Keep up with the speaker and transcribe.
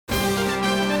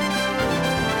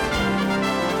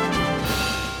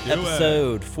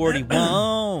Episode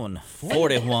 41.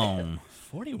 41.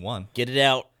 41. Get it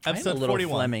out. Episode a little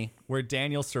 41, phlegmy. where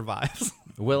Daniel survives.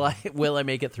 Will I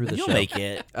make it through the You'll show? make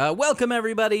it. Welcome,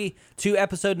 everybody, to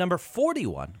episode number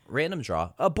 41, Random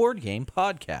Draw, a board game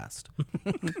podcast.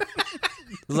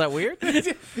 Is that weird?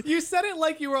 You said it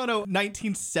like you were on a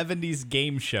 1970s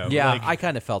game show. Yeah, Like, I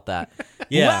kind of felt that.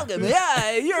 Yeah. Welcome.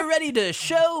 Yeah, you're ready to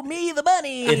show me the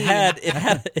money. It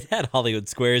had Hollywood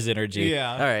Squares energy.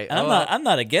 yeah. All right. And I'm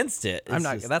not against it. I'm It's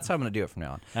not. just- That's how I'm going to do it from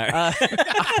now on. All right.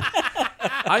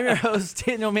 I'm your host,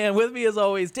 Daniel Mann. With me, as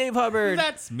always, Dave Hubbard.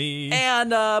 That's me. And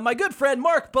my good friend,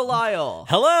 Mark Belial.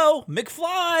 Hello,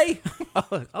 McFly.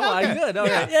 I'm good.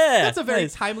 Okay. Yeah. That's a very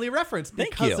nice. timely reference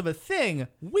Thank because you. of a thing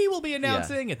we will be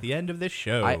announcing at the end of this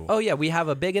show. Yeah, we have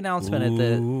a big announcement at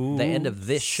the end of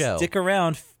this show. Stick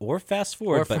around or fast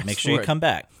forward, Or but fast make sure you forward. come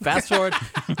back.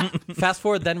 Fast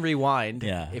forward, then rewind.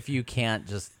 Yeah. If you can't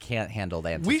handle the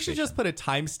We anticipation. should just put a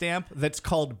timestamp that's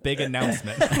called Big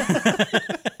Announcement.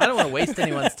 I don't want to waste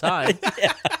anyone's time.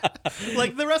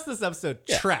 Like the rest of this episode,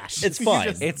 trash. It's You fine.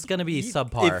 just- It's gonna be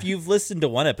subpar. If you've listened to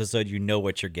one episode, you know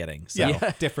what you're getting. So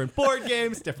yeah. Different board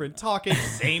games, different talking,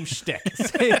 same shtick.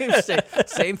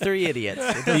 same three idiots.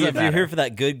 It if doesn't you're matter. here for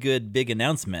that good big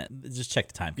announcement, just check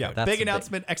the time Yeah, code. That's big a big-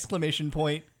 announcement, exclamation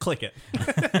point, click it.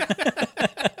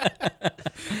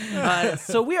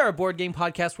 So we are a board game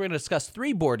podcast. We're going to discuss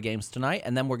 3 board games tonight,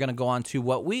 and then we're going to go on to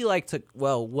what we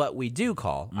what we do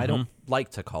call. I don't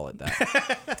like to call it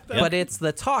that, but it's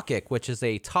the topic, which is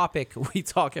a topic we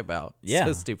talk about. Yeah.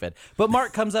 So stupid. But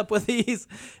Mark comes up with these.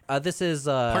 This is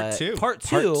Part two. Part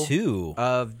two. Part 2.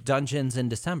 Of Dungeons in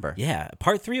December. Yeah,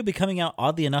 part 3 will be coming out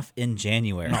oddly enough in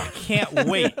January. Can't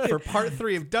wait for part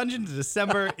 3 of Dungeons in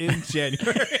December in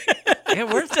January. Yeah,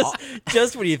 we're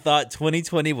Just when you thought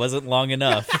 2020 wasn't long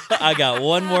enough, I got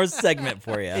one more segment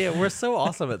for you. yeah, we're so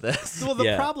awesome at this. Well, the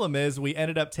Yeah. problem is we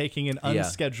ended up taking an Yeah.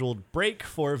 unscheduled break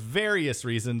for various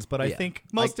reasons, but I Yeah. think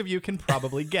most of you can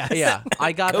probably guess. Yeah,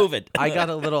 I got COVID. I got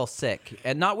a little sick,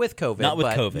 and not with COVID. Not with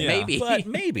but COVID. Maybe. But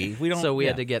maybe. We don't. So we yeah.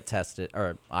 had to get tested,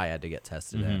 or I had to get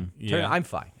tested. And Yeah. I'm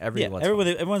fine. Yeah, Everyone's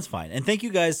everyone's fine. And thank you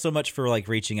guys so much for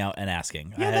reaching out and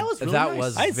asking. Yeah, that was really That nice.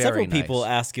 was- I had very several nice. people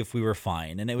ask if we were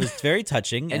fine, and it was very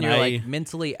touching. And and you're I, like,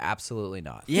 mentally, absolutely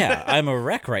not. yeah, I'm a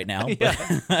wreck right now, but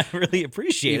I really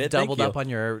appreciate You've it. Thank doubled you. up on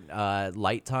your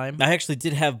light time. I actually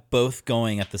did have both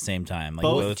going at the same time. Like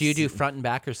Both? Do you do front and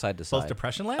back or side to Both side?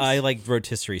 depression lamps? I like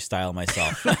rotisserie style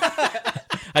myself.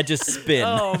 I just spin.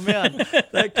 Oh man,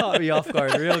 that caught me off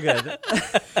guard real good.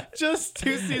 Just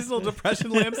 2 seasonal depression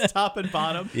lamps, top and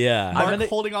bottom. Yeah. Mark gonna-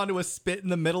 holding onto a spit in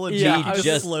the middle of Yeah, G, I was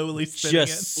just slowly spinning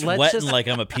just it. Let's sweating just- like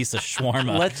I'm a piece of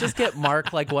shawarma. Let's just get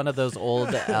Mark like one of those old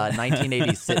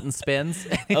 1980s sit and spins.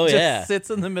 He Oh, just yeah. sits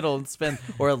in the middle and spins,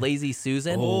 or a lazy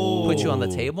Susan. Put you on the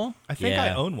table. I think Yeah.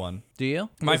 I own one. Do you?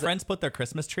 My Is it- friends put their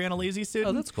Christmas tree on a lazy suit.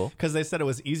 Oh, that's cool. Because they said it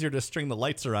was easier to string the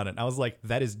lights around it. And I was like,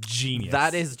 that is genius.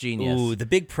 That is genius. Ooh, the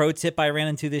big pro tip I ran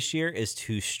into this year is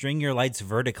to string your lights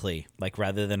vertically, like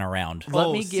rather than around. Let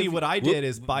Oh, me see, give- what I did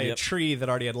is buy a Yep. tree that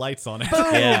already had lights on it.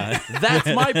 Yeah. That's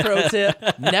my pro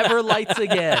tip. Never lights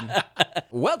again.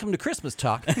 Welcome to Christmas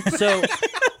talk.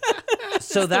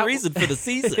 So The reason for the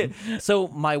season. So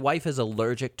my wife is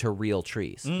allergic to real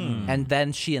trees. Mm. And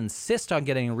then she insists on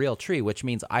getting a real tree, which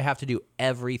means I have to do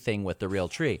everything with the real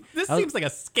tree. This I was- seems like a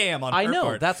scam on I her know,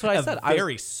 part. that's what I A said. I was-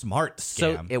 very smart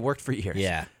So scam. it worked for years.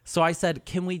 Yeah. So I said,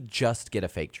 can we just get a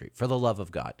fake tree for the love of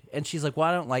God? And she's like, well,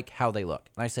 I don't like how they look.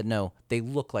 And I said, no, they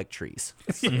look like trees.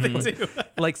 They do.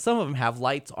 Like some of them have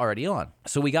lights already on.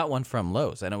 So we got one from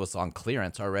Lowe's and it was on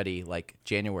clearance already like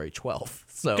January 12th.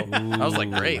 So I was like,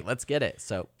 great, let's get it.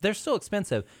 So they're still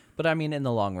expensive, but I mean, in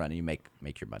the long run, you make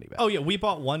your money back. Oh yeah, we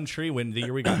bought one tree when the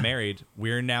year we got married.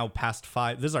 We're now past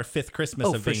 5. This is our 5th Christmas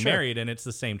Oh, of for being sure. married, and it's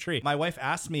the same tree. My wife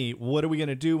asked me, "What are we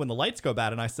gonna do when the lights go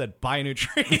bad?" And I said, "Buy a new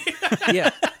tree."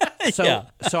 Yeah. So Yeah.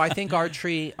 so I think our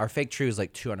fake tree is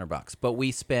like $200, but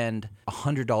we spend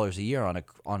 $100 a year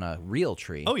on a real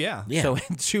tree. Oh yeah. Yeah. So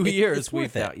in 2 years it's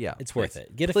worth we've it. yeah, It's worth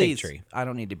it. Get a please, fake tree. I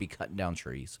don't need to be cutting down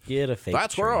trees. Get a fake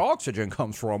That's tree. where our oxygen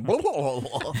comes from.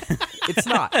 It's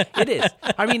not. It is.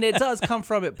 I mean, it does come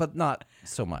from it, but not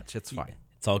so much. It's fine.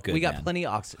 It's all good. We got man. plenty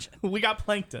of oxygen. We got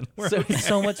plankton. We're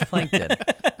So much plankton.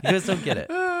 You guys don't get it.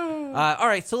 All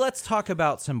right, so let's talk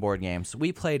about some board games.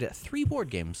 We played 3 board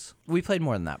games. We played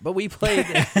more than that, but we played.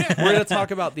 We're going to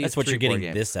talk about these. That's what 3 you're board getting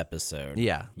games. this episode.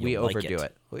 Yeah, we You'll like overdo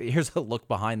it. Here's a look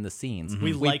behind the scenes.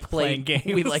 We like playing games.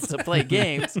 We like to play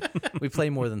games. We play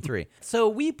more than 3. So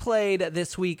we played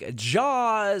this week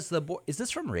Jaws. Is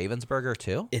this from Ravensburger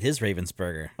too? It is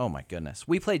Ravensburger. Oh my goodness.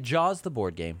 We played Jaws the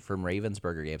board game from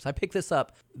Ravensburger Games. I picked this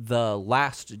up the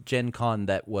last Gen Con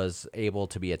that was able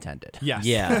to be attended. Yes.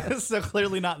 Yeah. So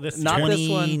clearly not this Not year. this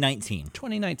one. 2019.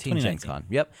 2019 Gen Con.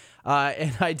 Yep.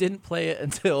 And I didn't play it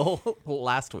until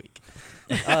last week.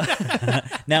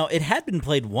 Now, it had been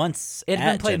played once. It had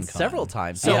at been played Gen Con. several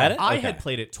times. So yeah. had it? I Okay. had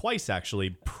played it twice,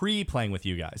 actually, pre-playing with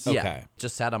you guys. Yeah. Okay.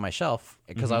 Just sat on my shelf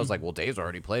because I was like, well, Dave's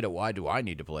already played it. Why do I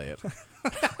need to play it?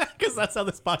 Because that's how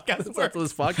this podcast That's works. how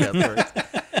this podcast works.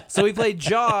 So we played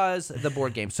Jaws, the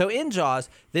board game. So in Jaws,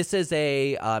 this is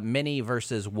a mini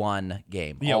versus one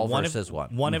game. All versus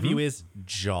one. One of you is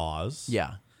Jaws.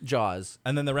 Yeah. Jaws.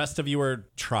 And then the rest of you are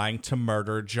trying to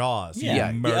murder Jaws. Yeah,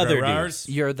 You the other murderers.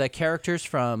 You're the characters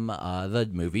from the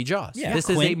movie Jaws. Yeah. This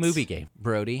is a Quint. movie game.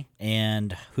 Brody.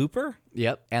 And Hooper?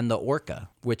 Yep. And the Orca,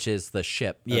 which is the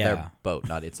ship. Yeah. Their boat.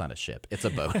 It's not a ship. It's a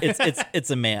boat. It's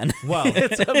a man. Well,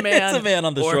 It's a man. It's a man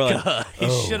on the Orca. shoreline.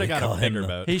 he should we have got call a him bigger the-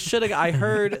 boat. He should have. I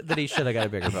heard that he should have got a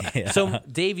bigger boat. Yeah. So,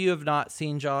 Dave, you have not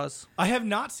seen Jaws? I have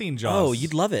not seen Jaws. Oh,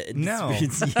 you'd love it. No.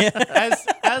 Yeah.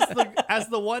 as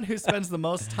the one who spends the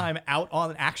most time out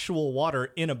on actual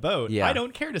water in a boat, Yeah. I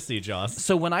don't care to see Jaws.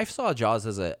 So when I saw Jaws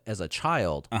as a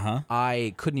child,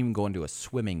 I couldn't even go into a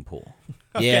swimming pool.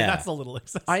 Okay, Yeah. that's a little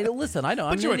excessive. I listen. I know.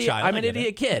 I'm you're an a idiot. child, I'm I an get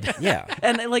idiot kid. Yeah.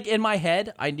 And like in my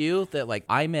head, I knew that like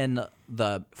I'm in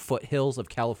the foothills of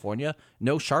California.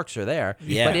 No sharks are there.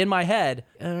 Yeah. But in my head,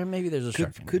 maybe there's a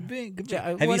shark. Could be. Yeah,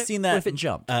 Have what you if- seen what that? if it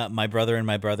jumped? My brother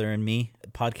and me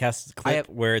podcast clip have-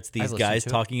 where it's these listened guys to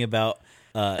it. talking about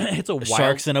It's a wild,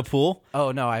 sharks in a pool.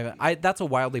 Oh no, that's a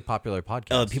wildly popular podcast.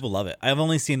 Oh, people love it. I've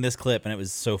only seen this clip, and it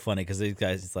was so funny because these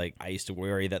guys, it's like, I used to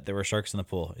worry that there were sharks in the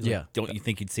pool. He's like, Yeah. don't you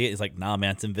think you'd see it? He's like, nah,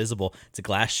 man, it's invisible. It's a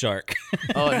glass shark.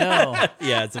 Oh no.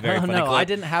 Yeah, it's a very Oh funny no, clip. I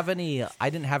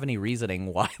didn't have any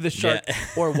reasoning why the shark Yeah.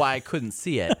 or why I couldn't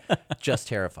see it. Just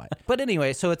terrified. But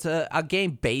anyway, so it's a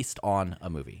game based on a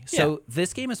movie. So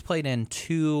this game is played in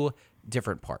 2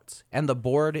 different parts, and the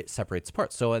board separates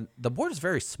parts. So the board is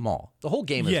very small. The whole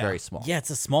game is Yeah. very small. Yeah, it's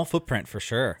a small footprint for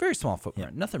sure. Very small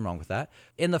footprint. Nothing wrong with that.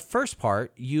 In the first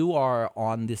part, you are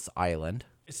on this island.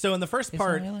 So in the first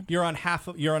part, an island? you're on half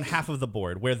of the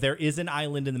board, where there is an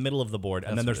island in the middle of the board,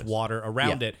 and then what there's it is. water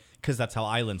around Yeah. it, because that's how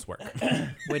islands work.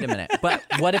 Wait a minute. But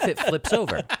what if it flips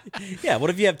over? Yeah, what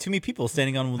if you have too many people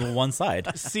standing on the one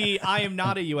side? See, I am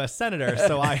not a U.S. senator,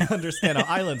 so I understand how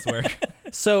islands work.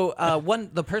 So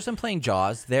the person playing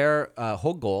Jaws, their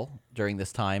whole goal during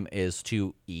this time is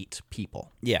to eat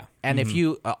people. Yeah. And if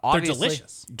you obviously,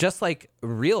 delicious. just like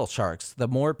real sharks, the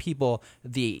more people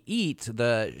they eat,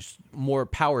 the more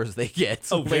powers they get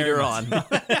very later much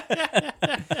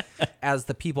on. As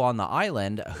the people on the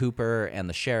island, Hooper and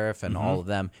the sheriff and all of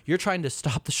them, you're trying to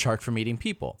stop the shark from eating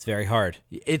people. It's very hard.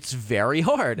 It's very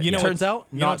hard. You know, it turns out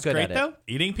you know not what's good great at it. though?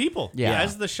 Eating people. Yeah.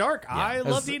 As the shark, I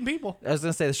love eating people. I was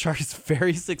going to say the shark is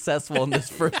very successful in this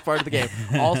first part of the game.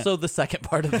 Also, the second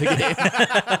part of the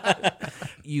game.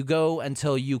 You go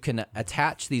until you can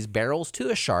attach these barrels to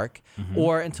a shark,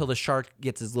 or until the shark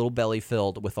gets his little belly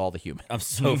filled with all the humans. I'm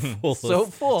so full. So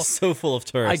of, full. So full of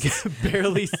I tourists. can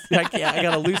barely. I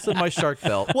got to loosen my shark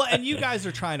belt. Well, and you guys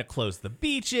are trying to close the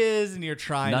beaches, and you're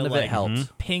trying None to of it like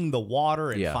helped. ping the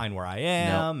water and Yeah. find where I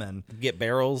am, and Get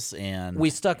barrels and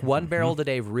We stuck one barrel to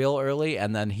Dave real early,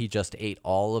 and then he just ate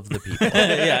all of the people.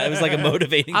 yeah, it was like a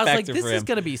motivating I was like, factor this for is him.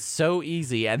 going to be so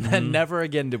easy, and then never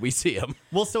again did we see him.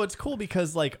 well, so it's cool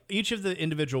because like each of the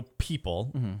individual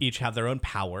people each have their own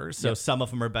powers. So some of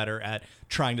them are better at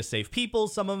trying to save people,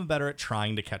 some of them are better at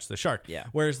trying to catch the shark. Yeah.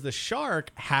 Whereas the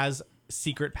shark has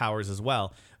secret powers as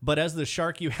well. But as the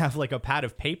shark, you have like a pad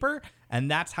of paper, and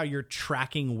that's how you're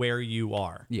tracking where you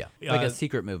are. Yeah, like Uh, a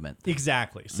secret movement.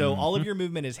 Exactly. So all of your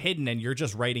movement is hidden and you're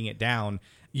just writing it down.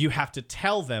 You have to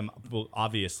tell them, well,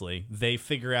 obviously, they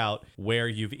figure out where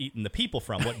you've eaten the people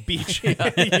from, what beach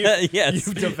Yes.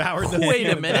 you've devoured them. Wait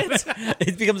a minute.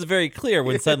 It becomes very clear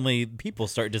when suddenly people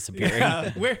start disappearing.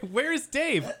 Where is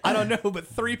Dave? I don't know, but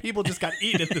 3 people just got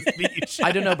eaten at this beach.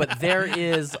 I don't know, but there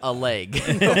is a leg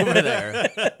over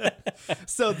there.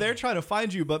 So they're trying to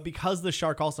find you, but because the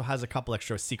shark also has a couple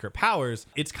extra secret powers,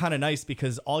 it's kind of nice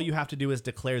because all you have to do is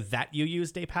declare that you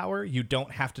used a power. You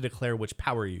don't have to declare which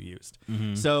power you used.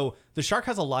 So the shark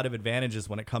has a lot of advantages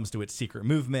when it comes to its secret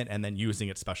movement and then using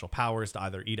its special powers to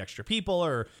either eat extra people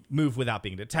or move without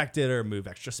being detected or move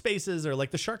extra spaces, or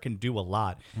like the shark can do a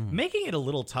lot, making it a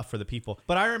little tough for the people.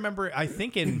 But I remember, I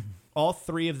think in all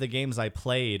 3 of the games I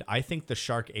played, I think the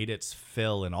shark ate its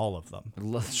fill in all of them.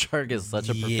 The shark is such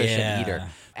a proficient Yeah. eater.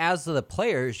 As the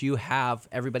players,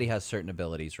 everybody has certain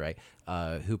abilities, right?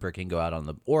 Hooper can go out on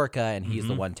the orca, and he's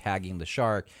the one tagging the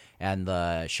shark, and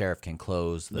the sheriff can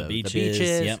close the beaches.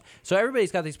 Yep. So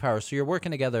everybody's got these powers. So you're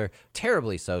working together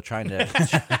terribly, so trying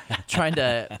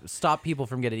to stop people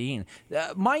from getting eaten.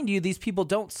 Mind you, these people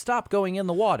don't stop going in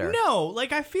the water. No,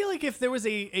 like I feel like if there was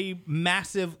a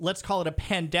massive, let's call it a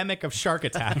pandemic of shark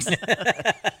attacks,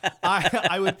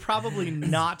 I would probably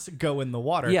not go in the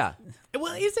water. Yeah.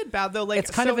 Well, is it bad though? Like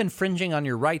It's kind of infringing on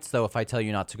your rights, though, if I tell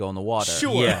you not to go in the water.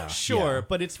 Sure, Yeah, sure,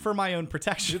 but it's for my own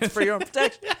protection. It's for your own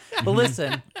protection. But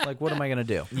listen, like, what am I going to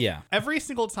do? Yeah. Every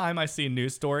single time I see a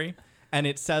news story and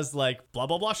it says like blah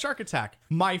blah blah shark attack,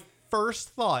 my first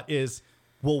thought is,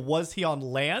 well, was he on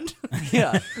land?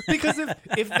 Yeah. Because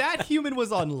if that human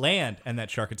was on land and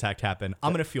that shark attack happened,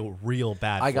 I'm gonna feel real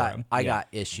bad for him. I got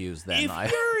issues then.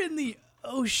 If you're in the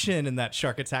ocean and that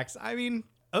shark attacks, I mean,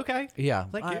 okay, Yeah,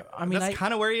 like I mean, that's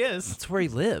kind of where he is. That's where he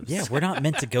lives. Yeah, we're not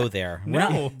meant to go there.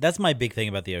 No. That's my big thing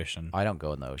about the ocean. I don't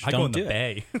go in the ocean. I go in don't the do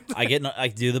bay. I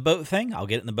do the boat thing. I'll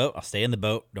get in the boat. I'll stay in the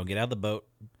boat. Don't get out of the boat.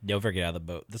 Never get out of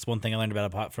the boat. That's one thing I learned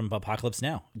from Apocalypse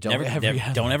Now. Don't ever get out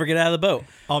of don't ever get out of the boat.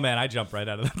 Oh man, I jump right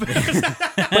out of the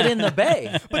bay. But in the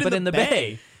bay. But in the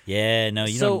bay. Yeah, no,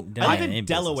 you So, don't. I live any in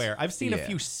business. Delaware. I've seen a Yeah.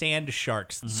 few sand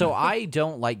sharks. So I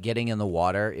don't like getting in the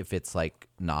water if it's like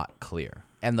not clear.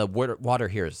 And the water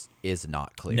here is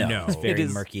not clear. No, it's very It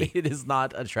is- murky. It is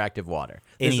not attractive water.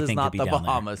 This is Anything not could be the down there.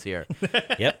 Bahamas here.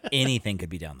 Yep, anything could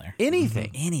be down there. Anything.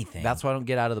 Anything. That's why I don't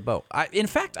get out of the boat. In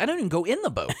fact, I don't even go in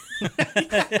the boat.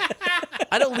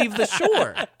 I don't leave the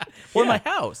shore or my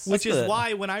house. Which is good.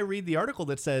 why when I read the article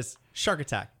that says shark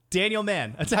attack, Daniel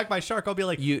Mann attacked by shark, I'll be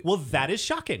like, well, that is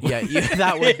shocking. Yeah,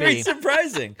 that would very be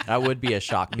surprising. a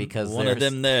shock because One of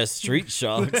there's- them there street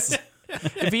sharks.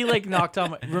 If he like knocked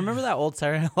on, remember that old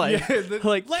siren? Like, Yeah, the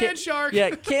like land shark.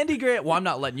 Yeah, Candygram. Well, I'm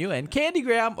not letting you in.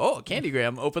 Candygram. Oh,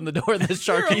 Candygram. Open the door. The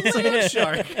shark You're a eats land it.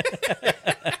 shark.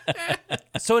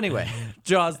 So anyway,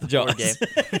 Jaws, the board Jaws.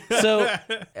 game. So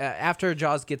after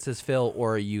Jaws gets his fill,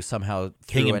 or you somehow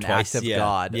King through him an twice. act of Yeah.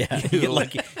 God, Yeah, you get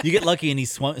lucky. You get lucky, and he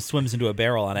swims into a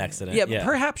barrel on accident. yeah,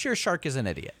 perhaps your shark is an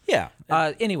idiot. Yeah.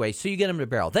 Anyway, so you get him to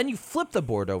barrel. Then you flip the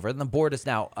board over, and the board is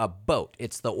now a boat.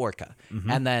 It's the orca,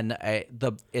 and then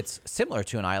it's similar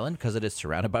to an island because it is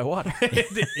surrounded by water.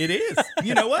 It is.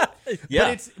 You know what?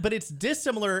 Yeah. But it's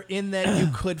dissimilar in that you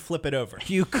could flip it over.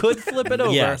 You could flip it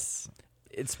over, Yes.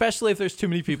 especially if there's too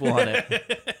many people on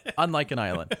it, unlike an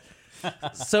island.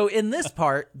 So in this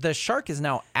part, the shark is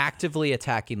now actively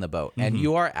attacking the boat, and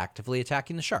you are actively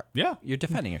attacking the shark. Yeah. You're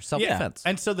defending your self-defense.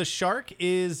 And so the shark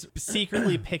is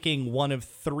secretly picking one of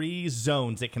 3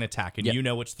 zones it can attack, and Yep. you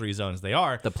know which 3 zones they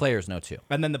are. The players know too.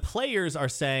 And then the players are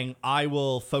saying, I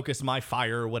will focus my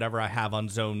fire or whatever I have on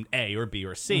zone A or B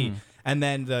or C. And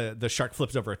then the shark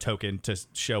flips over a token to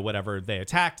show whatever they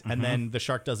attacked. And then the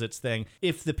shark does its thing.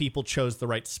 If the people chose the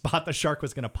right spot, the shark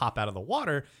was going to pop out of the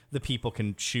water. The people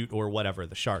can shoot or whatever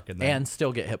the shark. And then And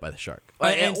still get hit by the shark.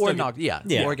 and still or get- knocked,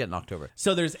 Yeah. or get knocked over.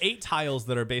 so there's 8 tiles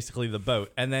that are basically the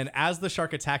boat, and then as the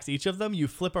shark attacks each of them, you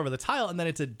flip over the tile, and then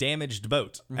it's a damaged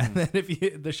boat. And then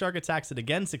if the shark attacks it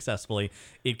again successfully,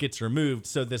 it gets removed.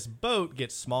 So this boat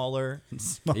gets smaller and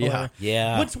smaller. Yeah.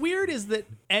 Yeah. What's weird is that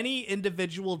any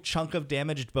individual chunk of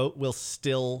damaged boat will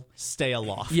still stay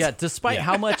aloft. Yeah, despite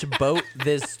how much boat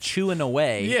this chewing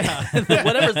away, Yeah.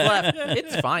 whatever's left,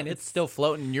 it's fine. It's still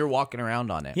floating. And you're walking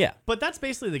around on it. Yeah. But that's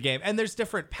basically the game. And there's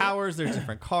different powers, there's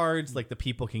different cards, like the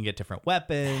people can get different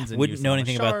weapons. And Wouldn't use know them on a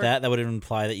anything about shark. that. That would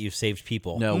imply that you've saved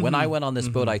people. No, when I went on this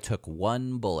boat, I took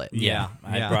 1 bullet. Yeah.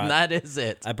 I Yeah. brought That is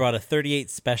it. I brought a 38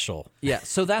 special. Yeah,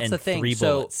 so that's And the thing. 3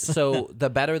 So, bullets. so the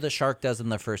better the shark does in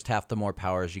the first half, the more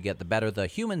powers you get. The better the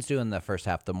humans do in the first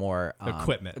half, the more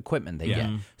equipment they get.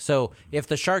 So if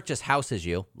the shark just houses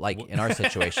you, like in our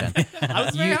situation, I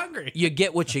was very hungry. you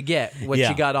get what you get, what Yeah.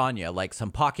 you got on you, like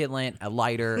some pocket lint, a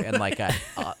lighter, and like a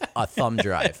thumb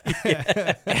drive.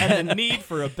 And the need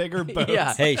for a bigger boat.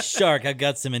 Yeah. Hey, shark, I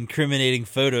got some incriminating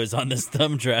photos on this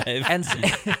thumb drive. And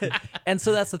and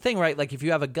so that's the thing, right? Like if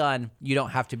you have a gun, you don't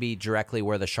have to be directly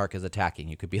where the shark is attacking.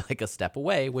 You could be like a step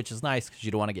away, which is nice because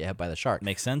you don't want to get hit by the shark.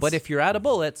 Makes sense. But if you're out of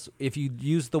bullets, if you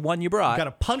use the one you brought,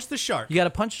 Gotta punch the shark. you got to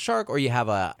punch a shark, or you have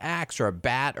a axe or a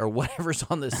bat or whatever's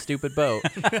on this stupid boat,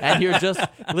 and you're just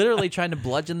literally trying to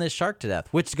bludgeon this shark to death,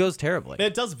 which goes terribly.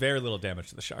 It does very little damage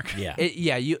to the shark. yeah.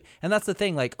 And that's the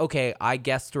thing. Like, okay, I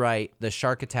guessed right. The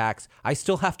shark attacks. I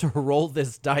still have to roll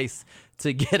this dice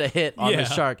to get a hit on Yeah. the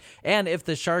shark. And if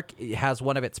the shark has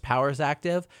one of its powers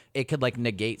active, it could like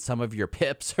negate some of your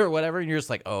pips or whatever. And you're just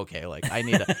like, oh, okay, like I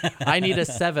need a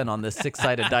 7 on this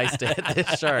 6-sided dice to hit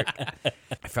this shark.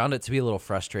 I found it to be a little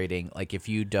frustrating, like if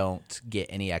you don't get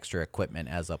any extra equipment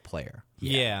as a player.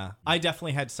 Yeah. I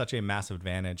definitely had such a massive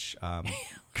advantage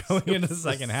going into the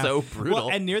second half. so brutal. Well,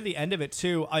 and near the end of it,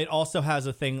 too, it also has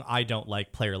a thing I don't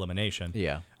like, player elimination.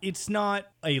 Yeah. It's not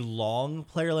a long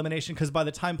player elimination because by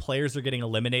the time players are getting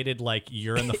eliminated, like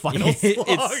you're in the final slog.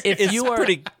 It's you are-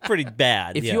 pretty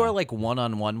bad. If yeah. you are like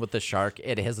one-on-one with the shark,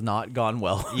 it has not gone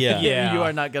well. Yeah. Yeah. You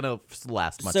are not going to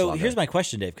last much So longer. here's my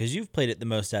question, Dave, because you've played it the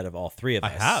most out of all three of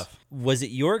us. I have. Was it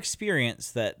your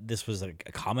experience that this was a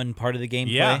common part of the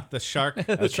gameplay? Yeah, the shark,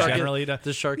 generally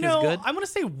the shark is no, good? I'm going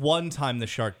to say one time the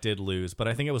shark did lose, but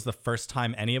I think it was the first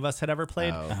time any of us had ever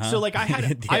played. Oh. So like I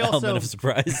had, The I element also, of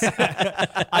surprise.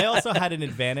 I also had an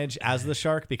advantage as the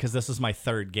shark because this was my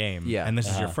third game. Yeah. And this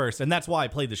is your first. And that's why I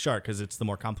played the shark because it's the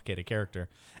more complicated character.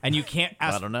 And you can't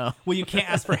ask. I don't know. Well, you can't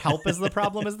ask for help as the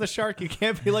problem as the shark. You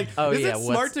can't be like, Oh, is yeah, it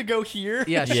smart what's- to go here?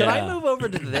 Yeah, should Yeah. I move over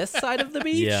to this side of the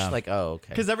beach? Yeah. Like, oh, okay.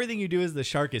 Because everything you do as the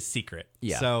shark is secret.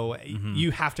 Yeah. So you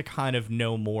have to kind of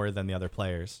know more than the other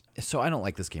players. So I don't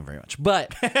like this game very much.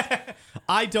 But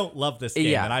I don't love this game,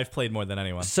 Yeah. and I've played more than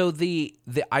anyone. so the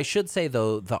I should say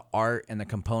though, the art and the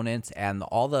components and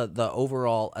all the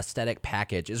overall aesthetic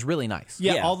package is really nice.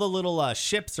 Yeah, Yeah. all the little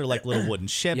ships are like little wooden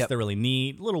ships. Yep. They're really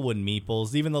neat. Little wooden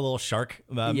meeples. Even the little shark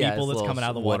Yeah, meeple it's that's little coming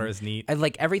out of the water wooden- is neat. And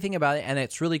like everything about it, and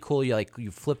it's really cool. You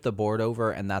flip the board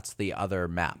over, and that's the other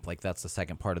map. Like that's the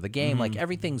second part of the game. Like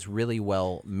everything's really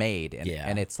well made, and Yeah.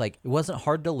 and it's like it wasn't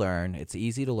hard to learn. It's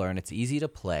easy to learn. It's easy to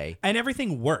play. And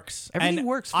everything works. Everything And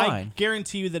works I fine.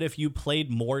 guarantee you that if you played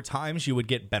more times, you would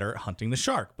get better at hunting the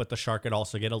shark. But the shark would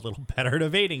also get a little better at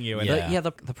evading you. And, Yeah.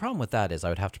 The problem with that is I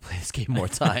would have to play this game more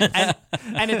times.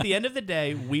 and at the end of the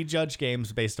day, we judge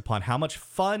games based upon how much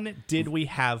fun did we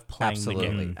have playing the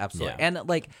Absolutely, game. absolutely. Yeah. And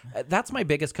like that's my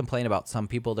biggest complaint about some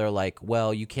people. They're like,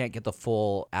 well, you can't get the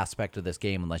full aspect of this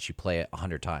game unless you play it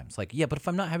 100 times. Like, yeah, but if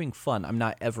I'm not having fun, I'm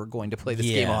not ever going to play this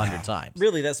game Yeah. 100 times.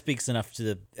 Really, that speaks enough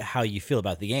to how you feel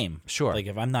about the game. Sure. Like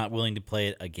if I'm not willing to play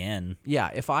it again. Yeah,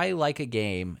 if I like a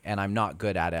game and I'm not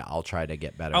good at it, I'll try to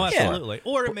get better. Oh, Sure. absolutely.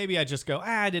 Or maybe I just go,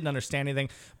 I didn't understand anything,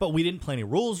 but we didn't play any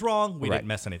rules wrong. We Right. didn't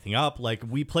mess anything up. Like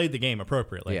we played the game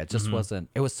appropriately. Yeah, it just wasn't.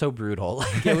 It was so brutal.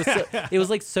 Like it was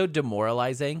like so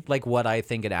demoralizing. Like what I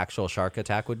think an actual shark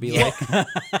attack would be like.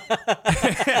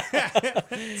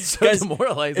 So Guys,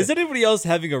 demoralizing. Is anybody else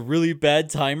having a really bad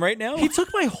time right now? He took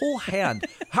my whole hand.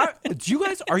 How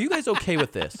are you guys okay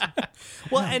with this?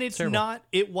 Well, and it's not.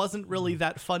 It wasn't really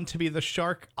that fun to be the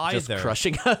shark Just either.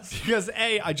 crushing us. Because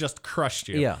A, I just crushed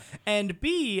you. Yeah. And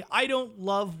B, I don't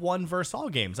love one versus all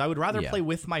games. I would rather Yeah. play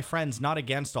with my friends, not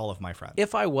against all of my friends.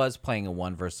 If I was playing a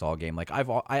one versus all game, like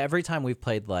every time we've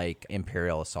played like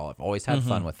Imperial Assault, I've always had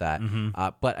fun with that.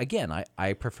 But again,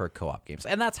 I prefer co-op games,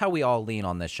 and that's how we all lean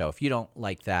on this show. If you don't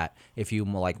like that, if you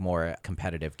like more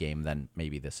competitive game, then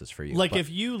maybe this is for you. Like But if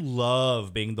you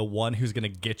love being the one who's going to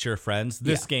get your friends,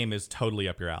 this Yeah. game is totally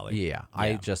up your alley. yeah,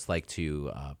 I just like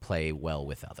to play well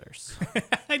with others.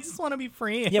 I just want to be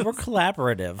free. Yeah, we're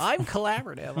collaborative. I'm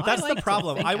collaborative. That's I the like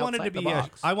problem. think I wanted to outside the be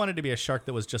box. I wanted to be a shark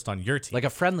that was just on your team. like a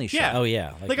friendly show. Yeah. Oh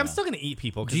yeah. Like I'm uh, still going to eat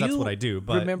people because Do that's you what I do.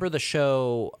 But remember the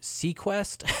show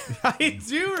Sequest I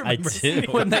do remember. I do.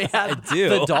 seeing when they had I do.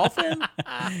 the dolphin?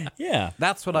 Yeah.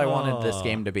 That's what I wanted this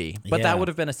game to be. But Yeah. that would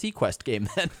have been a Sequest game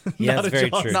then. Yeah, Not that's a very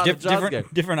Jaws- true. not a Jaws game.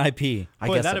 Different IP. I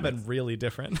Boy, guess that'd that have been really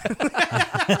different.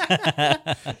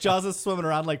 Jaws is swimming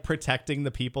around like protecting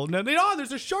the people. No,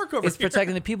 there's a shark over It's here.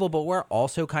 protecting the people, but we're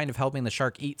also kind of helping the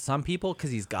shark eat some people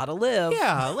because he's got to live.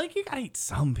 Yeah, like you gotta eat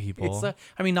some people. It's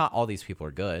I mean, not all these people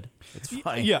are good. It's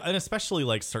fine. Yeah, and especially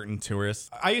like certain tourists.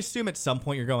 I assume at some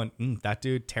point you're going, that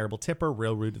dude, terrible tipper,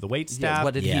 real rude to the wait staff. Yeah,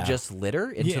 what did he Yeah. just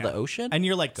litter into Yeah. the ocean? And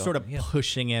you're like sort of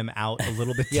pushing him out a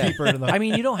little bit yeah. deeper into the I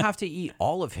mean, you don't have to eat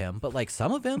all of him, but like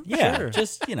some of him. Yeah. Sure.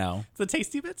 Just the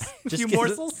tasty bits, a Just few get-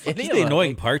 morsels. Any just of the them.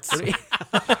 annoying parts.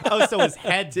 Oh, so his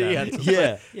head. Then.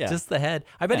 Yeah. Yeah. Just the head.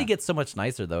 I bet he gets so much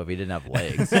nicer though if he didn't have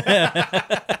legs.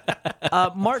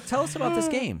 Mark, tell us about this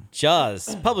game.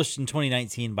 Jaws, published in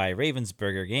 2019 by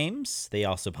Ravensburger Games. They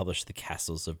also published The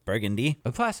Castles of Burgundy.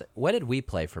 Plus, what did we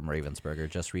play from Ravensburger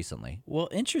just recently? Well,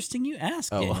 interesting you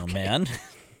ask, Oh, Daniel okay. Man.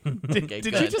 Did Okay, you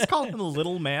good. just call him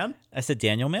little man? I said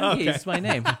Daniel Man. Okay. He's my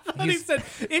name. And he said,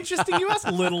 interesting you ask,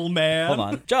 little man. Hold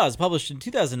on. Jaws, published in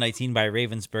 2019 by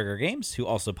Ravensburger Games, who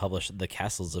also published The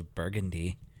Castles of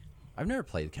Burgundy. I've never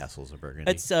played Castles of Burgundy.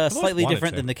 It's slightly wanted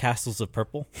different to. than The Castles of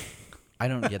Purple. I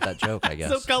don't get that joke, I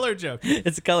guess. It's a color joke.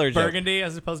 It's a color joke. Burgundy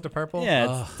as opposed to purple.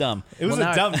 Yeah, it's dumb. It was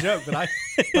Well, a dumb joke, but I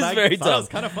It's very thought dumb. it was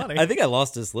kind of funny. I think I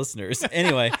lost his listeners.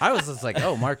 Anyway. I was just like,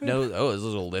 oh, Mark knows. Oh, is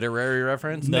this a literary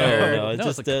reference? No, it's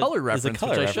just a color it's reference, a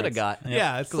color which I should have reference. got.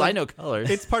 yeah, it's Because I know colors.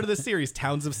 It's part of the series,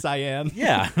 Towns of Siam.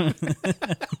 Yeah.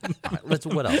 Let's.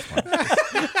 What else, Mark?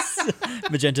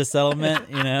 Magenta Settlement,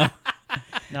 No,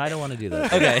 I don't want to do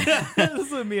that. Okay. This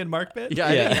is a me and Mark bit.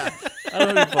 Yeah. I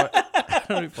don't want to be part. I don't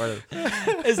want to be part of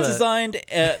it. It's designed.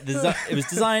 It was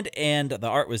designed, and the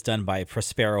art was done by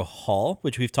Prospero Hall,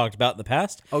 which we've talked about in the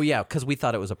past. Oh yeah, because we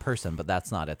thought it was a person, but that's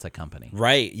not. It's a company.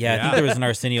 Right? Yeah, I think there was an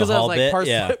Arsenio Because I Hall was like, bit.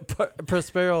 Yeah.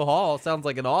 Prospero Hall sounds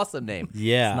like an awesome name.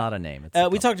 Yeah. It's not a name. It's a We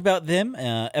company. talked about them,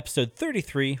 episode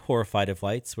 33, Horrified of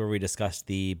Lights, where we discussed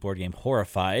the board game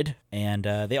Horrified, and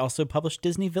they also published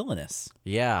Disney Villainous.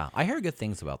 Yeah, I heard good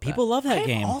things about that. People love that I've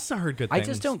game. also heard good I things.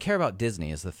 just don't care about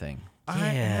Disney is the thing.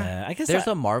 Yeah, I guess There's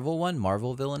a Marvel one,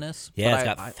 Marvel Villainous. yeah, but it's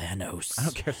got I Thanos.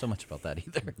 don't care so much about that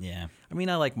either. Yeah, I mean,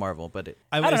 I like Marvel, but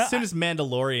As don't know. soon as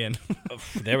Mandalorian.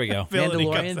 there we go. Villainy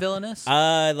Mandalorian comes out. Villainous.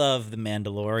 I love the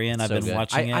Mandalorian. I've So been good.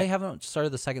 watching it. I haven't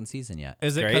started the second season yet.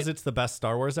 Is it Great. because it's the best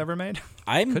Star Wars ever made?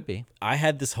 Could be. I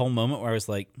had this whole moment where I was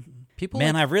like, People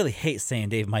man, like, I really hate saying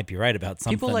Dave might be right about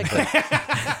something. people like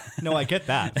the, No, I get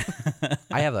that.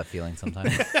 I have that feeling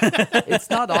sometimes. It's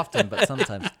not often, but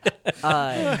sometimes.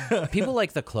 People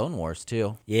like the Clone Wars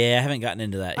too. Yeah, I haven't gotten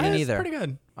into that Me yet. It's neither. pretty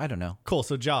good. I don't know. Cool.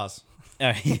 So Jaws.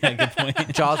 Yeah, good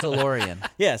point. Jaws-alorian.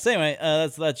 Yeah. So anyway,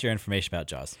 that's your information about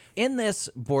Jaws. In this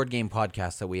board game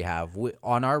podcast that we have,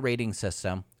 on our rating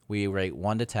system, we rate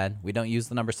 1 to 10. We don't use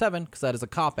the number 7 because that is a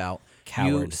cop-out. You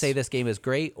Cowards. say this game is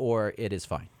great or it is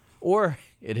fine. Or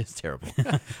it is terrible.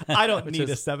 I don't need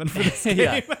a 7 for this game.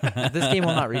 Yeah. This game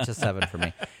will not reach a 7 for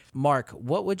me. Mark,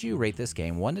 what would you rate this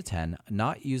game 1 to 10,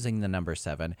 not using the number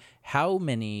 7? How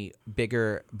many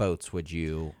bigger boats would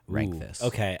you rank this?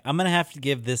 Okay, I'm gonna have to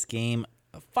give this game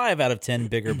a 5 out of 10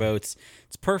 bigger boats.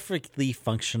 It's perfectly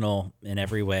functional in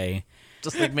every way.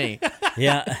 Just like me.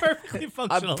 Yeah. Perfectly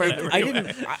functional. perfect. I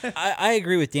didn't. I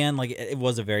agree with Dan. Like it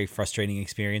was a very frustrating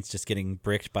experience, just getting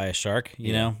bricked by a shark.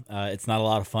 You know, it's not a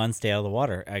lot of fun. Stay out of the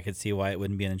water. I could see why it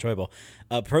wouldn't be enjoyable.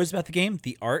 Pros about the game: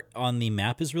 the art on the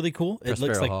map is really cool. It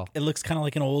looks Prospero like Hall. it looks kind of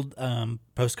like an old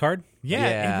postcard. Yeah,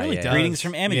 Yeah, it really yeah. does. Greetings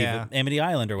from Amity, Yeah. Amity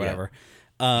Island or whatever.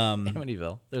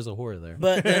 Amityville. There's a horror there.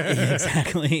 But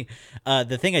exactly,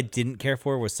 the thing I didn't care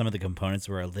for was some of the components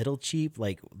were a little cheap,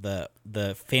 like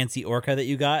the fancy orca that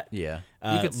you got. Yeah.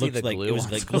 You could see looked the like glue it was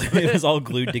on like some of it was all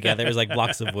glued together. It was like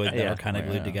blocks of wood that Yeah. were kind of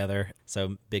glued Yeah. together.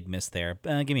 So big miss there.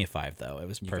 Give me a 5 though. It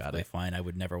was got perfectly it. fine. I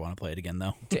would never want to play it again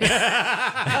though.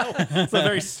 It's a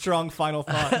very strong final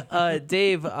thought.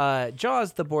 Dave,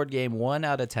 Jaws, the board game, 1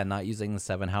 out of 10, not using the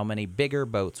 7. How many bigger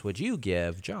boats would you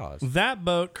give Jaws? That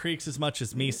boat creaks as much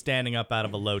as me standing up out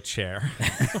of a low chair.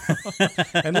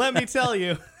 And let me tell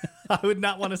you, I would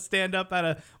not want to stand up out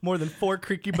of more than 4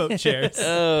 creaky boat chairs.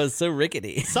 Oh, so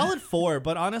rickety. Solid 4,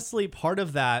 but honestly, part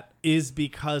of that is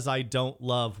because I don't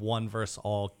love one versus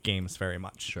all games very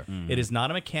much. Sure. It is not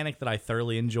a mechanic that I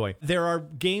thoroughly enjoy. There are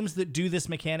games that do this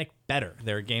mechanic better.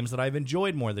 There are games that I've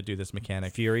enjoyed more that do this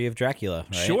mechanic. Fury of Dracula.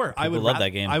 Right? Sure, I People would love that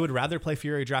game. I would rather play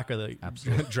Fury Dracula,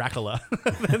 Absolutely. Dracula,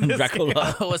 than this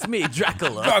Dracula. Oh, it's me,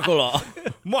 Dracula. Dracula.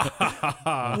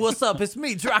 What's up? It's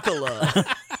me, Dracula.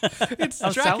 It's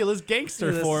Sound- Dracula's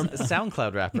gangster This form.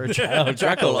 SoundCloud rapper. Oh,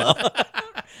 Dracula.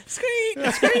 Squeak.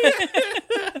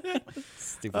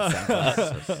 Stupid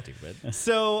sound. So stupid.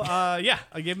 So, yeah,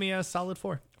 give me a solid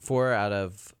 4. 4 out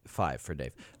of 5 for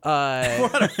Dave.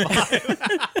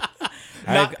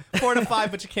 Not 4 to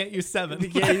 5, but you can't use 7.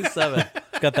 Yeah, you 7.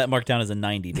 Got that marked down as a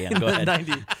 90, Dan. Go ahead.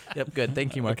 90. Yep, good.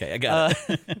 Thank you, Mark. Okay, I got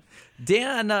it.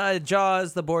 Dan,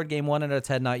 Jaws, the board game, 1 out of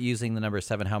 10, not using the number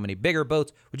 7. How many bigger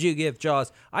boats would you give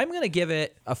Jaws? I'm going to give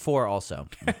it a 4 also.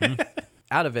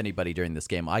 Out of anybody during this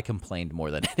game, I complained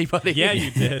more than anybody. Yeah,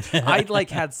 you did. I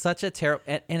had such a terrible,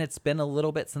 and it's been a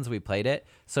little bit since we played it,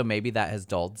 so maybe that has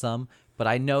dulled some. But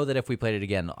I know that if we played it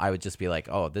again, I would just be like,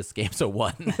 "Oh, this game's a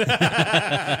 1."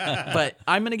 But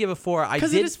I'm gonna give a 4.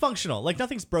 Because it is functional. Like,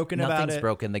 nothing's broken about Nothing's it.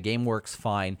 broken. The game works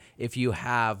fine. If you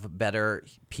have better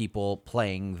people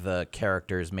playing the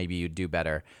characters, maybe you'd do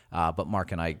better. But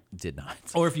Mark and I did not.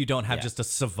 Or if you don't have just a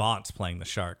savant playing the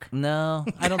shark. No,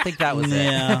 I don't think that was it.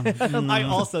 Yeah. I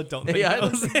also don't think Yeah, I that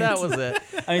don't was think it. that was it.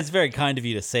 I mean, it's very kind of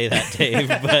you to say that, Dave,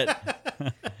 but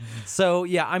So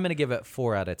yeah, I'm gonna give it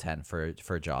 4 out of 10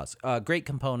 for Jaws. Great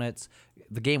components.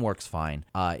 The game works fine.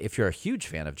 If you're a huge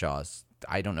fan of Jaws,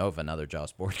 I don't know of another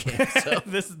Jaws board game. So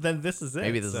This is it.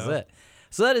 maybe this is it.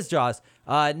 So that is Jaws.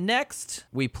 Next,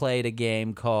 we played a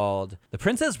game called The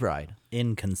Princess Bride,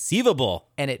 Inconceivable.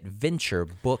 an adventure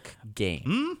book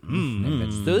game.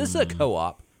 So this is a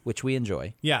co-op, which we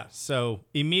enjoy. Yeah, so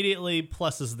immediately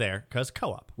pluses there because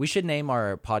co-op. We should name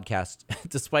our podcast,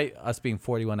 despite us being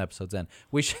 41 episodes in,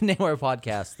 we should name our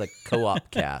podcast the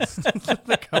Co-op Cast.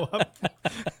 The co-op.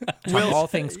 Talk all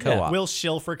things co-op. We'll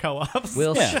shill for co-ops.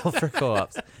 We'll shill for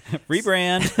co-ops.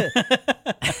 Rebrand.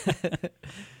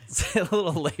 It's a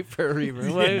little late for a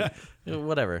rebrand.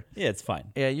 Whatever. Yeah, it's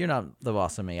fine. Yeah, you're not the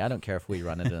boss of me. I don't care if we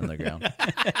run it in the ground.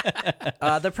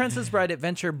 The Princess Bride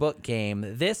adventure book game.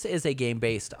 This is a game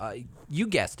based, you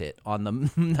guessed it, on the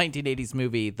 1980s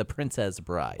movie The Princess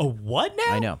Bride. A what now?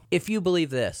 I know. If you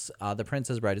believe this, The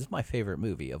Princess Bride is my favorite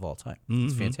movie of all time.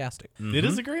 It's fantastic. It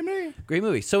is a great movie. Great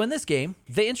movie. So in this game,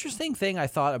 the interesting thing I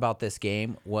thought about this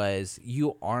game was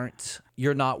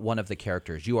you're not one of the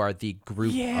characters. You are the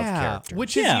group of characters.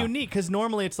 Which is unique because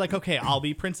normally it's like, okay, I'll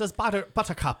be Princess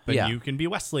Buttercup and you can be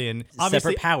Wesley. And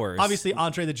obviously, separate powers. Obviously,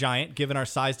 Andre the Giant, given our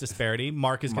size disparity,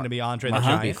 Mark is going to be Andre the Mark would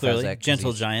Giant. be Clearly, Fezzik, 'cause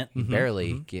gentle he's giant.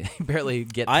 Barely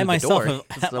get I through myself, the door.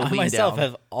 have, I myself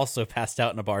have also passed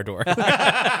out in a bar door.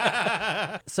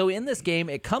 So in this game,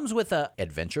 it comes with a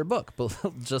adventure book,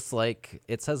 just like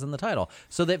it says in the title.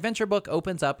 So the adventure book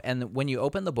opens up, and when you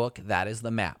open the book, that is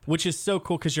the map. Which is so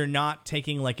cool because you're not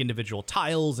taking like individual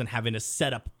tiles and having to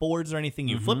set up boards or anything.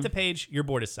 You flip the page, your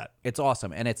board is set. It's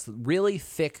awesome, and it's really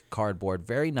thick cardboard,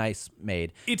 very nice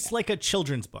made. It's like a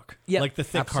children's book. Yeah, like the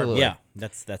thick absolutely. cardboard. Yeah,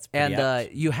 that's pretty And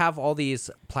apt. you have all these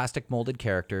plastic molded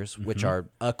characters, which are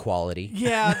a quality.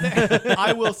 Yeah,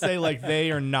 I will say like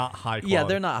they are not high quality. Yeah,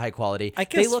 they're not high quality. I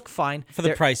guess they look fine for the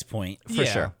They're- price point. for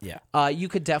sure. Yeah. You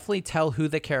could definitely tell who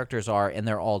the characters are, and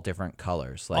they're all different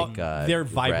colors. Like they're red.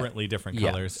 vibrantly different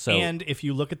Yeah, colors. so- and if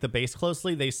you look at the base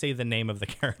closely, they say the name of the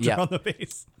character Yeah. on the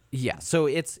base. Yeah, so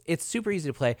it's super easy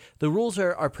to play. The rules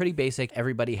are pretty basic.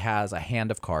 Everybody has a hand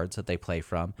of cards that they play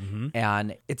from,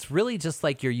 and it's really just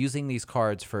like you're using these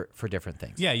cards for different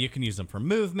things. Yeah, you can use them for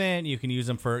movement. You can use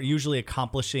them for usually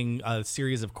accomplishing a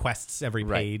series of quests every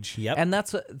page. Yep. And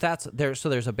that's there. So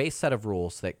there's a base set of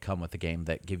rules that come with the game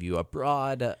that give you a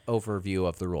broad overview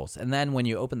of the rules. And then when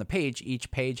you open the page, each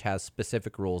page has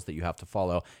specific rules that you have to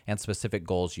follow and specific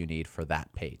goals you need for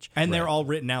that page. And they're all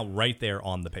written out right there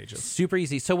on the pages. Super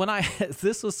easy. So when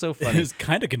this was so It funny. was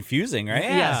kind of confusing, right?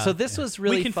 Yeah, so this was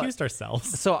really we fun. confused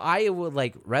ourselves. So I would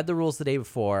like read the rules the day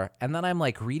before, and then I'm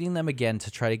like reading them again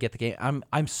to try to get the game.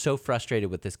 I'm so frustrated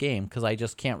with this game because I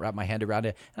just can't wrap my head around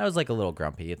it. And I was like a little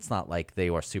grumpy. It's not like they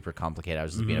were super complicated. I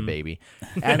was just being a baby,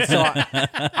 and so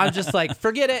I'm just like,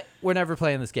 forget it. We're never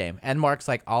playing this game. And Mark's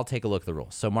like, I'll take a look at the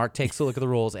rules. So Mark takes a look at the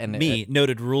rules, and Me,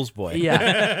 noted rules boy.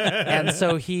 yeah. And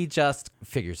so he just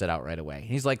figures it out right away.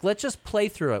 He's like, let's just play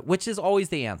through it, which is always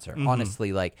the answer.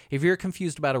 Honestly, like if you're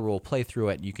confused about a rule, play through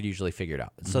it and you could usually figure it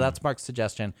out. So that's Mark's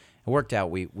suggestion. It worked out.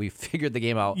 We figured the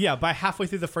game out. Yeah, by halfway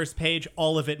through the first page,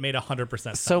 all of it made 100%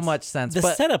 sense. So much sense. The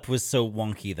but setup was so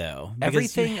wonky though. Because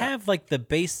Everything- you have like the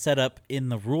base setup in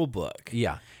the rule book.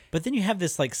 yeah. But then you have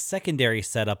this like secondary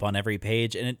setup on every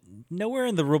page, and nowhere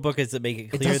in the rule book does it make it It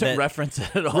clear doesn't that reference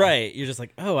it at all. right. You're just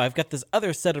like, oh, I've got this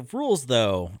other set of rules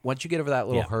though. Once you get over that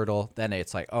little Yeah. hurdle, then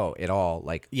it's like, oh, it all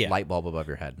like Yeah. light bulb above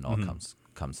your head and all comes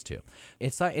to.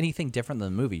 It's not anything different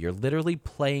than the movie. You're literally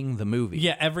playing the movie.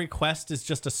 Yeah, every quest is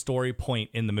just a story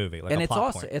point in the movie, like And a it's plot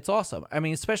awesome. point. It's awesome. I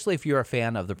mean, especially if you're a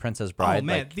fan of The Princess Bride. Oh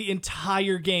man, like, the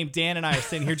entire game, Dan and I are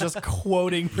sitting here just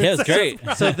quoting. Yeah, it's Princess great.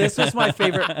 Bride. so this was my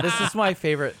favorite. This is my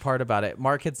favorite part about it.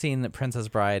 Mark had seen The Princess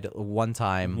Bride one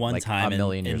time like time a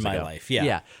million in years my ago. life, yeah.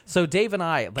 Yeah. So Dave and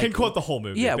I like, Can quote the whole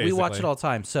movie. Yeah, we watch basically. it all the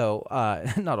time. So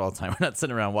not all the time. We're not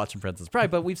sitting around watching Princess Bride,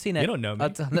 but we've seen it. You don't know me. a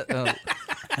ton-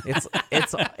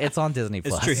 it's on Disney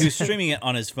Plus. It's true. He was streaming it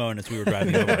on his phone as we were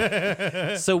driving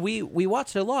over. So we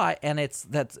watched it a lot, and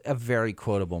that's a very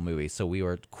quotable movie. So we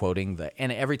were quoting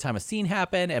and every time a scene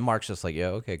happened, and Mark's just like, yeah,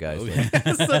 okay, guys.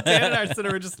 So Dan and I are sitting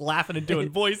there just laughing and doing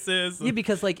voices. Yeah,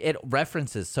 because like it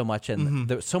references so much,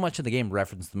 and so much of the game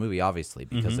references the movie, obviously,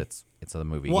 because it's a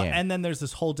movie Well, game. and then there's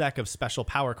this whole deck of special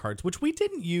power cards, which we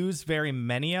didn't use very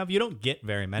many of. You don't get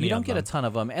very many. You don't of get them. a ton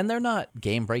of them, and they're not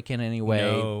game breaking anyway.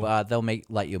 No. They'll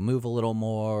let you move a little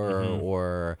more,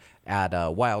 or add a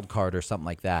wild card or something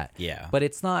like that. Yeah. but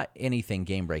it's not anything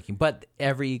game breaking. But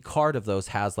every card of those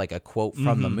has like a quote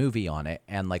from the movie on it,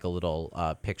 and like a little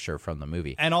picture from the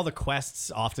movie. And all the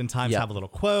quests oftentimes Yep. have a little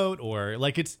quote, or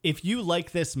like it's if you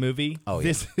like this movie,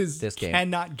 this game.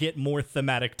 cannot get more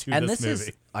thematic to And this this movie.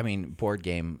 is, I mean, board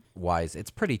game wise, it's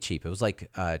pretty cheap. It was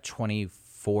like $24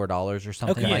 $4 or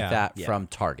something Okay. like Yeah. that Yeah. from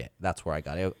Target. That's where I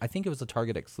got it. I think it was a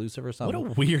Target exclusive or What something. a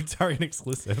weird Target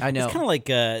exclusive. I know. It's kind of like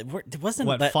wasn't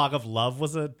What, that Fog of Love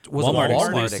was a was Walmart a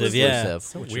Walmart exclusive, yeah. exclusive.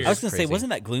 So which weird. I was gonna say, crazy. wasn't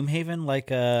that Gloomhaven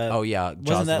like Oh yeah,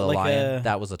 Jaws of that the like Lion. a-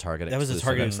 That was a Target that was exclusive. a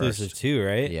Target at first. exclusive too,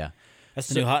 right? Yeah. That's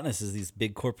the new hotness is these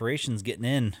big corporations getting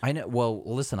in. I know. Well,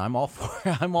 listen, I'm all for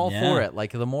I'm all Yeah. for it.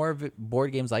 Like the more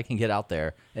board games I can get out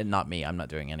there, and not me, I'm not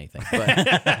doing anything. But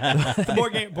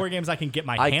the board games I can get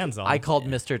my hands on. I called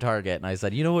Mr. Target and I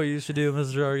said, you know what you should do,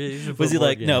 Mr. Target? You should Was put he board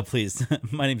like, no, games." please,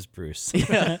 my name's Bruce.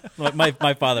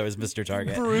 my father was Mr.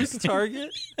 Target. Bruce Target?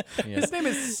 His name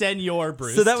is Senor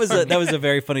Bruce. So that was a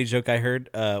very funny joke I heard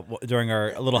during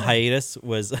our little hiatus.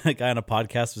 Was a guy on a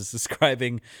podcast was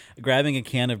describing grabbing a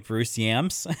can of Bruce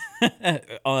yams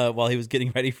while he was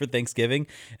getting ready for Thanksgiving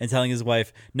and telling his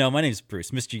wife, "No, my name's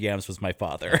Bruce. Mr. Yams was my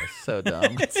father." So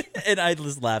dumb. And I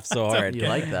just laughed so hard. You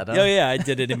like that, huh? Oh yeah, I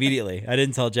did it immediately. I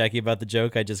didn't tell Jackie about the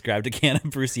joke. I just grabbed a can of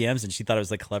Bruce yams and she thought it was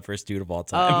the cleverest dude of all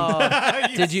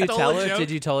time. Did you stole tell a her? joke?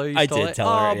 Did you tell her you I stole did it? tell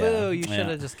her, Oh, yeah. boo. You should Yeah.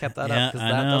 have just kept that Yeah, up because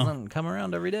I that know. doesn't come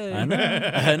around every day. I know.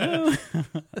 I know.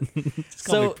 Just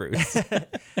call me So- Bruce.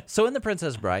 So in The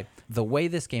Princess Bride, the way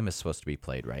this game is supposed to be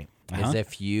played, right, is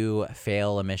if you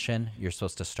fail a mission, you're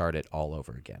supposed to start it all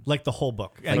over again. like the whole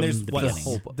book. And Like there's the what, beginning.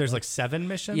 whole book. there's like 7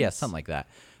 missions. Yeah, something like that.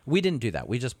 We didn't do that.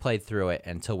 We just played through it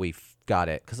until we got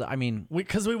it. Because, I mean,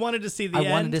 Because we wanted to see the I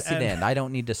end. wanted to see the and- end. I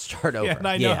don't need to start over. Yeah, and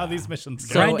I know Yeah. how these missions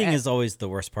go. So- Grinding and- is always the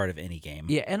worst part of any game.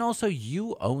 Yeah, and also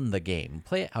you own the game.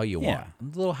 Play it how you Yeah.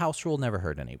 want. The little house rule never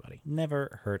hurt anybody.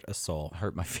 Never hurt a soul.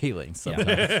 Hurt my feelings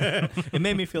sometimes. It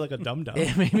made me feel like a dum dum.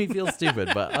 It made me feel stupid,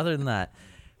 but other than that,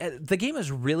 the game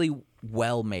is really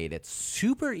well made. It's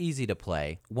super easy to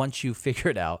play once you figure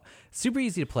it out. Super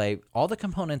easy to play. All the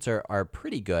components are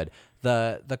pretty good.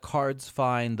 The card's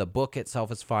fine. The book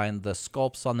itself is fine. The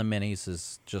sculpts on the minis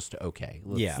is just okay.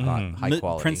 It's Yeah. not high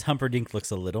quality. Prince Humperdinck looks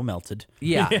a little melted.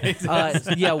 Yeah,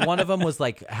 yeah. One of them was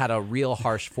like had a real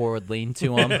harsh forward lean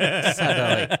to him. Just had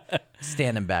to like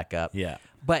stand him back up. Yeah.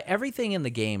 But everything in the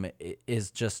game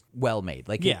is just well made.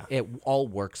 Like Yeah. it all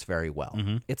works very well.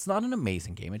 It's not an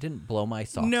amazing game. It didn't blow my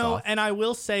socks No, off. and I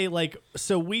will say, like,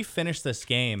 so we finished this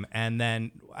game, and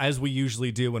then, as we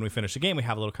usually do when we finish a game, we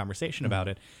have a little conversation about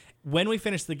it. When we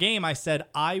finished the game, I said,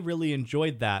 I really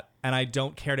enjoyed that, and I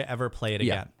don't care to ever play it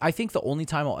Yeah, again. I think the only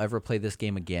time I'll ever play this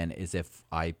game again is if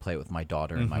I play it with my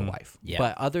daughter and my wife. Yeah.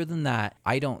 But other than that,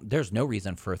 I don't. There's no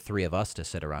reason for 3 of us to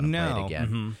sit around and play No. it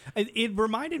again. It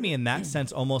reminded me in that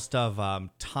sense almost of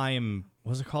Time, what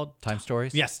was it called? Time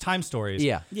Stories. Yes, Time Stories.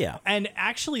 Yeah. Yeah. And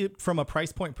actually, from a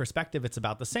price point perspective, it's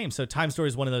about the same. So, Time Story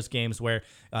is one of those games where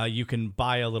you can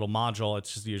buy a little module.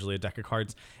 It's just usually a deck of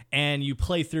cards, and you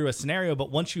play through a scenario. But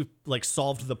once you've like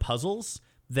solved the puzzles,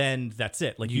 then that's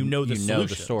it. Like you know the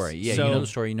solutions. story. Yeah, So you know the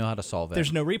story. You know how to solve it.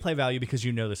 there's no replay value because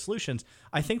you know the solutions.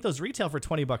 I think those retail for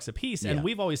 $20 a piece, and Yeah.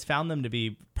 we've always found them to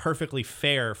be perfectly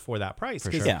fair for that price.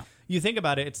 'Cause sure. Yeah. You think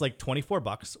about it, it's like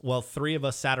 $24. Well, 3 of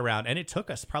us sat around, and it took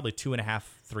us probably 2.5,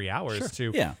 3 hours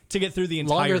to Yeah. get through the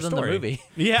entire Longer than the story. movie.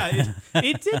 Yeah,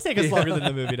 it did take us longer than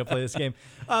the movie to play this game.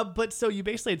 But so you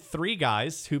basically had 3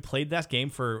 guys who played that game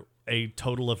for a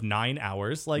total of 9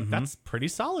 hours. Like that's pretty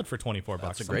solid for $24.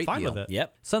 That's a I'm great fine deal. with it.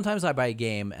 Yep. Sometimes I buy a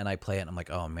game and I play it and I'm like,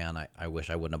 oh man, I wish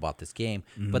I wouldn't have bought this game.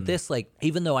 Mm-hmm. But this, like,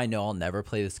 even though I know I'll never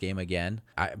play this game again,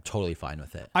 I'm totally fine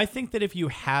with it. I think that if you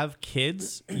have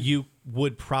kids, you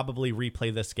would probably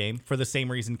replay this game for the same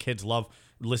reason kids love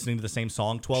listening to the same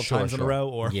song 12 Sure, times in a sure. row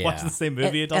or Yeah. watch the same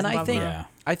movie a dozen and I times think in a row. Yeah.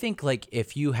 I think like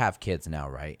if you have kids now,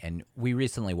 right? And we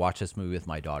recently watched this movie with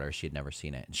my daughter. She had never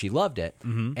seen it, and she loved it.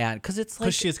 And because it's like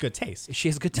Because she has good taste. she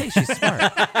has good taste. She's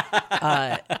smart.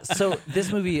 So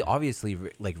this movie obviously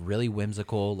like really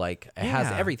whimsical. Like it has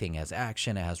Yeah. everything. It has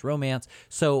action. It has romance.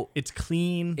 So It's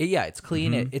clean. yeah, it's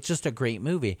clean. Mm-hmm. It's just a great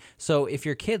movie. So if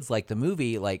your kids like the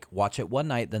movie, like watch it one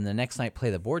night, then the next night play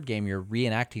the board game, you're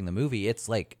reenacting the movie. It's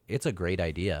like it's a great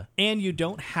idea. And you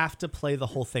don't have to play the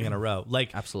whole thing in a row.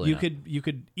 Like Absolutely you not. you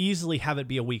could easily have it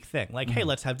be a week thing. Like, hey,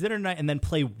 let's have dinner tonight and then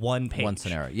play one page. One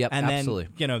scenario. Yep, and absolutely.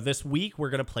 then, this week we're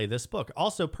gonna play this book.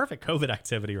 Also perfect COVID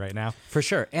activity right now. For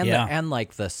sure. And Yeah. and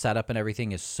like the setup and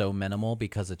everything is so minimal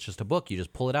because it's just a book. You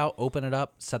just pull it out, open it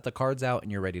up, set the cards out,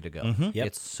 and you're ready to go. Yep.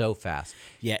 It's so fast.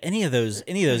 Yeah, any of those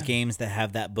games that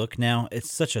have that book now,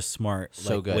 it's such a smart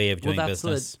So like, good. way of doing well, that's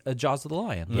business. The Jaws of the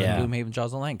Lion. Yeah. Gloomhaven Jaws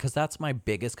of the Lion. Because that's my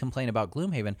biggest complaint about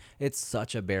Gloomhaven. It's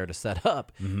such a bear to set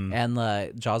up. And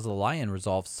Jaws of the Lion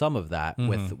resolves some of that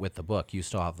with the book. You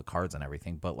still have the cards and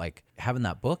everything, but like having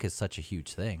that book is such a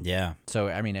huge thing. Yeah. So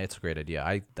I mean, it's a great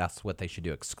idea. That's what they should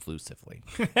do exclusively.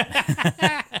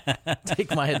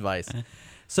 Take my advice.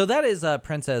 So that is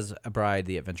Princess Bride,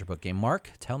 the adventure book game. Mark,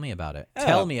 tell me about it.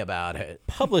 Tell me about it.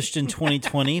 Published in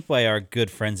 2020 by our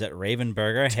good friends at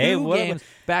Ravenburger. Hey, Two what? games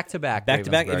back to back. Back to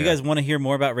back. If you Ravensburger. guys want to hear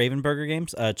more about Ravenburger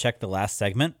games, check the last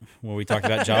segment where we talked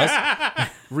about Jaws.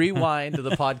 Rewind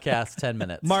the podcast 10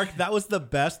 minutes. Mark, that was the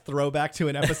best throwback to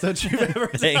an episode you've ever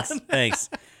Thanks.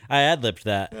 I ad-libbed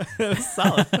that. done.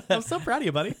 Solid. I'm so proud of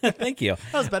you, buddy. That Thank you.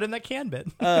 was better than that can bit.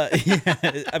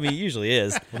 Yeah, I mean, it usually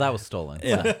is. Well, that was stolen.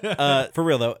 Yeah. For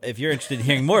real, though, if you're interested in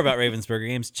hearing more about Ravensburger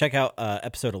games, check out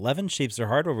episode 11, Shapes Are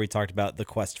Hard, where we talked about the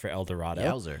quest for El Dorado.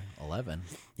 Yowzer, 11.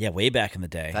 Yeah, way back in the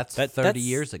day. That's 30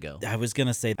 years ago. I was going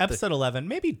to say... Episode 11.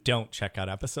 Maybe don't check out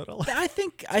episode 11. I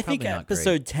think probably not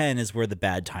episode 10 is where the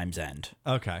bad times end.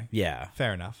 Okay. Yeah.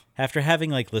 Fair enough. After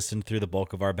having listened through the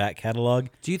bulk of our back catalog,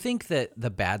 Do you think that the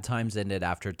bad times ended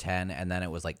after 10 and then it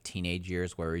was like teenage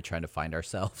years where we were trying to find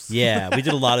ourselves? yeah, we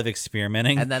did a lot of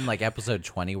experimenting. And then episode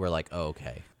 20 we're like, oh,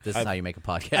 okay, this is how you make a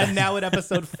podcast. And now at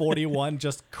episode 41,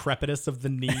 just crepitus of the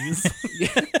knees.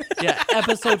 yeah,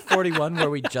 episode 41 where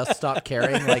we just stopped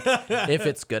caring if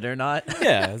it's good or not.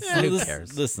 yeah, Who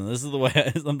cares? Listen, this is the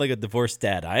way I'm like a divorced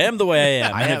dad. I am the way I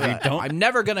am. And if you don't, I'm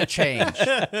never going to change.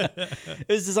 it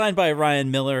was designed by Ryan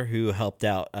Miller, who helped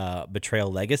out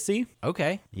Betrayal Legacy.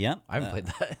 Okay. Yeah, I haven't played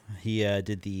that. He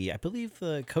did I believe,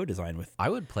 the co-design with I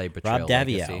would play Betrayal Rob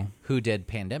Daviau. Legacy, who did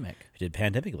Pandemic. who did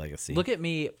Pandemic Legacy. Look at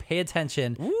me. Pay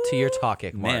attention to your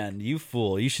talking, Mark. Man, you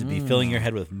fool! You should be filling your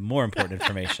head with more important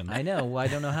information. I know. I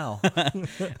don't know how.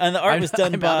 And the art was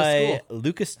done I'm out of by school. Oh,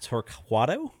 Lucas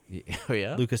Torquato.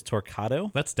 yeah? Lucas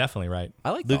Torquato. That's definitely right.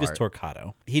 I like the Lucas art.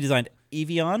 Torquato. He designed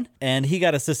Evian, and he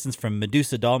got assistance from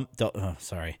Medusa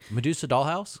Medusa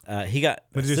Dollhouse? he got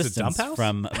Medusa assistance Dump House?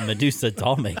 from Medusa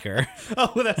Dollmaker.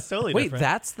 Oh, that's totally Wait, different.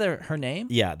 that's her name?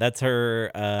 Yeah, that's her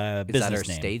Is business that her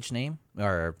name. stage name?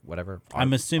 Or whatever?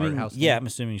 I'm art assuming. house Yeah, name? I'm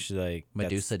assuming she's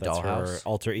Medusa that's her Dollhouse?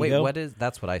 alter ego. Wait, what is...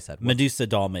 That's what I said. What's Medusa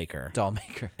Dollmaker.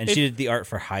 Dollmaker? And she did the art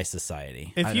for High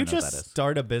Society. If I you don't know what just that is.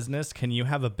 start a business, can you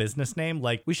have a business name?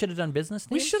 We should have done business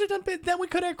We names? should have done. Then we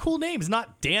could have cool names,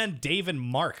 not Dan, Dave, and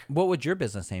Mark. What would your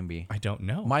business name be? I don't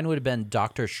know. Mine would have been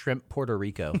Dr. Shrimp Puerto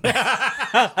Rico.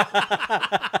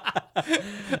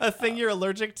 A thing you're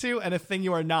allergic to and a thing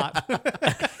you are not.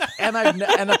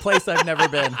 and a place I've never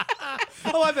been.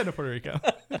 Oh, I've been to Puerto Rico.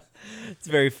 It's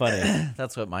very funny.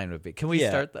 That's what mine would be. Can we Yeah.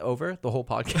 start over the whole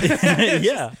podcast?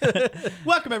 Yeah.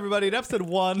 Welcome everybody to episode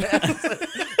 1.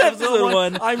 Episode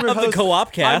 1 I'm your of host. the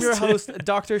Co-op Cast. I'm your host,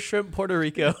 Dr. Shrimp Puerto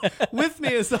Rico. With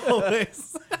me as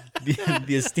always.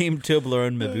 the esteemed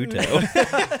Toblerone Mabuto.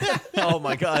 Oh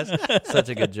my gosh, such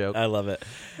a good joke. I love it.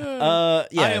 Yeah.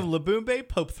 I am Labumbe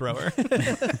Pope Thrower.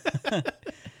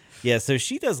 Yeah, so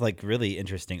she does really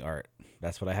interesting art.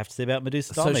 That's what I have to say about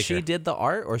Medusa So Dollmaker. she did the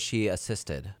art, or she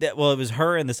assisted? Well, it was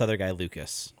her and this other guy,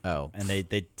 Lucas. Oh, And they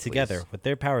together, with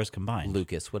their powers combined.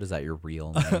 Lucas. What is that? Your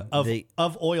real name?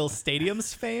 Of Oil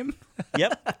Stadium's fame.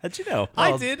 Yep. How'd you know?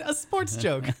 I did a sports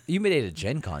joke. You made a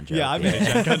Gen Con joke. Yeah, I made a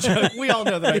Gen Con joke. We all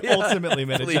know that I ultimately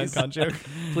made a Gen Please. Con joke.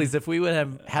 Please, if we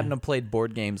hadn't have played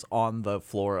board games on the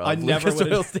floor of I never Lucas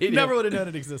would Oil have Stadium, never known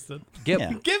it existed. Give,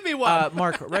 Yeah. Give me one.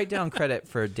 Mark, write down credit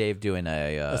for Dave doing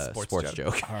a sports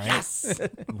joke. All right.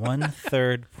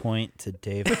 1/3 point to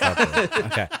Dave Harper.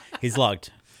 Okay. He's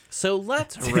logged. So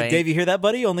let's rank. Dave, you hear that,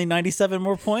 buddy? Only 97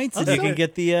 more points, and you Okay. can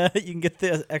get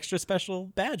the extra special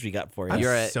badge we got for you. I'm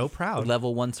You're a so proud.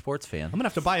 level 1 sports fan. I'm gonna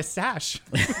have to buy a sash.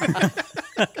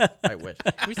 I wish.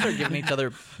 We start giving each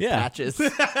other Yeah. patches.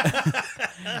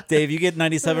 Dave, you get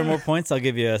 97 more points. I'll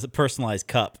give you a personalized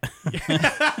cup.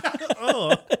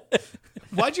 Oh,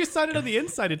 why'd you sign it on the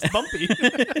inside? It's bumpy.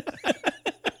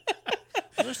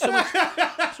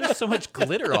 There's so much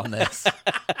glitter on this.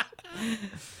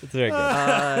 It's very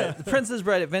good. The Princess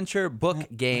Bride Adventure book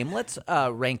game. Let's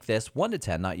rank this 1 to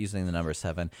 10, not using the number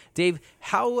 7. Dave,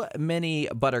 how many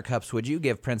buttercups would you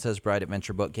give Princess Bride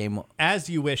Adventure book game? As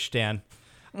you wish, Dan.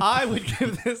 I would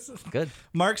give this. Good.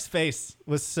 Mark's face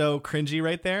was so cringy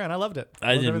right there, and I loved it.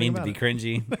 I Loved didn't mean to everything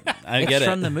be about it. cringy. I It's get it.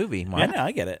 from the movie, Mark. Yeah, no,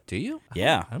 I get it. Do you?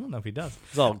 Yeah. I don't know if he does.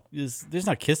 There's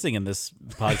not kissing in this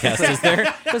podcast, is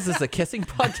there? Was this a kissing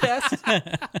podcast?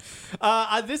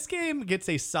 This game gets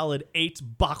a solid 8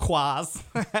 bakwas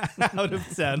out of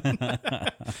 10.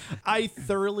 I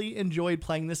thoroughly enjoyed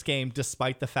playing this game,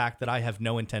 despite the fact that I have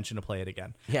no intention to play it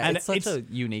again. Yeah, And it's such a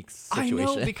unique situation. I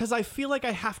know, because I feel like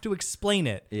I have to explain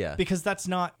it. Yeah. Because that's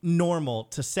not normal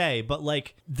to say, but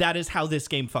that is how this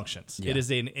game functions. Yeah. It is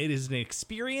an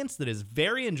experience that is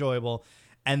very enjoyable,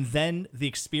 and then the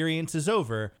experience is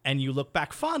over, and you look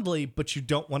back fondly, but you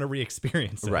don't want to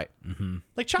re-experience it. Right.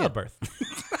 Like childbirth.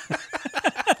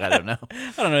 I don't know.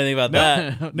 I don't know anything about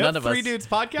that. No, None of Three us. Dudes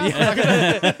podcast.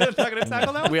 We're not gonna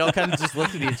tackle that one? We all kind of just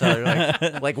looked at each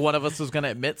other like one of us was going to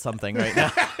admit something right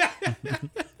now.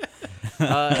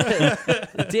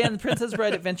 Dan, Princess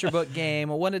Bride adventure book game,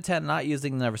 1 to 10, not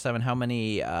using the number 7. How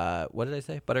many, what did I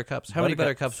say? Buttercups? How many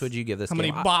buttercups would you give this How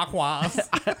game? many bakwas?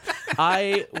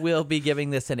 I will be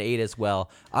giving this an 8 as well.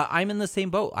 I'm in the same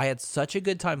boat. I had such a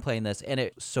good time playing this, and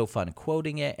it's so fun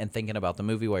quoting it and thinking about the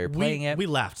movie while you're playing it. We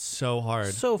laughed so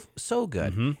hard. So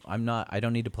good. I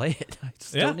don't need to play it. I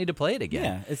just don't need to play it again.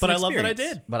 Yeah, it's But an I love that I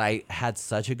experience. did. But I had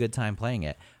such a good time playing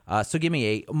it. So give me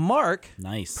 8. Mark,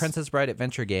 Nice. Princess Bride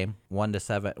adventure game, 1 to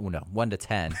 7. Oh, no, 1 to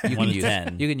 10. You 1 can to use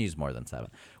 10. You can use more than 7.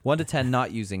 1 to 10,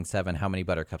 not using 7. How many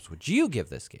buttercups would you give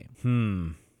this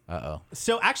game? Uh-oh.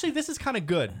 So actually, this is kind of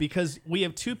good because we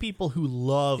have two people who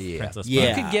love Princess Bride.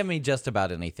 Yeah. You could give me just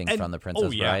about anything And- from the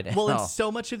Princess Bride. Well, and Oh.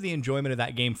 so much of the enjoyment of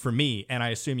that game for me, and I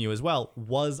assume you as well,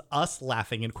 was us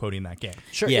laughing and quoting that game.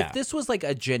 Sure. Yeah. If this was like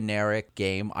a generic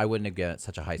game, I wouldn't have given it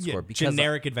such a high Yeah, score. Because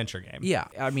generic adventure game. Yeah,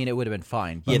 I mean, it would have been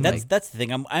fine. But Yeah, like, that's the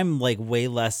thing. I'm like way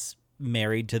less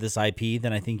married to this IP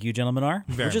than I think you gentlemen are,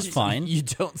 which is fine. You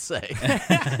don't say.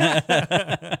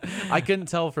 I couldn't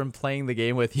tell from playing the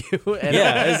game with you and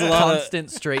Yeah, there's a lot of-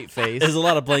 constant straight face. There's a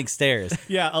lot of blank stares.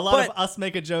 Yeah, a lot But- of us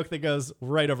make a joke that goes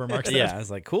right over Mark's head. Yeah, I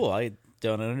was like, cool. I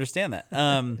don't understand that.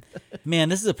 Man,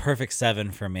 this is a perfect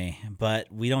 7 for me,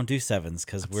 but we don't do 7s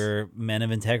because we're men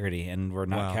of integrity and we're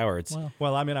not Wow. cowards.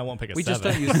 Well, I mean, I won't pick a We 7. just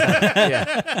don't use that.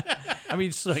 Yeah. I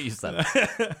mean, just don't use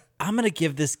that. I'm gonna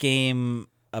give this game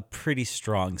a pretty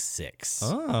strong 6.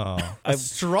 Oh, a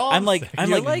strong. I'm like, six. I'm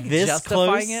You're like like this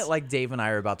justifying close. it like Dave and I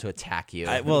are about to attack you.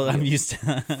 Well, I'm used to.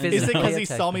 Is it Physically because he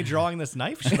attack saw you. me drawing this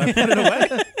knife? Should I put it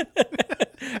away?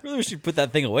 I really wish you'd put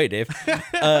that thing away, Dave.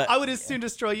 I would as soon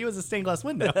destroy you as a stained glass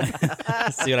window.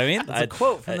 See what I mean? That's a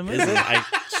quote from the Is movie. it?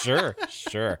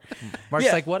 Sure. Mark's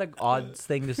Yeah. like, what an odd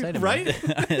thing to say to me. Right?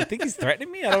 I think he's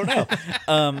threatening me. I don't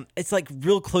know. It's like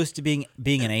real close to being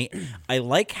an 8. I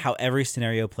like how every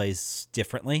scenario plays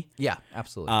differently. Yeah,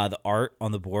 absolutely. The art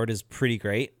on the board is pretty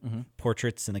great. Mm-hmm.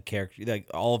 Portraits and the character, like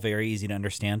all very easy to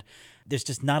understand. There's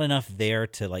just not enough there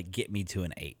to like get me to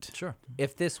an 8. Sure.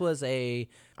 If this was I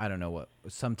don't know what,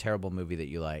 some terrible movie that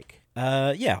you like.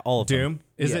 Yeah, all of them. Doom?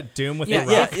 Is Yeah. it Doom with Yeah,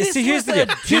 the Yeah, rock? If this see, here's was the a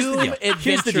deal. Here's the Doom deal.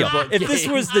 Here's the adventure deal. book If this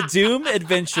game. was the Doom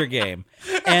adventure game,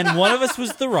 and one of us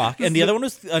was the Rock, and the other one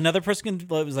was another person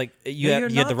was like you No, had you're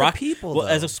you had not the the Rock. people, well,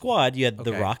 as though. a squad, you had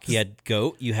the Okay. Rock, you had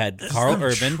Goat, you had Carl The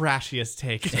Urban, trashiest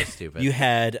take. Stupid. you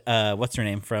had what's her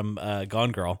name from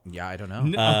Gone Girl, Yeah, I don't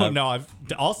know. No, I've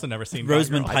also never seen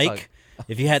Rosamund Gone Girl. Pike.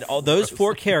 If you had all those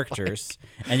 4 characters,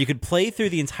 and you could play through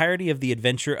the entirety of the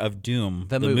adventure of Doom,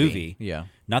 The movie. Yeah.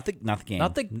 not the game,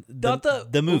 Not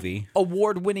the movie.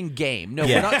 award-winning game. No,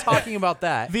 Yeah. we're not talking about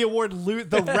that. The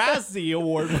Razzie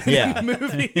award Yeah.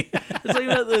 movie. It's like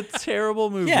the terrible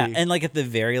movie. Yeah, and like at the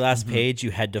very last page, you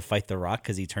had to fight the Rock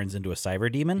because he turns into a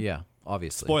cyber demon. yeah,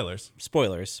 obviously. Spoilers.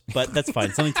 Spoilers, but that's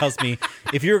fine. Something tells me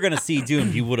if you were going to see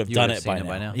Doom, you would have You done would it have by, seen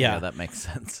now. Yeah, Yeah, that makes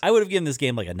sense. I would have given this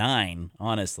game like a 9,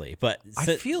 honestly. But I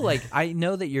feel like I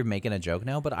know that you're making a joke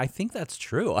now, but I think that's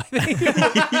true. I think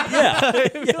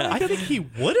I think he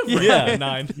would have rated Yeah. a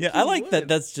 9. yeah, I like that.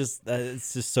 That's just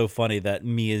it's just so funny that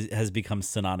me has become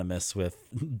synonymous with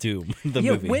Doom, the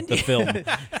Yeah, movie, when- the film.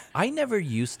 I never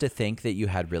used to think that you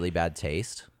had really bad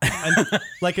taste.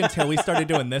 Like until we started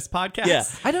doing this podcast. Yeah.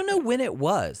 I don't know when it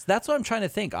was. That's what I'm trying to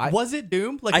think. Was it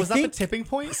Doom? Like, I was that the think- tipping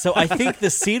point? So I think the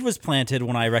seed was planted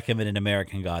when I recommended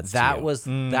American Gods. to That you.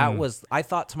 was. I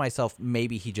thought to myself,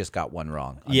 maybe he just got one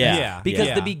wrong. on Yeah. that. Yeah. because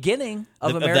Yeah. the beginning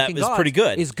of That American is Gods pretty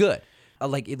good. Is good.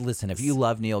 Listen, if you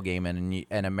love Neil Gaiman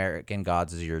and American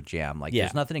Gods is your jam, Yeah.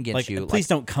 there's nothing against like, you. Please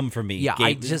don't come for me. Yeah,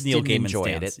 I just Neil didn't Gaiman enjoy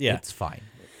stands. it. Yeah. It's fine.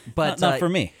 But Not for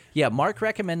me. Yeah, Mark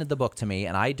recommended the book to me,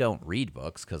 and I don't read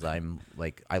books because I'm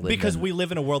like I live Because in, we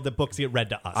live in a world that books get read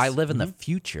to us. I live in the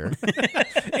future.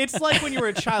 It's like when you were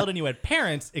a child and you had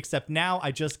parents, except now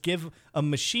I just give a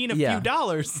machine a Yeah. few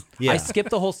dollars. Yeah. I skipped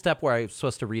the whole step where I was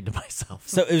supposed to read to myself.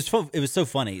 So it was so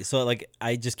funny. So like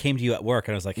I just came to you at work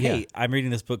and I was like, "Hey, Yeah. I'm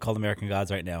reading this book called American Gods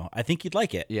right now. I think you'd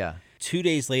like it." Yeah. 2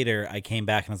 days later, I came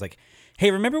back and I was like,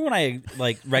 "Hey, remember when I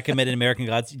like recommended American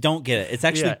Gods? Don't get it. It's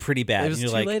actually Yeah. pretty bad." It was And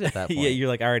too you're like, late at that Yeah, point. you're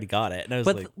like, "I already got it." And I was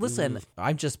But like, listen,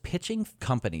 I'm just pitching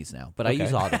companies now, but I Okay.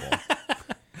 use Audible.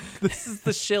 This is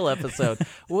the shill episode.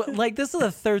 Like this is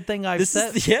the third thing I've "This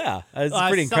said. is yeah, it's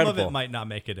pretty Some incredible." of it might not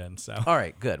make it in. So All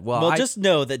right, good. Well, well, I just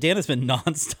know that Dan has been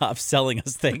nonstop selling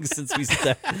us things since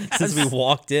we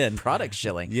walked in. product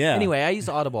shilling. Yeah. Anyway, I use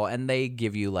Audible, and they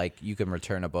give you like you can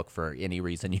return a book for any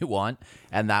reason you want,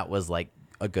 and that was like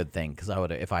a good thing because I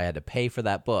would, if I had to pay for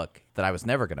that book that I was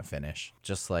never going to finish,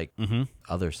 just like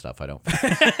other stuff I don't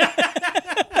finish.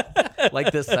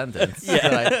 Like this sentence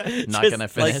that I'm not going to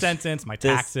finish. Like sentence, my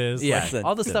taxes. Yeah, like,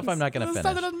 all the stuff I'm not going to the finish.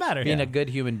 stuff that doesn't matter. Being Yeah. a good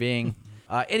human being.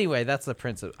 Anyway, that's the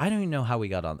principle. I don't even know how we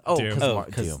got on. Oh, Doom.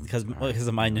 Because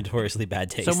of my notoriously bad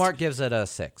taste. So Mark gives it a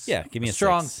 6. Yeah, give me a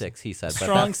strong 6. 6. He said.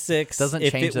 Strong but 6 doesn't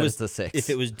if change it that was it's the 6. If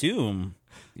it was Doom,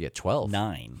 Yeah, 12.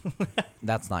 9.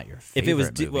 That's not your favorite If it was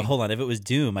movie. well, hold on. If it was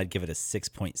Doom, I'd give it a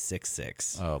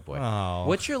 6.66. Oh boy. Oh.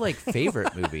 What's your like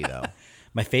favorite movie though?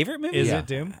 My favorite movie? Is Yeah. it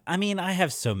Doom? I mean, I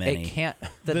have so many. It can't.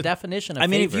 The definition of I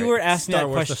mean, if you were asking Star that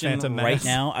Wars: The question Phantom right Menace.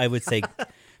 now, I would say Is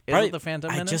probably it the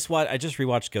Phantom I Menace? just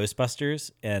rewatched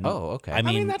Ghostbusters, and Oh, okay. I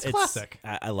mean, that's it's- classic.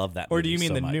 I love that. Or do you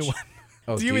movie mean so the new much. one?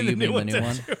 Oh, do you mean the new one?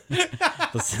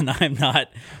 Listen,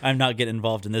 I'm not getting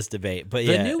involved in this debate, but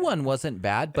The yeah, new one wasn't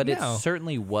bad, but it No.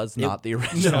 certainly was not the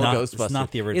original not- Ghostbusters. it's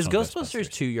not the Is original Ghostbusters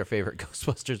Ghostbusters. 2 your favorite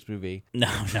Ghostbusters movie? No,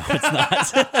 it's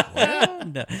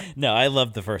not. no, I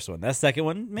love the first one. That second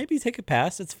one, maybe take a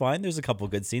pass. It's fine. There's a couple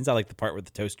good scenes. I like the part where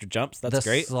the toaster jumps. That's The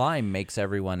great. slime makes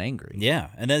everyone angry. Yeah,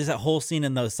 and there's that whole scene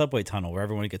in the subway tunnel where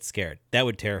everyone gets scared. That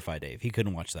would terrify Dave. He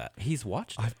couldn't watch that. He's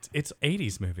watched it. It's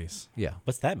 80s movies. Yeah.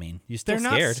 What's that mean? You still They're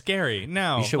not scared? scary.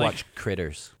 No. You should like- watch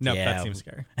Critters. No, Yeah. that seems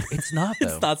scary. It's not though.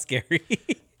 It's not scary.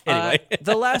 Anyway,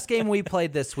 The last game we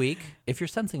played this week, if you're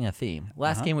sensing a theme,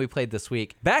 last game we played this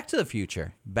week, Back to the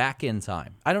Future, Back in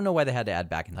Time. I don't know why they had to add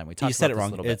Back in Time. We talked you said it about this wrong.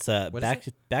 a little bit. It's What is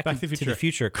it? back Back to the to the Future,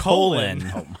 future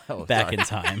colon Oh, back sorry. in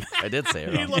time. I did say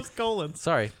it He wrong. loves colons.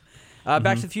 Sorry.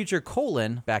 Back to the Future,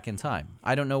 Back in Time.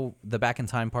 I don't know. The Back in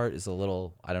Time part is a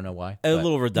little, I don't know why. A but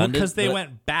little redundant Because they but-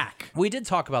 went back. We did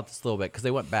talk about this a little bit because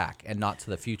they went back and not to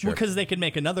the future. Because they could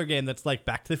make another game that's like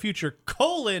Back to the Future,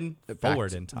 Back forward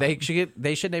to- in time.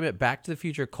 They should name it Back to the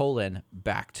Future,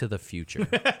 Back to the Future.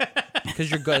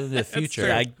 Because you're going to the future.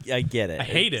 Yeah, I get it. I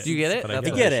hate it. Do you get it? but I That's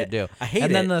get what it. they should do. I hate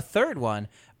And then it. the third one,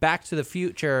 Back to the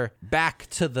Future, Back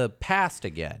to the Past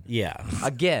again. Yeah.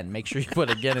 Again, make sure you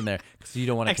put again in there because you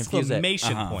don't want to confuse it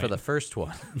Exclamation point. for the first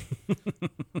one.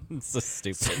 It's so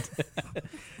stupid.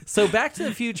 So Back to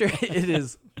the Future,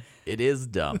 it is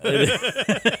dumb.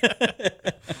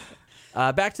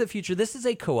 Back to the Future, this is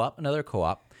another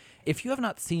co-op. If you have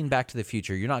not seen Back to the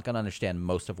Future, you're not going to understand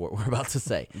most of what we're about to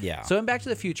say. Yeah. So in Back to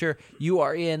the Future, you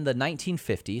are in the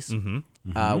 1950s,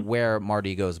 where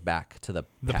Marty goes back to the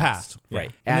past.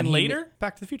 Right. And then he- later,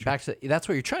 Back to the Future. that's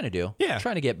what you're trying to do. Yeah.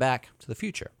 Trying to get back to the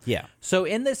future. Yeah. So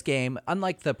in this game,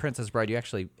 unlike the Princess Bride, you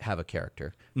actually have a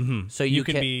character. Mm-hmm. So you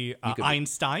can be you could be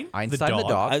Einstein, Einstein the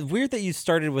dog. Weird that you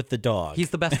started with the dog. He's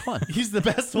the best one. He's the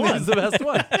best one. He's the best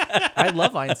one. I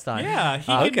love Einstein. Yeah, he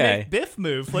can Okay. make Biff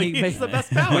move. Like, He he's makes- the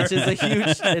best power. Which is a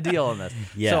huge deal in this.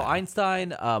 Yeah. So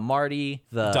Einstein, Marty,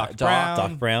 the Doc Brown.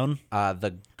 Doc Brown.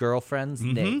 the girlfriend's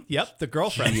name. Yep, the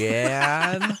girlfriend.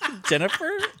 Jan. Jennifer?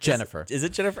 Jennifer. Is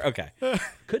it Jennifer? Okay.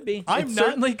 Could be. I'm it not-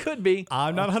 certainly could be.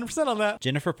 I'm not 100% on that.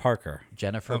 Jennifer Parker.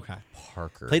 Jennifer Okay.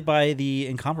 Parker. Played by the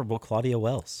incomparable Claudia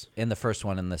Wells. in the first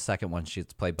one, and the second one, she's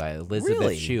played by Elizabeth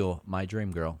Really? Shue, my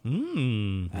dream girl.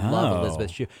 Hmm. Love Oh.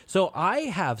 Elizabeth Shue. So I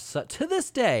have, to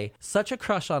this day, such a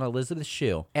crush on Elizabeth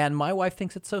Shue, and my wife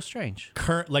thinks it's so strange.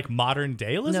 Current, like modern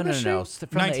day Elizabeth No. Shue?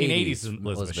 From 1980s the 80s,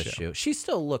 Elizabeth Shue. She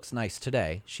still looks nice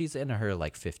today. She's in her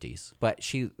like 50s, but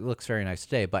she looks very nice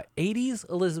today. But 80s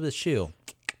Elizabeth Shue,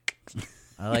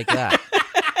 I like that.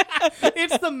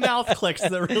 It's the mouth clicks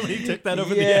that really took that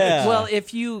over the Yeah. edge.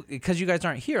 Well, because you guys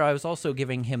aren't here, I was also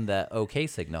giving him the okay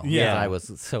signal. Yeah. And I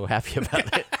was so happy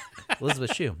about it.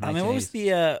 Elizabeth Shue. I mean, what was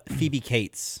 1980s. the Phoebe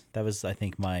Cates? That was, I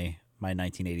think, my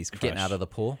 1980s crush. Getting out of the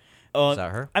pool? Oh, Is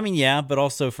that her? I mean, yeah, but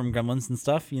also from Gremlins and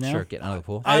stuff, you know? Sure, getting out of the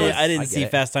pool. I get didn't see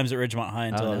it. Fast Times at Ridgemont High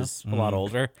until I no. was a lot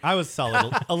older. I was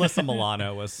solid. Alyssa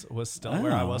Milano was still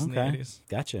where I Oh, was in the 80s.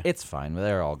 Gotcha. It's fine.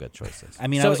 They're all good choices. I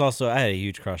mean, So, I had a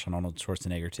huge crush on Arnold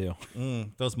Schwarzenegger too.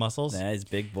 Those muscles. Yeah, he's a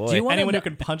big boy. Do you want Anyone to who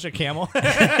can punch a camel.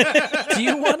 do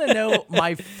you want to know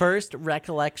my first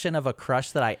recollection of a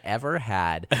crush that I ever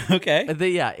had?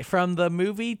 okay. From the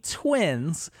movie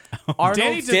Twins. Arnold,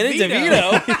 Danny Danny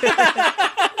DeVito. DeVito.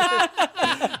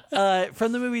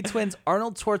 from the movie Twins,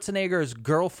 Arnold Schwarzenegger's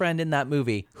girlfriend in that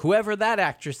movie, whoever that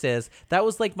actress is, that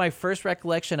was like my first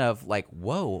recollection of like,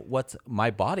 whoa, what's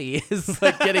my body is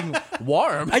like getting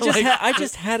warm. I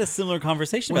just had a similar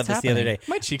conversation about What's this the other happening? day.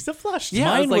 My cheeks have flushed.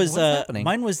 Yeah. I Mine was like, was what's happening?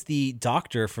 mine was the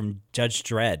doctor from Judge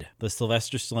Dredd, the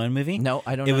Sylvester Stallone movie. No,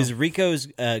 I don't It know. was Rico's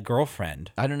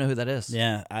girlfriend. I don't know who that is.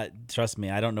 Yeah, trust me,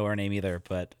 I don't know her name either,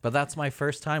 but But that's my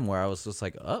first time where I was just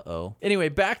like, uh-oh. Anyway,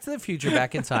 Back to the Future,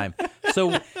 Back in Time.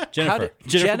 So Jennifer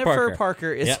Jennifer Parker.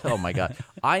 Parker is, Yep. oh my God.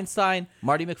 Einstein,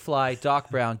 Marty McFly, Doc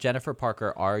Brown, Jennifer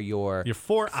Parker are your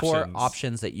four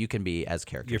options that you can be as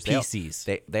characters. Your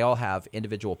PCs. They all have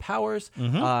individual powers.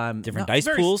 Different dice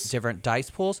pools. Different dice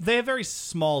pools. They have very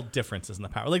small differences in the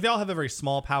power. Like they all have a very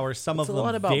small power. Some of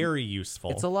them very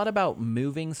useful. It's a lot about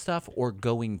moving stuff or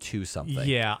going to something.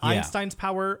 Yeah, Einstein's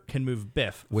power can move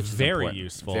Biff, which is very important.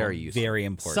 useful. Very useful. Very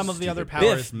important. Some of the other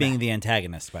powers, Biff being the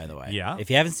antagonist, by the way. Yeah. If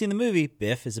you haven't seen the movie,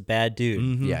 Biff is a bad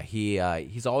dude. Yeah,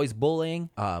 he's always bullying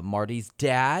Marty's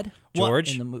dad,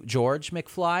 George. George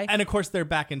McFly. And of course, they're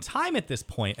back in time at this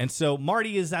point, and so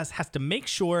Marty has to make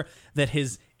sure that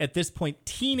his at this point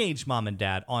teenage mom and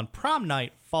dad on prom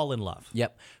night fall in love.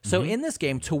 Yep. So in this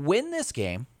game, to win this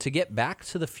game, to get back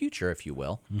to the future, if you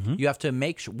will, you have to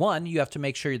make you have to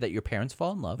make sure that your parents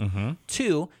fall in love.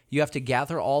 2, you have to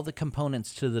gather all the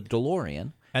components to the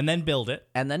DeLorean. And then build it.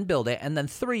 And then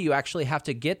 3, you actually have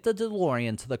to get the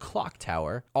DeLorean to the clock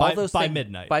tower. By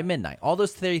midnight. By midnight. All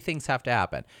those 3 things have to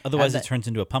happen. Otherwise, it turns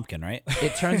into a pumpkin, right?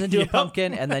 It turns into a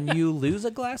pumpkin, and then you lose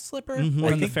a glass slipper, or And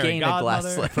you the fairy gain a glass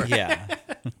godmother. slipper. Yeah.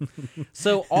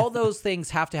 So all those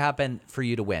things have to happen for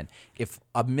you to win. If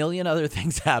a million other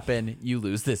things happen, you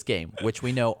lose this game, which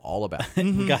we know all about.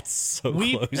 We got so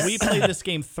We close. played this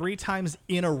game 3 times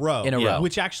in a row.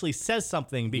 Which actually says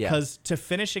something because to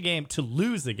finish a game, to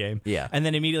lose a game, and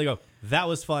then immediately go, that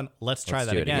was fun. Let's try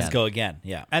that do it again. again. Let's go again.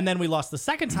 Yeah. And then we lost the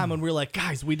second time when we were like,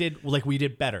 guys, we did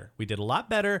better. We did a lot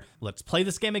better. Let's play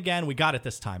this game again. We got it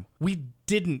this time. We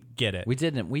didn't get it. We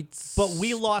didn't. But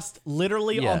we lost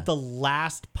literally Yeah. on the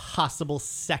last possible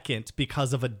second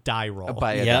because of a die roll.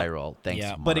 by a Yep. die roll. Thanks, Yeah.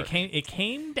 Mark. But it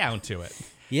came down to it.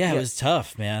 Yeah, it was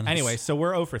tough, man. Anyway, so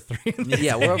we're 0 for 3.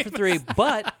 Yeah, we're 0 for 3,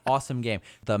 but awesome game.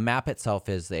 The map itself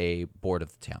is a board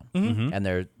of the town,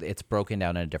 and it's broken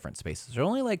down into different spaces. There are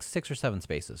only like 6 or 7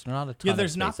 spaces. They're not a ton. Yeah,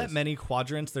 there's of not spaces. that many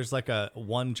quadrants. There's like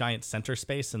one giant center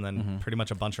space and then pretty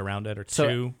much a bunch around it, or So-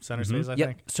 2 center spaces, I Yep.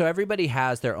 think. So everybody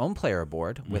has their own player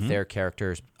board with their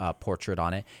character's portrait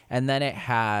on it, and then it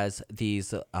has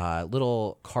these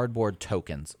little cardboard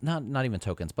tokens. Not even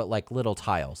tokens, but like little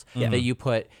tiles that you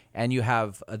put, and you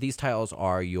have these tiles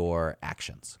are your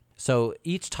actions. So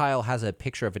each tile has a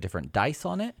picture of a different dice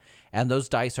on it, and those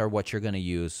dice are what you're going to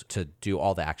use to do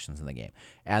all the actions in the game.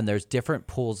 And there's different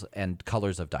pools and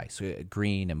colors of dice,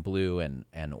 green and blue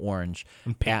and orange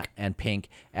and pink.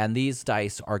 And these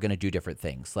dice are going to do different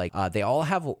things. Like they all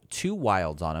have 2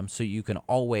 wilds on them, so you can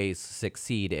always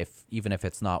succeed even if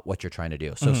it's not what you're trying to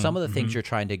do. So some of the things you're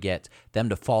trying to get them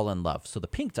to fall in love. So the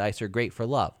pink dice are great for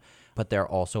love, but they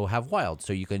also have wilds,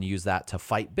 so you can use that to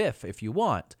fight Biff if you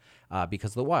want.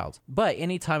 Because of the wilds. But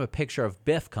anytime a picture of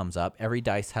Biff comes up, every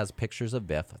dice has pictures of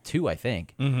Biff, 2, I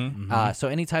think. So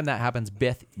anytime that happens,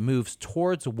 Biff moves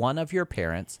towards one of your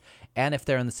parents, and if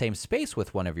they're in the same space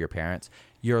with one of your parents,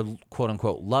 your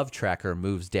quote-unquote love tracker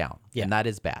moves down, and that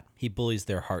is bad. He bullies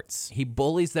their hearts. He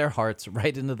bullies their hearts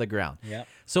right into the ground. Yep.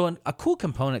 So a cool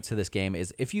component to this game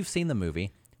is, if you've seen the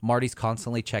movie, Marty's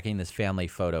constantly checking this family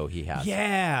photo he has.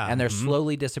 Yeah. And they're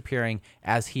slowly disappearing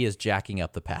as he is jacking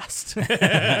up the past.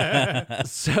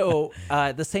 So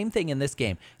the same thing in this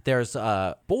game. There's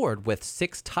a board with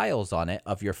 6 tiles on it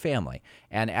of your family.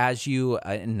 And as you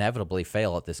inevitably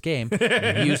fail at this game,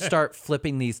 you start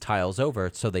flipping these tiles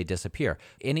over so they disappear.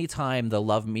 Anytime the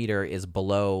love meter is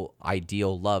below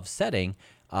ideal love setting,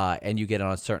 and you get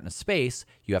on a certain space,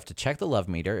 you have to check the love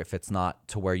meter. If it's not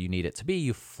to where you need it to be,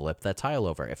 you flip that tile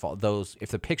over. If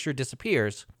the picture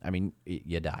disappears, I mean,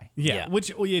 you die. Yeah,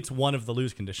 which it's one of the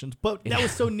lose conditions. But that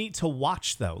was so neat to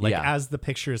watch, though. Like as the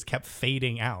pictures kept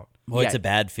fading out. Well, it's Yeah. a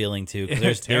bad feeling too. 'Cause It's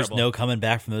there's terrible. no coming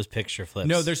back from those picture flips.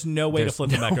 No, there's no way to flip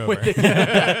them back over.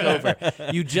 Back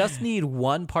over. You just need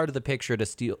one part of the picture to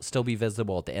still be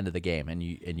visible at the end of the game, and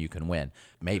you can win.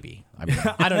 Maybe. I mean,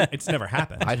 I don't. It's never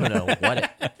happened. I don't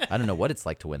know what it's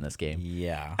like to win this game.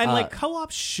 Yeah. And like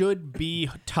co-op should be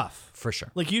tough. For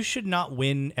sure. Like you should not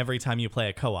win every time you play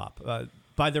a co-op.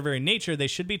 By their very nature, they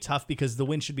should be tough because the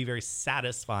win should be very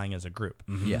satisfying as a group.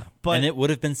 Yeah. But And it would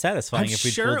have been satisfying I'm if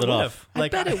we sure pulled it it would off. have.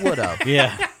 Like I bet it would have.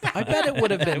 Yeah. I bet it would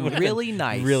have been really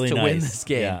nice really to win nice. this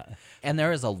game. Yeah. And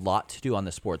there is a lot to do on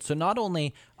this board. So not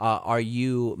only are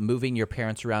you moving your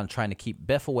parents around trying to keep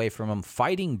Biff away from them,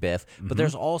 fighting Biff, but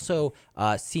there's also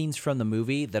scenes from the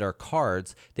movie that are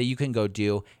cards that you can go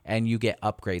do, and you get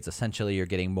upgrades. Essentially, you're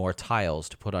getting more tiles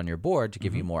to put on your board to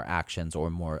give you more actions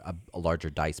or a larger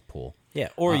dice pool. Yeah.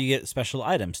 Or you get special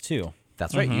items too.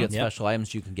 That's right. You get special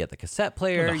items. You can get the cassette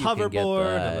player. Or the you can get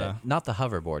hoverboard, not the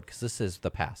hoverboard, because this is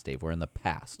the past, Dave. We're in the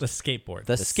past. The skateboard.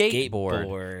 The skateboard,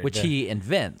 skateboard. which he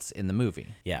invents in the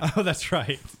movie. Yeah. Oh, that's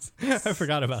right. I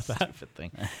forgot about that.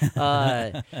 Thing.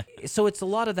 So it's a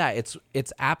lot of that.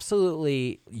 It's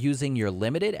absolutely using your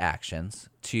limited actions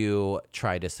to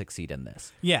try to succeed in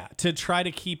this. Yeah, to try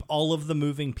to keep all of the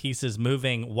moving pieces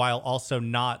moving while also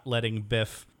not letting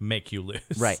Biff make you lose.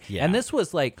 Right. Yeah. And this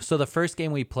was like, so the first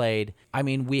game we played, I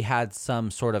mean, we had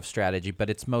some sort of strategy, but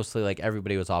it's mostly like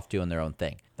everybody was off doing their own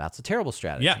thing. That's a terrible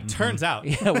strategy. Yeah, turns out.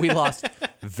 Yeah, we lost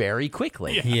very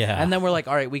quickly. Yeah. And then we're like,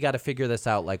 all right, we got to figure this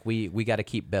out. Like, we got to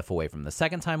keep Biff away from the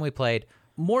second time we played.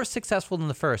 More successful than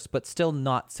the first, but still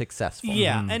not successful.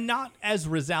 Yeah, and not as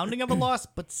resounding of a loss,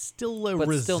 but still a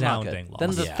But still not resounding good. loss.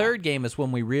 Then the Yeah. third game is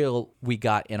when we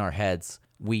got in our heads,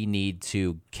 we need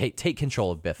to take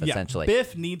control of Biff, essentially.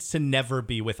 Biff needs to never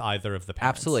be with either of the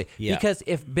parents. Absolutely. Yeah. Because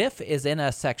if Biff is in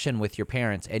a section with your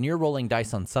parents and you're rolling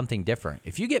dice on something different,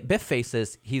 if you get Biff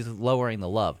faces, he's lowering the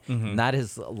love. And that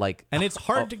is like... And it's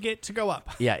hard to get to go up.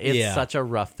 Yeah, it's Yeah. such a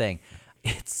rough thing.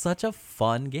 It's such a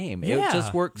fun game. It Yeah.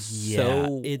 just works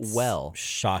so it's well.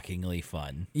 shockingly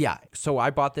fun. Yeah. So I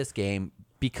bought this game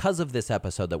because of this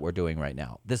episode that we're doing right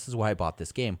now. This is why I bought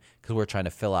this game, because we're trying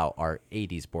to fill out our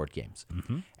 80s board games.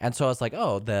 And so I was like,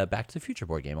 oh, the Back to the Future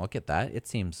board game, I'll get that. It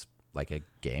seems like a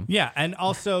game. Yeah, and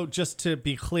also just to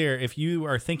be clear, if you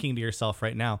are thinking to yourself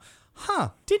right now,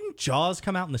 didn't Jaws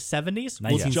come out in the 70s?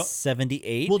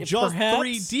 1978. Well, Jaws perhaps?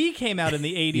 3D came out in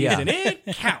the 80s, Yeah. and it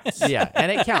counts. Yeah,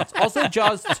 and it counts. Also,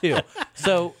 Jaws 2.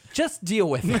 So just deal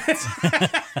with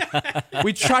it.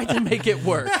 We tried to make it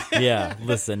work. Yeah,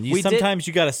 listen. We did- Sometimes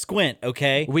you got to squint,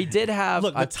 okay? We did have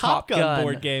Look, a the Top Gun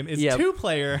board game is yeah,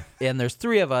 two-player. and there's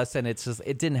three of us, and it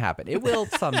didn't happen. It will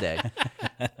someday.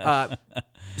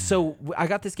 So I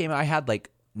got this game. I had like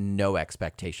no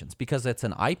expectations because it's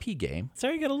an IP game.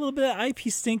 Sorry, got a little bit of IP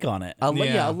stink on it. Yeah,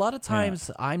 Yeah. a lot of times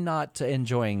I'm not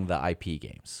enjoying the IP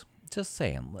games. Just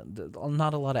saying,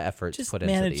 not a lot of effort Just put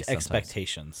into manage these sometimes.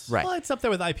 expectations. Right. Well, it's up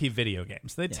there with IP video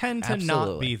games. They tend to not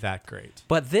absolutely. be that great.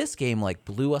 But this game like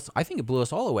blew us. I think it blew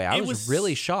us all away. I It was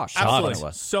really shocked. how Absolutely. fun it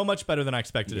was. So much better than I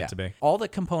expected Yeah. it to be. All the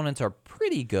components are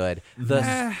pretty good. The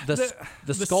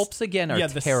sculpts again are yeah,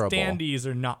 the terrible. standees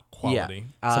are not quality.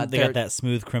 They they're- got that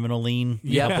smooth criminal lean.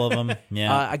 Yeah. A couple of them.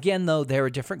 Yeah. Again, though, they were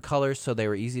different colors, so they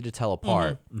were easy to tell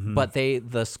apart. Mm-hmm. But the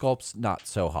sculpts not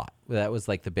so hot. That was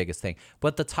like the biggest thing.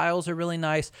 But the tiles are really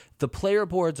nice. The player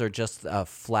boards are just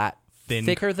flat, Thin-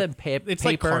 thicker than paper. It's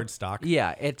like cardstock.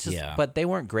 Yeah, it's just. Yeah. But they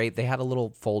weren't great. They had a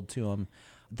little fold to them.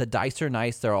 The dice are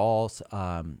nice. They're all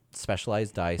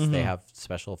specialized dice. Mm-hmm. They have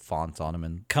special fonts on them,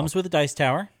 and Comes with a dice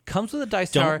tower. comes with a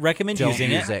dice Don't tower. recommend Don't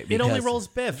using use it. It only because rolls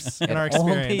biffs in it our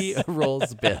experience. only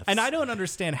rolls biffs. And I don't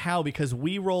understand how, because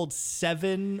we rolled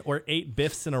 7 or 8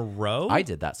 biffs in a row. I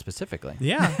did that specifically.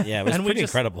 Yeah. Yeah, it was and pretty we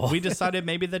just, incredible. We decided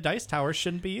maybe the dice tower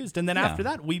shouldn't be used. And then after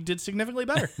that, we did significantly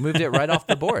better. Moved it right off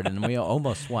the board, and we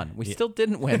almost won. We still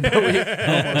didn't win, but we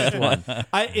almost won.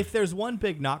 If there's one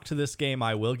big knock to this game,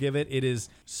 I will give it. It is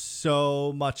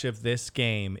so much of this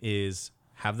game is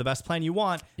have the best plan you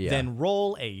want, Yeah. then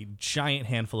roll a giant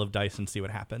handful of dice and see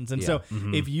what happens. And so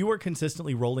if you are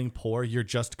consistently rolling poor, you're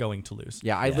just going to lose.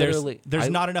 Yeah, There's I-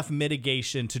 not enough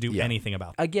mitigation to do anything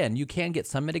about that. Again, you can get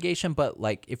some mitigation, but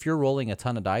like if you're rolling a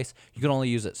ton of dice, you can only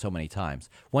use it so many times.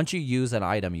 Once you use an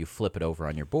item, you flip it over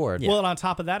on your board. Well, and on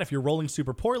top of that, if you're rolling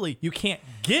super poorly, you can't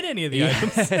get any of the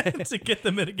items to get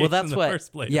the mitigation Well, that's in the what.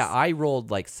 first place. Yeah, I rolled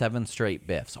like 7 straight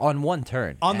biffs on one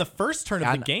turn. On the first turn of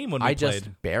the And game when we I played.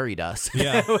 just buried us.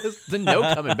 Yeah. It was no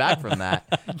coming back from that.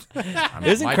 It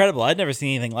was incredible. I'd never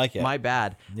seen anything like it. My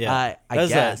bad. yeah. I that was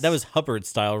guess that was Hubbard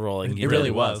style rolling. It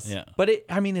really was. Yeah. But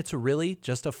it's really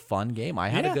just a fun game. I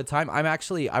had a good time.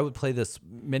 I would play this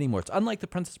many more. Unlike the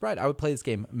Princess Bride, I would play this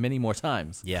game many more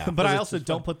times. Yeah. But I also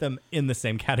don't put them in the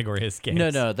same category as games.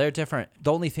 No, they're different.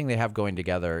 The only thing they have going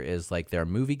together is like they're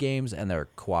movie games and they're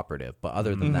cooperative. But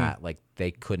other than that, like they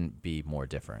couldn't be more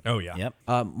different. Oh, yeah.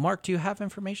 Yep. Mark, do you have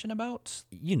information about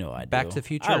You know I do. Back to the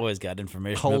Future? I always got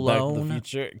information about Back to the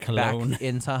Future. Cologne. Back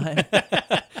in Time?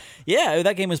 Yeah,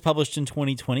 that game was published in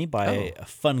 2020 by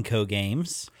Funko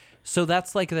Games. So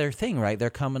that's like their thing, right?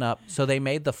 They're coming up. So they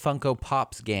made the Funko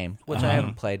Pops game, which I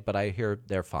haven't played, but I hear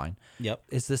they're fine. Yep.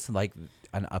 Is this like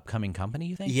an upcoming company,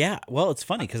 you think? Yeah, well, it's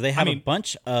funny because they have a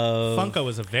bunch of. Funko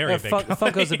is a very big company.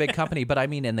 Funko's a big company, but I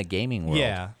mean in the gaming world.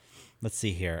 Yeah. Let's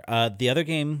see here. The other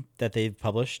game that they've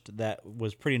published that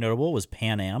was pretty notable was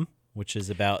Pan Am, which is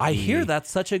about. I the- hear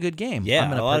that's such a good game. Yeah, I'm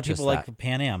gonna a lot of purchase people that. like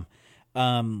Pan Am.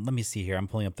 Let me see here. I'm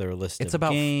pulling up their list It's of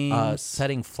about games.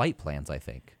 setting flight plans, I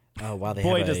think. Oh wow, they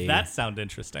Boy, have does that sound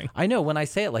interesting. I know when I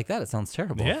say it like that, it sounds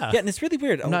terrible. Yeah. Yeah, and it's really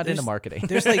weird. I'm not into marketing.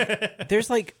 There's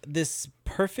like this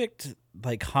perfect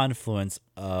like confluence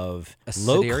of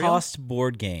sidereal? low cost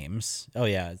board games. Oh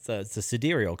yeah, it's a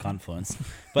sidereal confluence.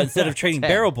 But instead of trading 10.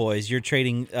 Barrel Boys, you're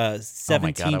trading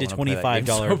 $17 to wanna play that $25 game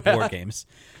so bad. board games.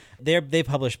 They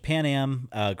publish Pan Am,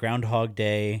 Groundhog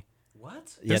Day.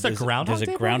 What? There's a Groundhog There's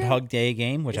Day a board game? Groundhog Day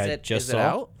game, which I just is saw. it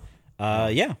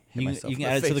out? Yeah, you myself can in the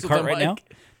add it to face the with cart the right now.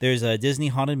 mic. There's a Disney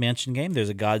Haunted Mansion game. There's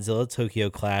a Godzilla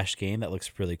Tokyo Clash game that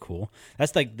looks really cool.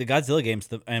 That's like the Godzilla games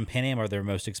and Pan Am are their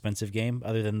most expensive game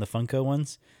other than the Funko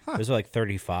ones. Those are like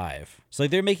 $35. So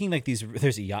like they're making like these.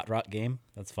 There's a Yacht Rock game.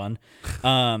 That's fun.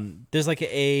 There's like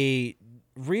a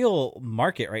real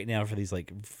market right now for these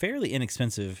like fairly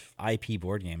inexpensive IP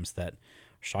board games that are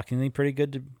shockingly pretty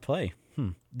good to play.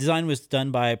 Design was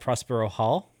done by Prospero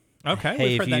Hall. Okay, Hey,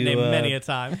 we've heard if that you, name many a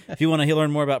time. If you want to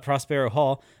learn more about Prospero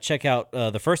Hall, check out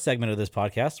the first segment of this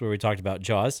podcast where we talked about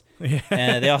Jaws.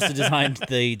 And they also designed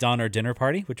the Donner Dinner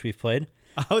Party, which we've played.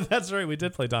 Oh, that's right. We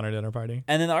did play Donner Dinner Party.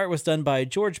 And then the art was done by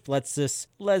George Bletsis,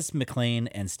 Les McLean,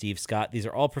 and Steve Scott. These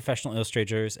are all professional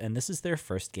illustrators, and this is their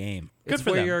first game. Good It's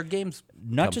for where them. your games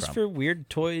Not come just from. for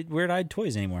weird-eyed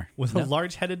toys anymore. With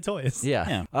large-headed toys.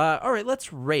 Yeah. All right,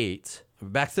 let's rate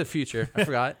Back to the Future. I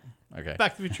forgot. Okay.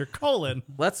 Back to the Future, :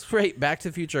 Let's rate Back to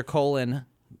the Future :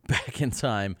 Back in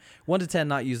Time. 1 to 10,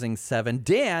 not using 7.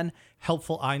 Dan,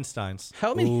 helpful Einsteins.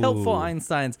 how many helpful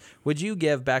Einsteins would you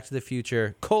give Back to the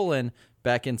Future :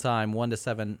 Back in Time? 1 to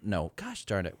 7. No, gosh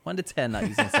darn it. 1 to 10, not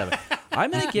using 7.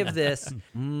 I'm gonna give this.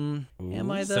 Am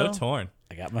I though? So torn.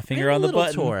 I got my I'm finger a on the little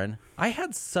button. torn. I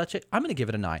had such a. I'm gonna give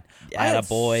it a 9. I had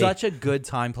Attaboy. such a good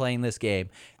time playing this game.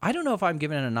 I don't know if I'm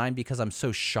giving it a 9 because I'm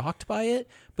so shocked by it,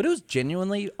 but it was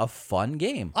genuinely a fun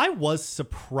game. I was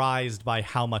surprised by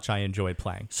how much I enjoyed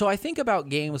playing. So I think about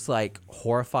games like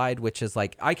Horrified, which is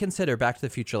like I consider Back to the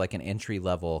Future like an entry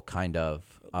level kind of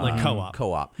Like co-op.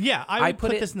 Co-op. Yeah, I would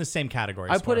put it- this in the same category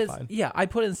I as put it, Horrified. I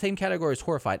put it in the same category as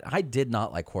Horrified. I did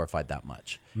not like Horrified that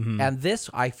much, and this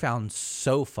I found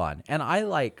so fun. And I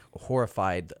like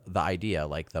Horrified, the idea,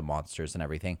 like the monsters and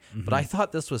everything. But I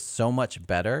thought this was so much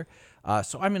better.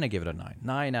 So I'm gonna give it a 9.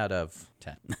 9 out of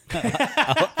 10.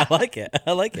 I like it.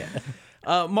 I like it.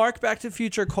 Mark, Back to the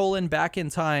Future : Back in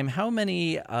Time. How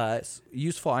many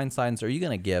useful Einsteins are you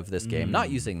gonna give this game? Not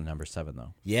using the number 7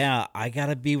 though. Yeah, I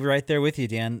gotta be right there with you,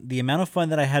 Dan. The amount of fun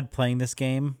that I had playing this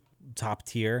game, top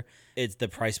tier. It's the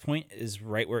price point is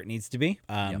right where it needs to be.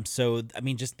 So I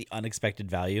mean, just the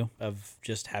unexpected value of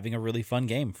just having a really fun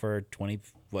game for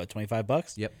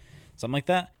 $25. Yep. Something like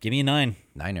that. Give me a 9.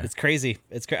 Niner. It's crazy.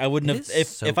 I wouldn't It have is if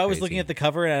so I was crazy. looking at the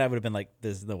cover and I would have been like,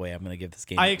 "This is the way I'm going to give this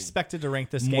game." I expected to rank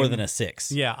this game more than a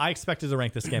 6. Yeah, I expected to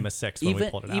rank this game as 6 when we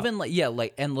pulled it out. Even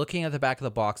like and looking at the back of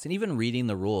the box and even reading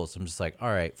the rules, I'm just like, all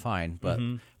right, fine.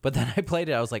 But then I played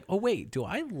it, I was like, oh wait, do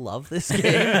I love this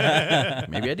game?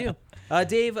 Maybe I do.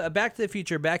 Dave, Back to the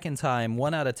Future: Back in Time.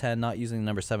 1 out of 10, not using the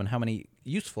number 7. How many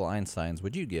useful Einsteins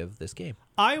would you give this game?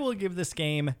 I will give this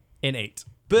game an 8.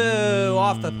 Boo!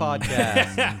 Off the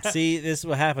podcast. See, this is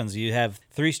what happens. You have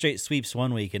 3 straight sweeps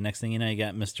one week, and next thing you know, you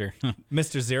got Mr.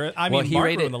 Mr. Zero. I Well, mean, he Mark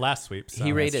rated- ruined the last sweep. So.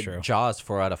 He rated true. Jaws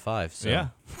 4 out of 5. So Yeah.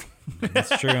 That's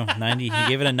true. 90. He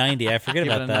gave it a 90. I forget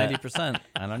give it about a that. 90%.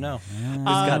 I don't know. He's I don't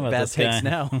got know about bad this takes guy.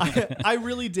 now. I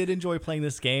really did enjoy playing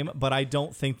this game, but I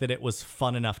don't think that it was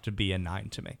fun enough to be a 9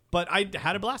 to me. But I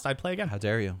had a blast. I'd play again. How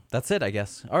dare you? That's it, I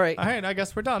guess. All right. All right, I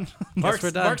guess we're done. we're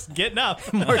done. Mark's getting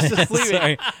up. Mark's just leaving.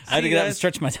 Sorry. I had to get out and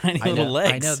stretch my tiny little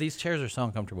legs. I know these chairs are so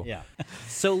uncomfortable. Yeah.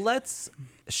 So let's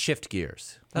shift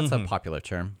gears. That's a popular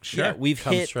term. Yeah, we've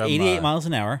Comes hit from, 88 miles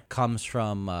an hour. Comes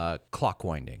from clock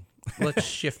winding. Let's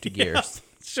shift gears.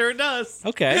 Sure does.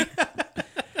 Okay.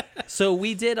 So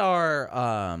we did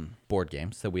our board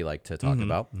games that we like to talk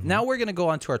about. Now we're going to go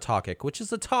on to our topic, which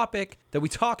is a topic that we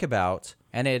talk about,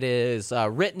 and it is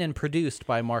written and produced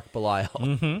by Mark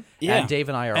Belisle. Yeah. And Dave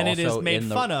and I are And also it is made in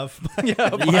the, fun of. by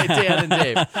Dan and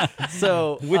Dave.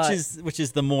 So which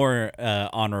is the more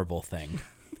honorable thing.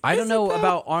 I don't know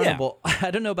about honorable. I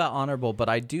don't know about honorable, but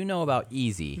I do know about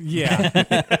easy. Yeah.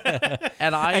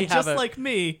 And I And have just like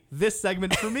me, this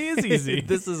segment for me is easy.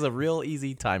 this is a real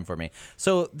easy time for me.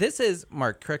 So this is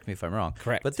Mark. Correct me if I'm wrong.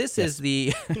 Correct. But this is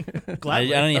the I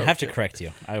don't even have to correct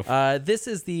you. this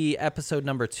is the episode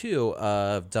number 2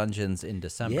 of Dungeons in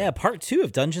December. Yeah, part 2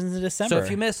 of Dungeons in December. So if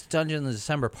you missed Dungeons in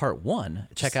December Part 1,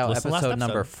 check out listen to last episode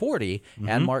number episode. 40.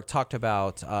 And Mark talked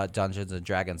about Dungeons and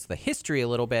Dragons, the history a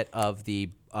little bit of the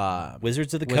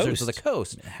Wizards of the Wizards of Coast. the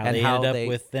Coast. How and they how ended they, up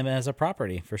with them as a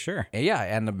property, for sure. Yeah,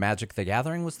 and the Magic the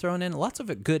Gathering was thrown in. Lots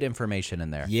of good information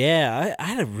in there. Yeah, I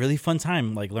had a really fun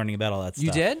time like learning about all that stuff.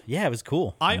 You did? Yeah, it was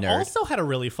cool. I Nerd. also had a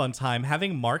really fun time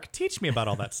having Mark teach me about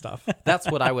all that stuff. That's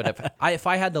what I would have. If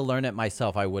I had to learn it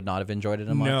myself, I would not have enjoyed it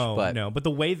as much. But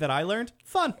the way that I learned,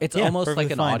 fun. It's Yeah, almost like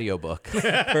perfectly an fine. audiobook.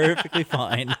 Perfectly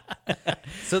fine.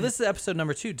 So this is episode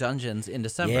number 2, Dungeons in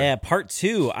December. Yeah, part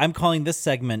 2. I'm calling this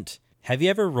segment, Have You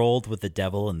Ever Rolled with the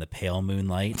Devil in the Pale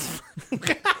Moonlight?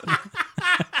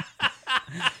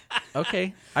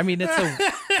 Okay. I mean,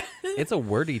 it's a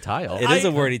wordy title. It is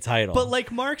a wordy title. But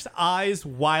like Mark's eyes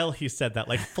while he said that,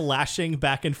 like flashing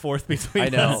back and forth between I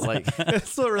know, us. like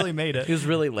That's what really made it. he was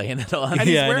really laying it on. And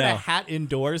he's Yeah, I wearing a know. hat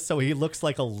indoors, so he looks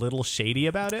like a little shady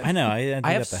about it. I know. I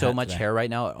I have so much hair right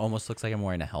now, it almost looks like I'm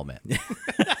wearing a helmet.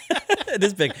 It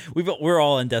is big. We're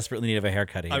all in desperate need of a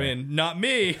haircut here. I mean, not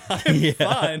me. I'm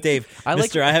fine. Dave, I like-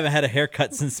 Mister, I haven't had a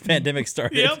haircut since pandemic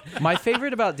started. Yep. My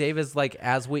favorite about Dave is like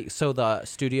so the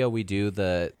studio we do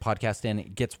the podcast in,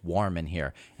 it gets warm in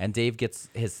here, and Dave gets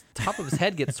his top of his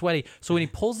head gets sweaty. So when he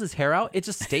pulls his hair out, it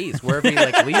just stays wherever he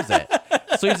like leaves it.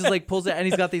 So he just like pulls it, and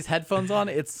he's got these headphones on.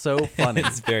 It's so funny.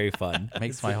 It's very fun.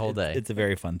 Makes my whole day. It's a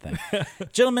very fun thing.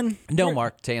 Gentlemen. No,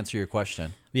 Mark, to answer your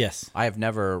question, Yes. I have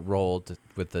never rolled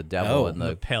with the devil Oh, in the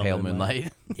the pale pale moonlight.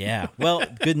 moonlight. Yeah. Well,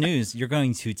 good news. You're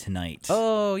going to tonight.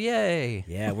 Oh, yay.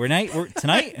 Yeah, we're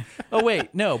tonight. Oh,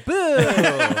 wait, no, boo.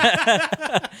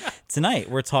 Tonight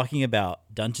we're talking about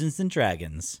Dungeons and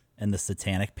Dragons and the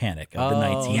Satanic Panic of the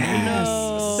 1980s. yes.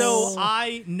 So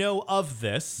I know of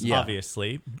this, Yeah.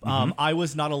 obviously. I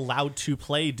was not allowed to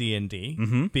play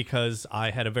D&D because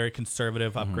I had a very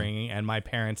conservative upbringing, and my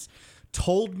parents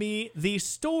told me the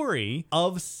story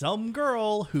of some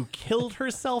girl who killed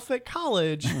herself at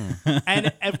college.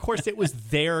 And of course, it was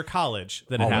their college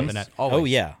that it happened at. Oh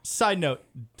yeah. Side note,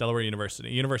 Delaware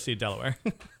University of Delaware.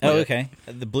 Oh okay.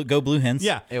 Go Blue Hens.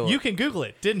 Yeah, It you can Google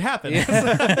it. Didn't happen.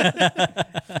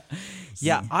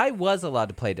 Yeah, I was allowed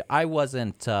to play. I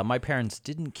wasn't. My parents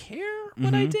didn't care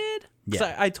what I did. 'Cause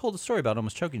Yeah. I told a story about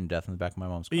almost choking to death in the back of my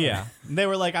mom's car. Yeah. They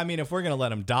were like, I mean, if we're going to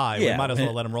let him die, we Yeah. might as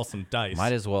well let him roll some dice.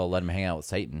 Might as well let him hang out with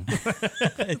Satan.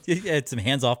 It's some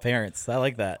hands-off parents. I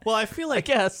like that. Well, I feel like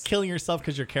guess. killing yourself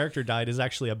because your character died is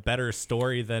actually a better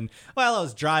story than, well, I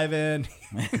was driving.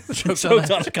 Choked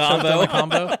on a combo.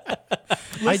 combo.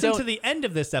 Listen don't- to the end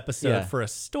of this episode Yeah. for a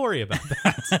story about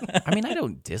that. I mean, I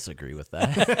don't disagree with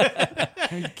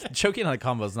that. Choking on a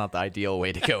combo is not the ideal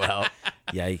way to go out.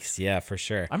 Yikes! Yeah, for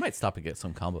sure. I might stop and get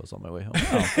some combos on my way home.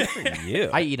 Good for you.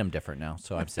 I eat them different now,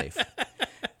 so I'm safe.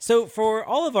 So, for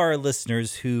all of our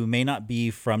listeners who may not be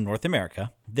from North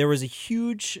America, there was a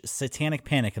huge satanic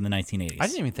panic in the 1980s. I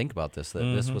didn't even think about this. That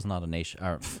this was not a nation.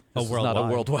 Or, this was not a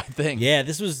worldwide. worldwide thing. Yeah,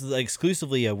 this was like,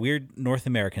 exclusively a weird North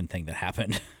American thing that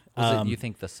happened. Was it, you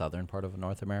think, the southern part of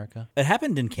North America? It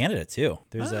happened in Canada too.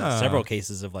 There's several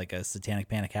cases of like a satanic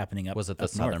panic happening up. Was it the up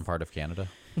southern north. part of Canada?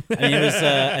 I mean,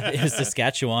 it was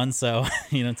Saskatchewan, so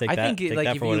take I that. think take like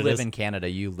that if for you what it live is. in Canada,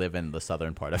 you live in the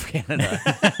southern part of Canada.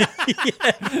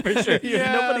 for sure.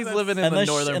 Nobody's living in the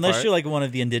northern unless part. you're like one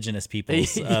of the indigenous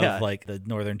peoples Yeah. of like the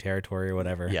Northern Territory or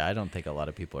whatever. Yeah, I don't think a lot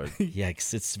of people are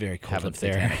Yikes! It's very cold having up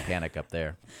there. satanic panic up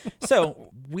there.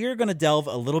 So we're going to delve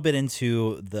a little bit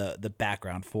into the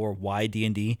background for why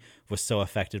D&D was so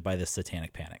affected by this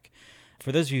satanic panic.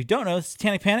 For those of you who don't know, the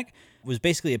satanic panic was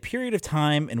basically a period of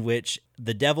time in which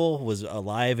the devil was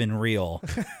alive and real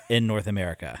in North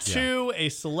America. To a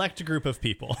select group of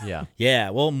people. Yeah. Yeah,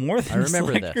 well, more than a remember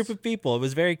select this. group of people. It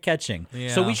was very catching. Yeah.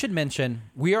 So we should mention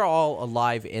we are all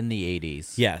alive in the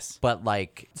 80s. Yes. But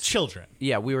like, Children.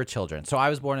 yeah, we were children. So I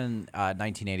was born in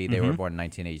 1980. They were born in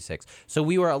 1986. So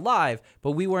we were alive,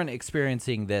 but we weren't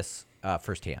experiencing this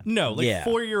firsthand. No, like Yeah.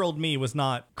 4-year-old me was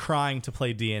not crying to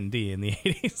play D&D in the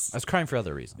 80s. I was crying for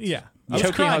other reasons. Yeah. I was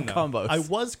Choking crying, on though. combos. I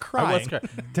was crying. I was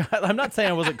crying. I'm not saying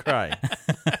I wasn't crying.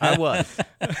 I was.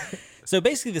 So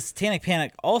basically, the satanic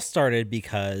panic all started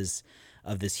because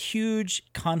of this huge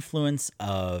confluence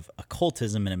of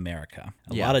occultism in America.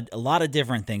 A lot of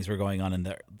different things were going on in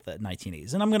the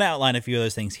 1980s, and I'm going to outline a few of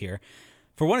those things here.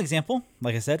 For one example,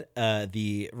 like I said,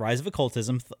 the rise of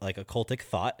occultism, like occultic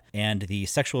thought, and the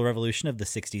sexual revolution of the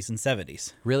 60s and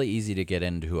 70s. Really easy to get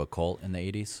into a cult in the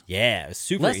 80s. Yeah, it was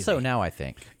super Less easy. so now, I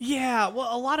think. Yeah,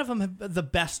 well, a lot of them, the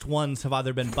best ones have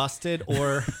either been busted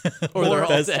or Or they're all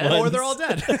best dead. or they're all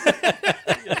dead.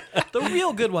 The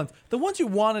real good ones. The ones you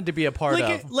wanted to be a part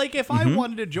of. Like if I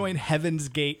wanted to join Heaven's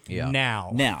Gate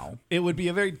now, it would be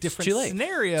a very different too late.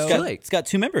 scenario. It's got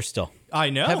 2 members still. I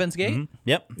know. Heaven's Gate?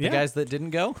 Yep. The guys that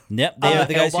didn't go? Yep. They are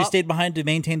the guys who Hellbop? stayed behind to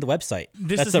maintain the website.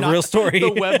 This That's is a not- real story.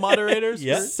 The web moderators?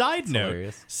 Yeah. Side note.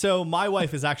 hilarious. So my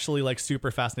wife is actually like super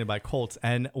fascinated by cults,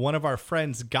 and one of our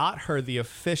friends got her the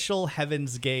official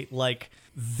Heaven's Gate, like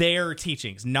their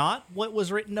teachings, not what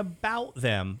was written about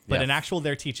them, but Yeah. an actual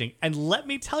their teaching. And let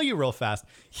me tell you real fast,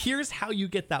 here's how you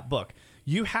get that book.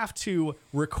 You have to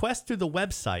request through the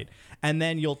website, and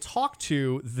then you'll talk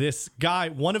to this guy,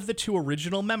 one of the 2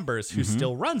 original members who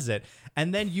still runs it,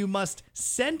 and then you must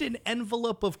send an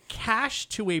envelope of cash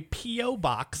to a P.O.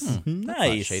 box.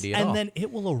 Nice. shady at And all. then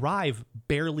it will arrive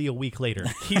barely a week later.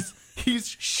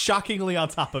 He's shockingly on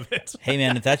top of it. Hey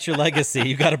man, if that's your legacy,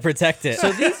 you got to protect it.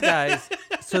 So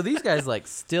these guys like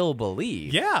still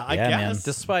believe. Yeah, I Yeah, man. guess.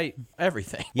 Despite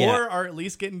everything. Yeah. Or are at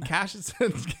least getting cash.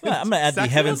 I'm gonna add the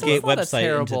Heaven's Gate That's not a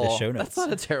website into the terrible- show That's notes.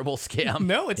 not a terrible scam.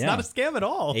 No, it's Yeah. not a scam at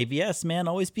all. ABS, man,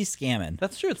 always be scamming.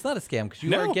 That's true. It's not a scam because you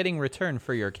No. are getting return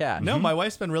for your cash. No, my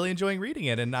wife's been really enjoying reading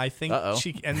it, and I think Uh-oh.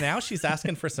 now she's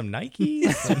asking for some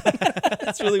Nikes.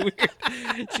 That's really weird.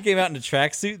 She came out in a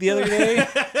tracksuit the other day.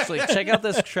 It's like, check out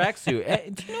this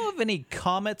tracksuit. Do you know of any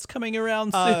comets coming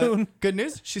around soon? Good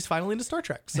news, she's finally into Star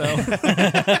Trek. So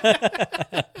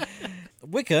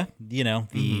Wicca,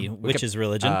 the witch's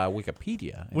religion,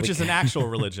 Wikipedia. which is an actual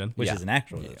religion. which is an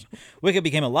actual religion. Wicca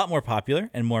became a lot more popular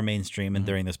and more mainstream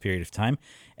during this period of time,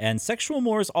 and sexual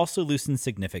mores also loosened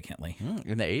significantly.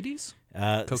 In the 80s?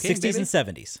 60s baby? and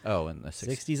 70s. Oh, in the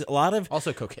 60s. 60s, a lot of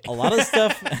Also cocaine. a lot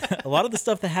of the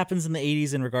stuff that happens in the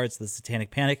 80s in regards to the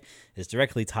Satanic Panic is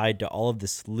directly tied to all of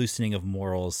this loosening of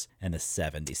morals in the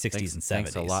 70s, 60s, and 70s.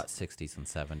 Thanks a lot, 60s and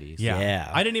 70s. Yeah.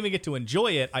 I didn't even get to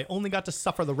enjoy it. I only got to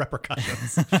suffer the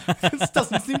repercussions. This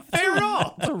doesn't seem fair at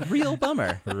all. It's a real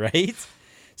bummer. Right?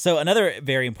 So another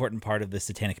very important part of the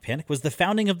Satanic Panic was the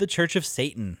founding of the Church of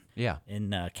Satan. Yeah.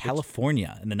 In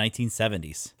California in the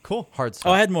 1970s. Cool. Hard stuff.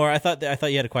 Oh, I had more. I thought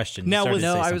you had a question. You Now, started was- to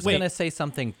No, say I was something. going to say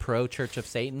something pro Church of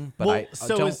Satan, but Well, I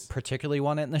so don't is- particularly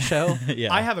want it in the show.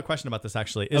 Yeah. I have a question about this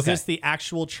actually. Is Okay. this the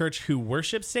actual church who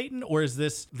worships Satan, or is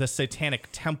this the Satanic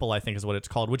Temple, I think is what it's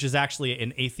called, which is actually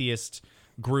an atheist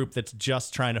group that's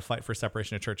just trying to fight for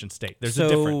separation of church and state? There's a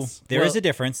difference. There Well, is a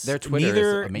difference. Their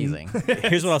Twitter is amazing.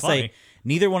 Here's what I'll funny. say.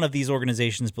 Neither one of these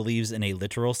organizations believes in a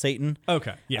literal Satan.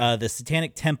 Okay, yeah. The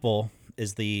Satanic Temple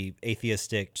is the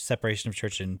atheistic separation of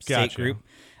church and state Gotcha. group.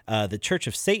 The Church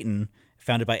of Satan,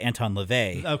 founded by Anton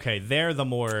LaVey, Okay, they're the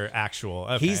more actual.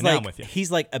 Okay, he's now like I'm with you. he's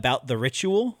like about the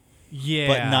ritual, Yeah,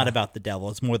 but not about the devil.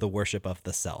 It's more the worship of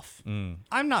the self.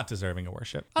 I'm not deserving of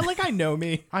worship. I know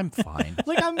me. I'm fine.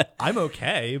 Like I'm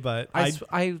okay, but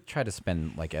I try to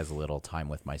spend like as little time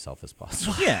with myself as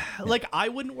possible. Yeah. like I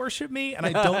wouldn't worship me, and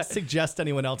I don't suggest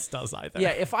anyone else does either. Yeah,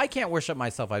 if I can't worship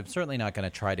myself, I'm certainly not going to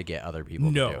try to get other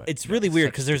people No. to do it. It's really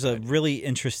weird because there's a really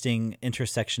interesting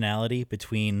intersectionality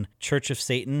between Church of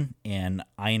Satan and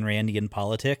Ayn Randian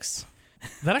politics.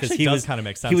 that 'Cause actually does kind of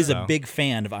make sense. He was though. a big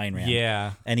fan of Ayn Rand.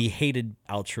 Yeah. And he hated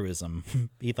altruism.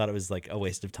 He thought it was like a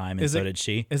waste of time, and Is so it- did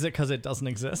she. Is it because it doesn't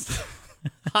exist?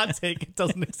 Hot take. It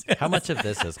doesn't exist. How much of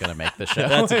this is going to make the show?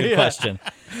 That's a good question.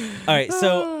 All right,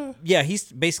 so yeah,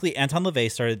 he's basically Anton LaVey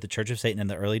started the Church of Satan in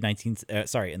the early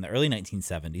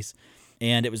 1970s,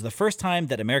 and it was the first time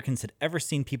that Americans had ever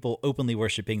seen people openly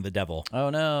worshiping the devil Oh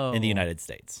no. in the United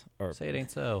States. Or Say it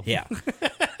ain't so. yeah,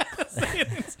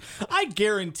 I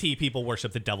guarantee people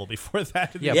worship the devil before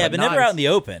that. Yeah, yeah, but but not- never out in the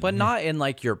open. But not in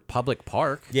like your public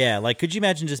park. Yeah, like could you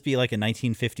imagine just be like a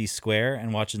 1950s square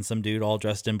and watching some dude all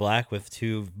dressed in black with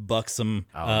 2 buxom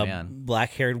man.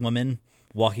 black-haired women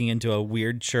walking into a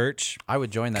weird church? I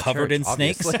would join that Covered church, in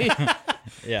snakes? obviously.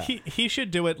 Yeah. He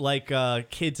should do it like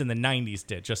kids in the 90s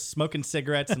did, just smoking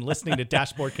cigarettes and listening to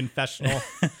Dashboard Confessional,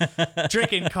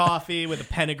 drinking coffee with a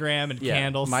pentagram and Yeah,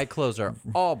 candles. my clothes are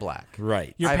all black.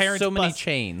 Right. Your I have parents so many bust-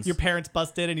 chains. Your parents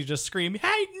bust in and you just scream,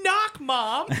 "Hey, knock,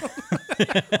 mom!"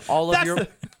 all of That's your the-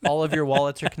 all of your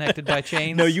wallets are connected by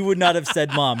chains. No, you would not have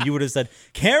said mom. You would have said,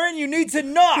 Karen, you need to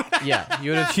knock. Yeah,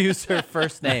 you would have used her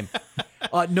first name.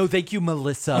 No, thank you,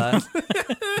 Melissa.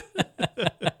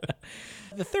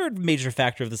 The third major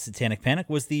factor of the Satanic Panic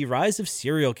was the rise of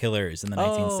serial killers in the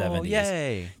 1970s. Oh,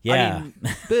 yay. Yeah. I mean,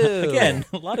 boo. Again,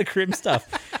 a lot of grim stuff.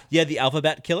 You had the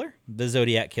Alphabet Killer, the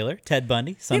Zodiac Killer, Ted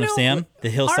Bundy, Son You of know, Sam, the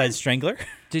Hillside aren't- Strangler.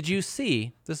 Did you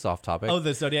see? This is off topic. Oh,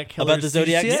 the Zodiac Killer. About the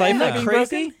Zodiac see it? cipher Yeah. being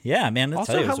Crazy? broken? Yeah, man. That's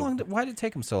Also, how long? Why did it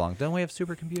take him so long? Don't we have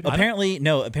supercomputers?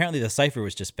 Apparently the cipher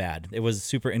was just bad. It was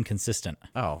super inconsistent.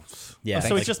 Oh, Yeah.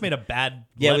 So it's just made a bad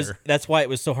Yeah, letter. that's why it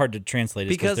was so hard to translate,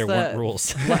 is because Because there weren't the-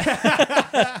 rules.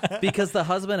 because the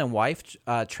husband and wife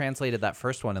translated that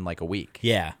first one in like a week.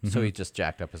 Yeah. So he just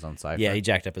jacked up his own cipher. Yeah, he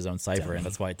jacked up his own cipher, and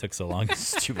that's why it took so long.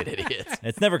 Stupid idiot.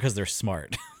 It's never because they're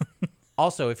smart.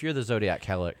 Also, if you're the Zodiac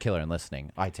killer and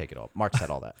listening, I take it all. Mark said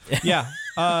all that. Yeah.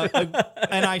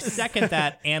 And I second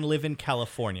that and live in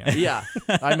California. Yeah,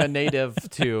 I'm a native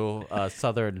to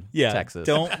southern Yeah. Texas.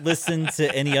 Don't listen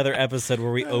to any other episode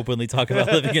where we openly talk about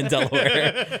living in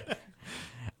Delaware.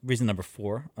 Reason number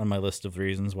 4 on my list of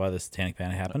reasons why the Satanic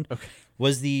Panic happened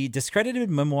was the discredited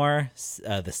memoir,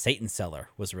 The Satan Seller,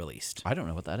 was released. I don't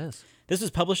know what that is. This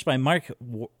was published by Mike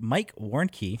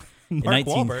Warnke. Mark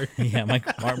Wahlberg. Yeah, Mark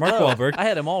Wahlberg. I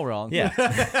had him all wrong. Yeah.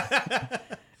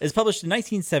 It's published in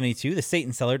 1972. The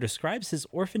Satan Seller describes his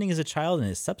orphaning as a child and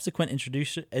his subsequent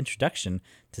introduction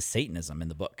to Satanism in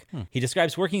the book. He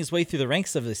describes working his way through the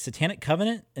ranks of the Satanic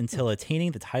Covenant until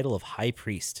attaining the title of High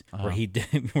Priest, where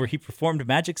he performed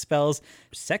magic spells,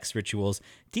 sex rituals,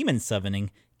 demon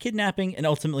summoning, kidnapping, and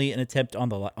ultimately an attempt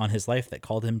on his life that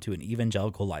called him to an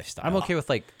evangelical lifestyle. I'm okay with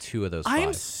like 2 of those 5.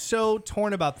 I'm so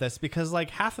torn about this because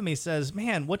like half of me says,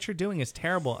 man, what you're doing is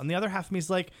terrible. And the other half of me is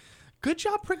like, good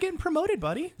job for getting promoted,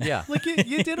 buddy. Yeah. Like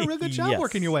you did a real good job Yes.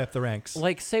 working your way up the ranks.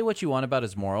 Like, say what you want about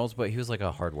his morals, but he was like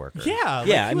a hard worker. Yeah.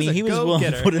 Yeah, I mean, he was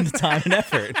willing to put in the time and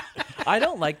effort. I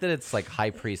don't like that it's like High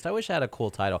Priest. I wish I had a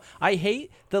cool title. I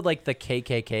hate that like the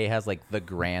KKK has like the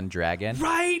Grand Dragon.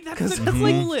 Right. That's the It's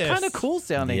like coolest. kind of cool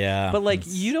sounding. Yeah. But like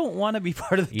you don't want to be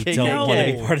part of the You KKK. don't want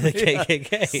to be part of the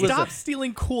KKK. Stop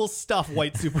stealing cool stuff,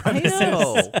 white I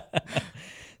supremacists. know.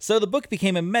 So the book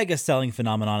became a mega-selling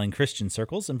phenomenon in Christian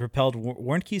circles and propelled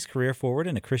Warnke's career forward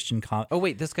in a Christian... Oh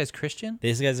wait, this guy's Christian?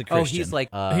 This guy's a Christian. Oh, he's like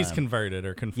He's converted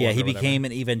or conformed. Yeah, he or whatever. became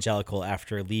an evangelical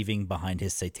after leaving behind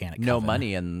his satanic no coven.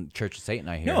 money in Church of Satan.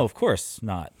 I hear. No, of course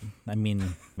not. I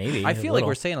mean, maybe. I a feel like little.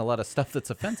 we're saying a lot of stuff that's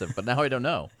offensive, but now I don't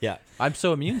know. Yeah. I'm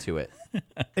so immune to it.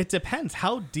 It depends.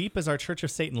 How deep is our Church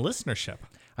of Satan listenership?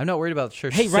 I'm not worried about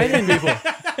Church Hey, of write Satan. in, people.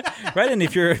 Write in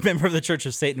if you're a member of the Church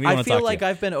of Satan. We I want to feel talk like to you.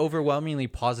 I've been overwhelmingly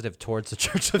positive towards the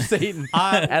Church of Satan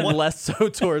and what- less so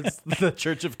towards the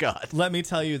Church of God. Let me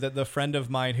tell you that the friend of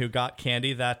mine who got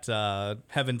Candy that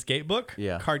Heaven's Gate book,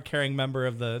 Yeah. card-carrying member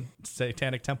of the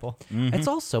Satanic Temple. It's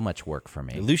all so much work for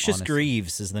me. Lucius honestly.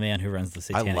 Greaves is the man who runs the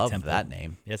I Satanic love Temple. that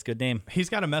name. Yeah, it's a good name. He's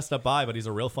got a messed up eye, but he's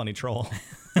a real funny troll.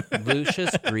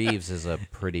 Lucius Greaves is a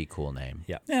pretty cool name.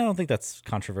 Yeah. I don't think that's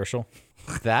controversial.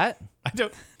 That? I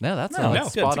don't. No, that's No, a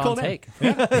it's good. spot It's a cool on name.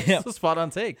 take. It's a spot on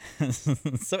take.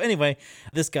 So anyway,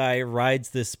 this guy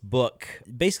rides this book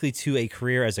basically to a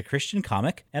career as a Christian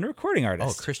comic and a recording Oh,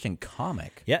 artist. Christian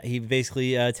comic. Yeah, he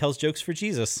basically tells jokes for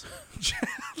Jesus.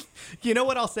 You know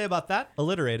what I'll say about that?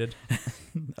 Alliterated.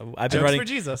 I've been Jokes writing for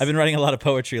Jesus. I've been writing a lot of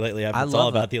poetry lately. It's all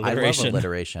about the alliteration. I love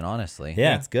alliteration, honestly.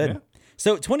 Yeah, it's good. Yeah.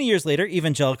 So 20 years later,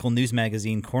 evangelical news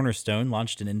magazine Cornerstone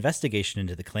launched an investigation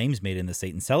into the claims made in The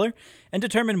Satan Cellar and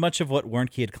determined much of what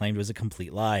Warnke had claimed was a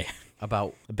complete lie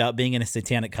about being in a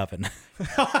satanic coven.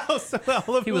 Oh, so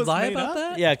all of He it would was lie made about up?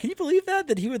 that? Yeah, can you believe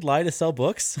that he would lie to sell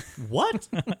books? What?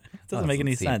 Doesn't make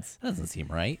any sense. That doesn't seem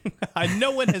right.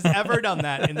 No one has ever done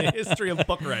that in the history of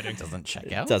book writing. Doesn't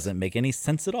check out. Doesn't make any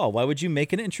sense at all. Why would you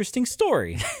make an interesting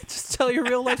story? Just tell your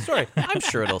real life story. I'm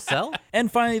sure it'll sell.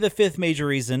 And finally, the fifth major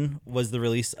reason was the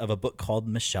release of a book called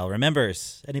Michelle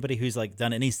Remembers. Anybody who's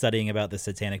done any studying about the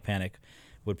Satanic Panic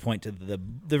would point to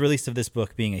the release of this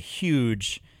book being a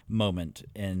huge moment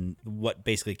in what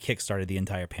basically kickstarted the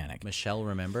entire panic. Michelle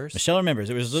Remembers. Michelle Remembers.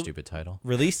 It was Stupid title.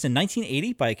 released in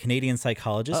 1980 by a Canadian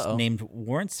psychologist Uh-oh. named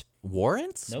Lawrence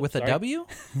Warrants Nope, with sorry. a W?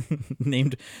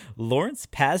 named Lawrence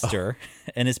Pastor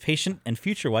and his patient and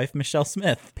future wife Michelle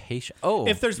Smith. Patient. Oh.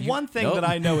 If there's one thing nope. that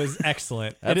I know is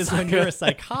excellent, it is when you're a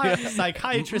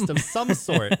psychiatrist of some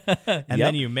sort and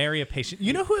then you marry a patient.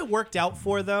 You know who it worked out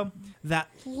for, though? That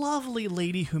lovely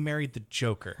lady who married the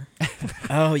Joker.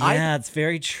 Oh yeah, it's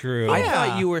very true. I Yeah.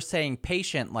 thought you were saying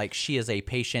patient like she is a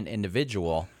patient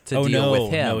individual to Oh, deal no,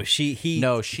 with him.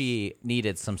 no, she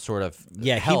needed some sort of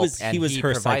Yeah, help, he was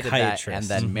her provided that psychiatrist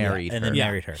and then married and her. then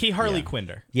married her. He Harley Quinned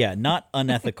her. Yeah, not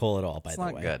unethical at all, by the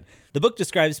not way. good. The book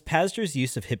describes Pastor's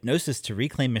use of hypnosis to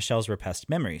reclaim Michelle's repressed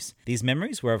memories. These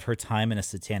memories were of her time in a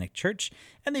satanic church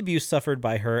and the abuse suffered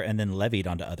by her and then levied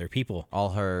onto other people.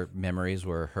 All her memories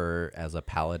were her as a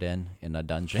paladin in a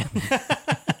dungeon.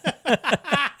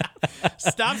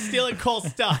 Stop stealing Cole's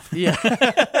stuff. Yeah.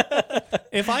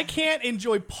 If I can't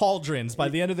enjoy pauldrons by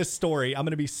the end of this story, I'm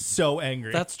going to be so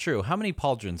angry. That's true. How many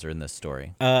pauldrons are in this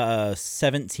story?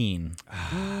 17.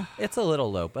 It's a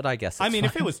little low, but I guess it's I mean, fine.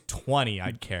 if it was 20,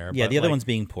 I'd care. Yeah, but the other like, one's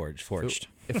being forged.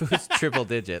 If it was triple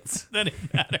digits. that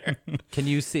didn't matter. Can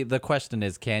you see? The question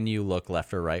is, can you look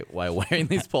left or right while wearing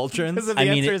these pauldrons? Because if the I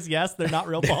mean, answer it- is yes, they're not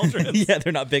real pauldrons. Yeah,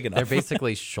 they're not big enough. They're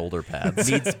basically shoulder pads.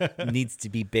 needs to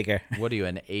be bigger. What are you,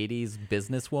 an 80s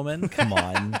businesswoman? Come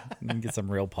on, get some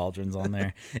real pauldrons on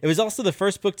there. It was also the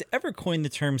first book to ever coin the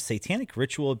term satanic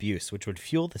ritual abuse, which would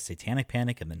fuel the satanic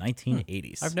panic in the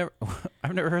 1980s.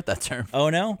 I've never heard that term. Oh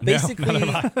no! Basically,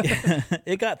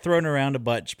 it got thrown around a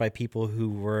bunch by people who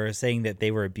were saying that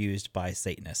they were abused by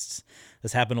Satanists.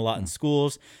 This happened a lot in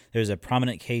schools. There's a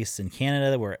prominent case in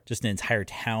Canada where just an entire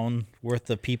town worth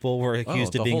of people were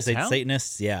accused the of being whole town?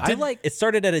 Satanists. Yeah, It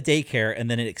started at a daycare and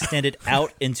then it extended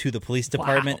out into the police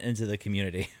department, into the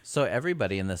community. So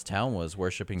everybody in this town was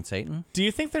worshiping Satan? Do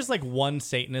you think there's like one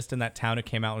Satanist in that town who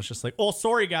came out and was just like, "Oh,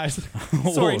 sorry guys,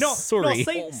 sorry, no, sorry.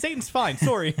 no, Satan's fine,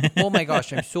 sorry." Oh my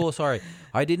gosh, I'm so sorry.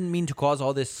 I didn't mean to cause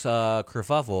all this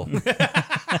kerfuffle.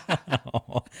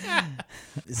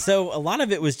 So a lot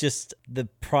of it was just the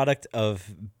product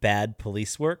of bad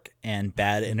police work and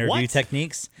bad interview What?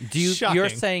 techniques. You're Shocking.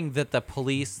 saying that the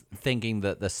police thinking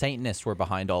that the Satanists were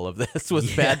behind all of this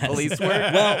was bad police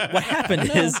work? Well, what happened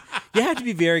is you have to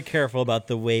be very careful about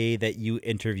the way that you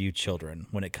interview children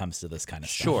when it comes to this kind of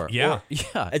stuff. Sure. Yeah.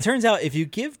 Yeah. It turns out if you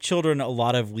give children a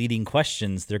lot of leading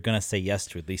questions, they're going to say yes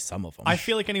to at least some of them. I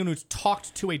feel like anyone who's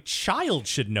talked to a child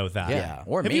should know that. Yeah.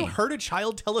 Or Have me. you heard a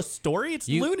child tell a story? It's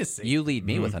lunacy. You lead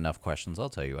me with enough questions, I'll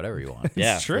tell you whatever you want.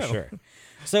 yeah, true. for sure.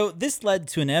 So this led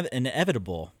to an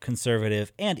inevitable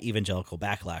conservative and evangelical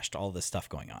backlash to all this stuff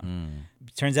going on.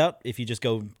 Turns out if you just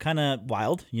go kind of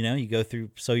wild, you go through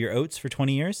sow your oats for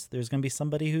 20 years, there's going to be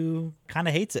somebody who kind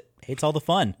of hates it, hates all the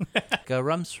fun. Like a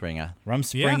Rumspringa.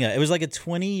 Rumspringa. Yeah. It was like a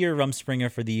 20-year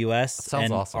Rumspringa for the U.S. Sounds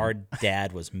and awesome. our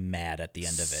dad was mad at the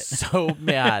end of it. So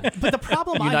mad. but the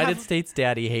problem I United have, States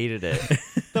daddy hated it.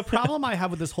 the problem I have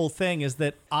with this whole thing is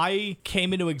that I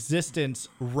came into existence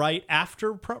right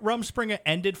after Rumspringa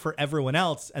ended for everyone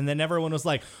else, and then everyone was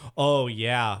like, "Oh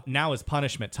yeah, now is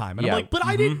punishment time," and Yeah. I'm like, "But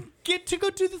I didn't get to go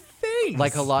do the things."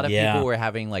 Like a lot of Yeah. people were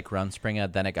having like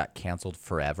Rumspringa, then it got canceled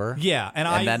forever. Yeah, and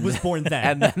I then- was born then.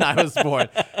 And then I was born.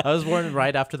 I was born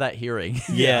right after that hearing.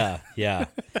 Yeah.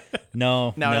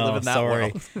 No, Now I no, live in that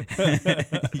sorry.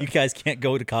 You guys can't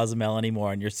go to Cozumel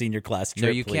anymore on your senior class trip. No,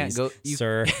 you can't please, go,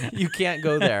 sir. You can't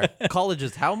go there. College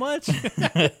is how much?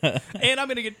 and I'm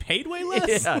gonna get paid way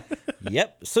less. Yeah.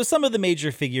 Yep. So some of the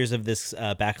major figures of this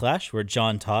backlash were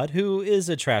John Todd, who is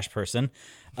a trash person.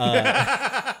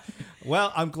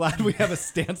 Well, I'm glad we have a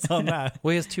stance on that.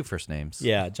 Well, he has two first names.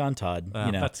 Yeah, John Todd.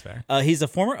 that's fair. He's a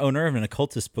former owner of an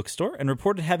occultist bookstore and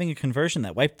reported having a conversion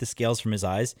that wiped the scales from his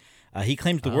eyes. He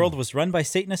claimed the world was run by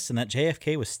Satanists and that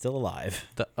JFK was still alive.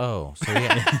 So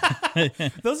yeah.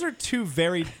 Those are two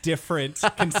very different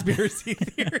conspiracy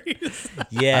theories.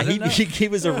 Yeah, don't know. he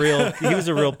was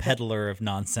a real peddler of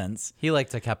nonsense. He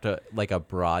liked to kept a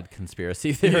broad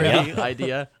conspiracy theory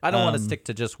idea. I don't want to stick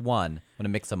to just one. I'm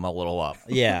gonna mix them a little up.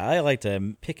 Yeah, I like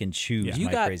to pick and choose. You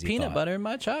my got crazy peanut thought. butter in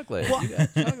my chocolate. You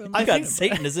got chocolate. I got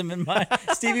Satanism in my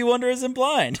Stevie Wonder isn't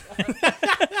blind.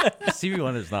 Stevie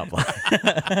Wonder's not blind.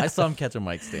 I saw him catch a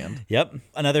mic stand. Yep.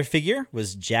 Another figure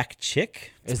was Jack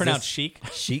Chick. It's Is pronounced this chic.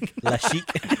 Chic, La Chic.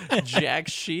 Jack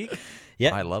Chic?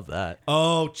 Yep. I love that.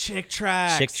 Oh, Chick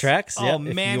Tracks. Chick Tracks, Oh yep,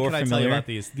 if man, you're can I tell you familiar. about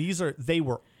these? They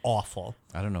were awful.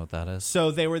 I don't know what that is. So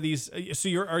they were these. So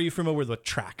are you familiar with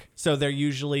track? So they're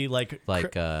usually like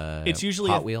it's usually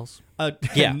Hot a- Wheels.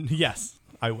 Yeah. Yes.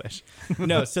 I wish.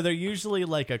 No, so they're usually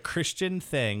like a Christian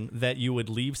thing that you would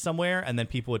leave somewhere and then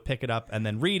people would pick it up and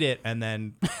then read it and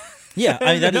then Yeah,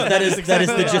 I mean, that is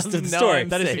the gist of the No, story. I'm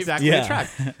that is Safe. exactly Yeah. the track.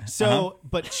 So,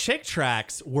 but Chick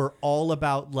Tracks were all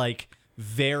about like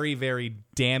very, very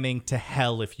damning to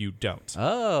hell if you don't.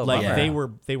 Oh, like bummer.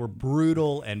 they were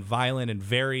brutal and violent and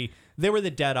they were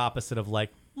the dead opposite of like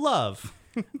love,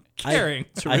 caring.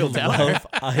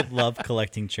 I love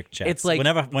collecting Chick Chats. It's like-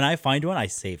 when I find one, I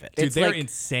save it. Dude, it's they're like-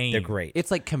 insane. They're great. It's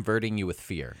like converting you with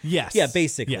fear. Yes. Yeah,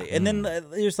 basically. Yeah. And then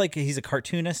there's like he's a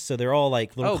cartoonist, so they're all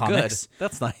like little Oh, comics. good.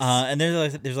 That's nice. And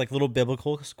there's like little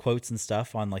biblical quotes and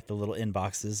stuff on like the little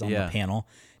inboxes on Yeah. the panel.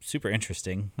 Super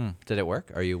interesting. Did it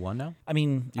work? Are you one now? I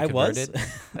mean, You I was. converted?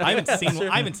 I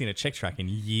haven't seen a Chick Track in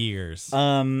years.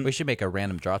 We should make a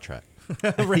random draw track.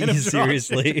 Random draw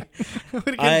Seriously.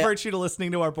 would convert you to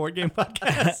listening to our board game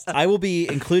podcast. I will be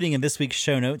including in this week's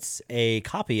show notes a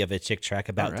copy of a Chick track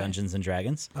about All right. Dungeons and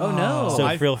Dragons. Oh, no. So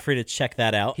I've- feel free to check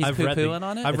that out. He's I've read the- poo-pooing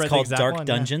on it? I've It's read the called exact Dark one,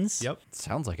 yeah. Dungeons. Yep.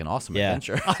 Sounds like an awesome Yeah.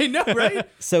 adventure. I know, right?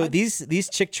 So these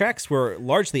Chick tracks were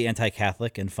largely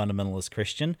anti-Catholic and fundamentalist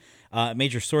Christian. A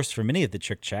major source for many of the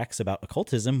Chick tracks about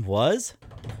occultism was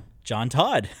John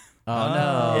Todd. Oh,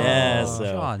 no. Yeah, so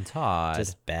John Todd.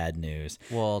 just bad news.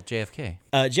 Well, JFK.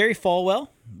 Jerry Falwell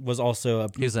was also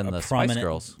He was in a the Spice prominent.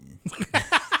 Girls.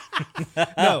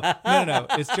 No.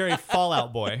 It's Jerry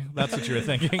Fallout Boy. That's what you were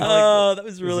thinking. Oh, that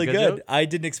was really a good good. joke? I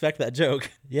didn't expect that joke.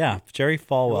 Yeah, Jerry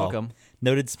Falwell, welcome.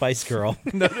 noted Spice Girl,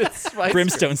 Noted Spice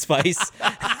Brimstone Spice.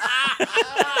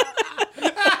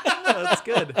 That's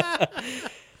good.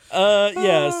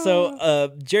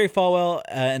 So Jerry Falwell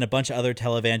and a bunch of other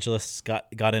televangelists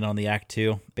got in on the act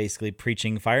too, basically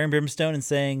preaching fire and brimstone and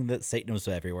saying that Satan was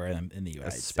everywhere in the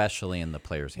U.S. Especially in the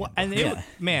player's Well, handbook. and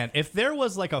man, if there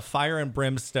was like a Fire and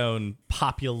Brimstone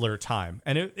popular time,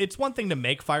 and it's one thing to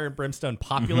make Fire and Brimstone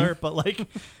popular, but like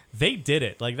they did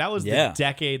it. Like that was Yeah. the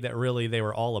decade that really they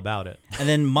were all about it. And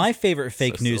then my favorite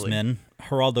fake silly. newsman,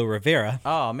 Geraldo Rivera,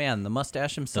 Oh, man, the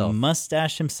mustache the himself.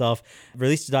 mustache himself,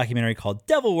 released a documentary called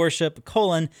Devil Worship,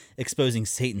 exposing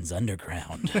Satan's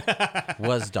underground.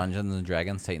 Was Dungeons and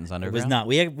Dragons Satan's It Underground? was not.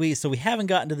 We haven't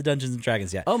gotten to the Dungeons and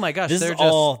Dragons yet. Oh my gosh, This they're is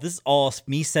just- all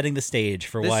me setting the stage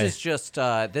for This why is just,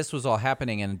 this was all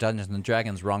happening in Dungeons and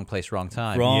Dragons, wrong place, wrong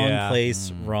time. wrong Yeah.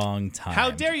 place, wrong time. How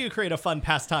dare you create a fun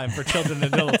pastime for children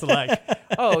and adults alike?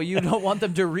 Oh, you don't want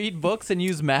them to read books and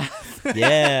use math?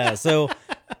 Yeah. So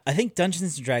I think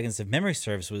Dungeons and Dragons, if memory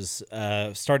serves, was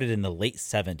started in the late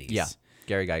 70s. Yeah,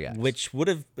 Gary Gygax. Which would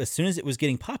have, as soon as it was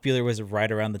getting popular, was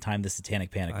right around the time the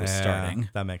Satanic Panic was starting.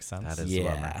 That makes sense. That is a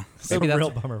bummer. Yeah. It's a Maybe real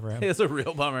that's- bummer for him. It's a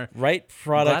real bummer. Right glad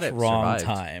product, it wrong survived.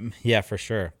 time. Yeah, for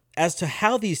sure. As to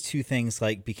how these two things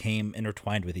became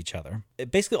intertwined with each other,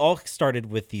 it basically all started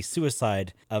with the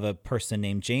suicide of a person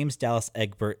named James Dallas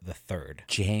Egbert III.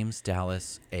 James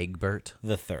Dallas Egbert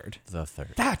The third. the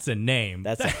third. That's a name.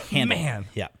 That's a handle. Man.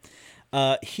 Yeah.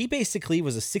 He basically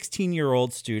was a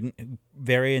 16-year-old student,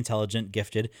 very intelligent,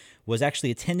 gifted, was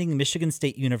actually attending Michigan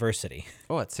State University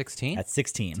Oh, at 16? at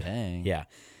 16. Dang. Yeah.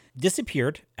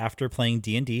 Disappeared after playing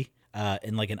D&D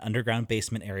in like an underground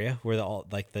basement area where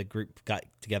the group got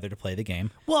together to play the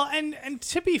game. Well, and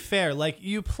to be fair, like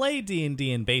you play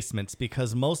D&D in basements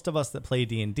because most of us that play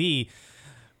D&D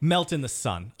melt in the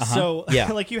sun. So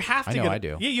Yeah. like you have to I know, get I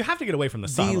do. Yeah, you have to get away from the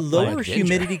sun. The Like, lower ginger.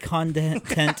 humidity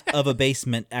content of a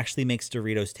basement actually makes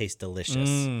Doritos taste delicious.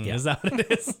 Yeah. Is that what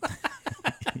it is?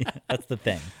 That's the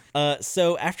thing.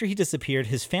 So after he disappeared,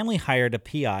 his family hired a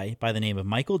PI by the name of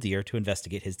Michael Deere to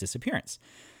investigate his disappearance.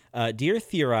 Deere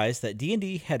theorized that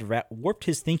D&D had warped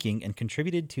his thinking and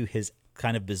contributed to his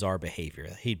kind of bizarre behavior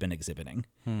that he'd been exhibiting.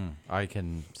 I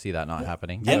can see that not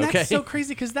happening. And Okay. that's so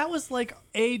crazy because that was like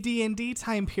a D&D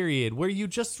time period where you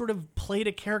just sort of played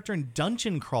a character and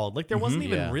dungeon crawled. Like there wasn't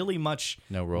even Yeah. really much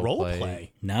No role play.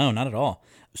 play. No, not at all.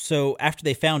 So after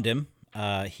they found him,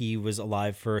 he was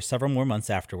alive for several more months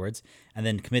afterwards and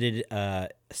then committed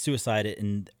suicide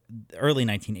in early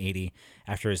 1980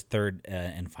 after his third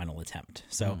and final attempt.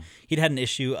 So he'd had an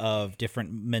issue of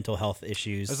different mental health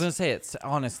issues. I was going to say, it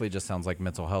honestly just sounds like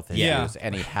mental health issues, Yeah.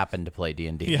 and he happened to play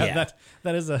D&D. Yeah, Yeah.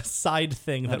 that is a side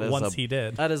thing that That is once a- he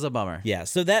did. That is a bummer. Yeah,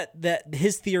 so that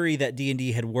his theory that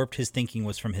D&D had warped his thinking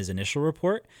was from his initial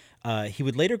report. He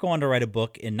would later go on to write a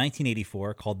book in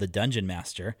 1984 called The Dungeon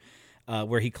Master,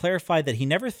 where he clarified that he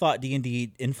never thought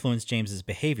D&D influenced James's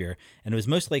behavior, and it was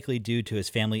most likely due to his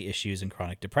family issues and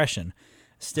chronic depression.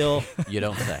 Still, You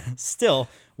don't say.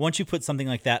 once you put something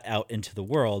like that out into the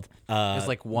world, It's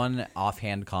like one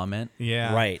offhand comment.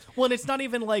 Yeah. Right. Well, and it's not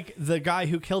even like the guy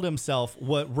who killed himself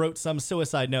wrote some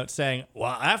suicide note saying,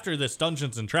 well, after this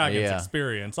Dungeons and Dragons Yeah.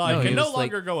 experience, I he can no was,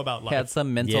 like, longer go about life. Had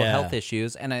some mental Yeah. health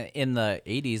issues, and in the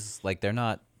 80s, like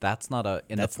that's not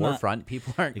in That's the not- forefront.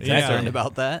 People aren't Exactly. concerned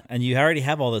about that. and you already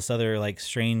have all this other like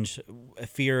strange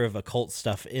fear of occult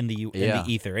stuff in the Yeah.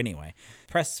 ether anyway.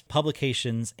 Press,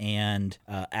 publications, and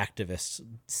activists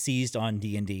seized on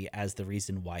D&D as the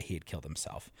reason why he had killed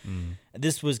himself.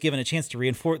 This was given a chance to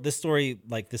reinforce this story.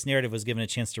 Like this narrative was given a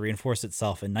chance to reinforce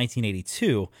itself in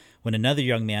 1982 when another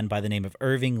young man by the name of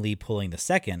Irving Lee Pulling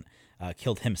II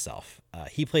killed himself.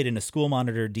 He played in a school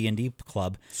monitor D&D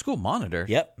club. School monitor.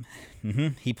 Yep.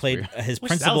 He played his Wish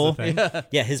that principal. was a thing.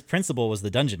 Yeah, his principal was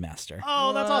the dungeon master.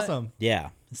 Oh, that's awesome. Yeah.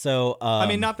 So I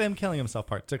mean, not them killing himself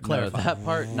part, to No, clarify. that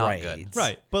part not Right. good.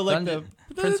 Right. But like Dungeon-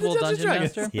 the principal Dungeons dungeon and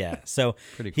Dragons. master? yeah. So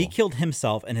Pretty he cool. killed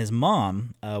himself, and his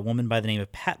mom, a woman by the name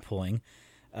of Pat Pulling,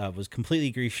 was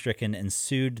completely grief-stricken and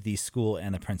sued the school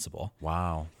and the principal.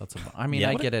 Wow, I mean, Yeah,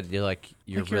 I what get it. You're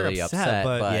you're really upset, upset,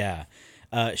 but- Yeah.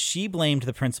 She blamed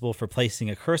the principal for placing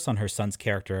a curse on her son's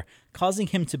character, causing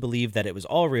him to believe that it was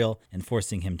all real and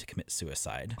forcing him to commit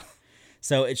suicide.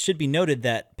 So it should be noted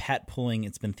that Pat Pulling,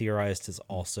 it's been theorized, has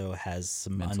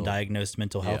some undiagnosed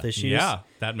mental health issues. Yeah,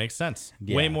 that makes sense.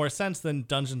 Yeah. Way more sense than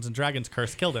Dungeons and Dragons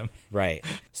curse killed him. Right.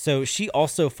 So she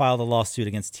also filed a lawsuit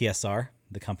against TSR,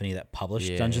 the company that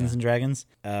published Dungeons and Dragons,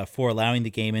 for allowing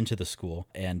the game into the school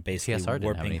and basically TSR didn't have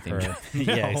warping anything her.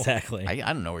 Yeah, exactly.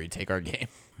 I don't know where you take our game.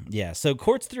 Yeah, so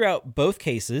courts threw out both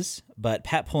cases, but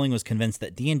Pat Pulling was convinced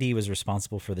that D&D was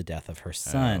responsible for the death of her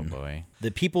son. Oh, boy.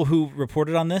 The people who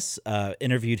reported on this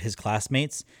interviewed his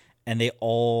classmates, and they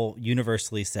all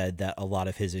universally said that a lot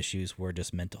of his issues were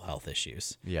just mental health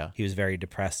issues. Yeah. He was very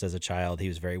depressed as a child. He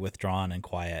was very withdrawn and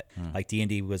quiet. Like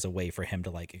D&D was a way for him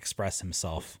to like express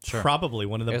himself. Probably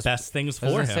one of the best things I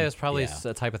was for gonna say him. it's probably Yeah.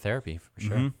 a type of therapy for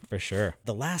sure. For sure.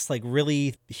 The last like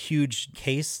really huge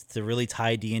case to really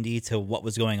tie D&D to what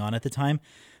was going on at the time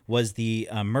was the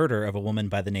murder of a woman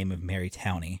by the name of Mary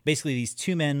Towney. Basically, these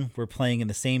two men were playing in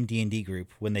the same D&D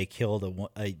group when they killed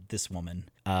this woman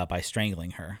by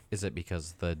strangling her. Is it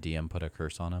because the DM put a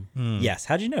curse on him? Yes.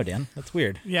 How'd you know, Dan? That's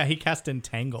weird. Yeah, he cast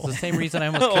Entangle. It's the same reason I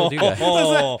almost killed you guys.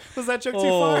 Was that joke too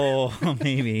far? Oh,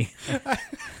 maybe.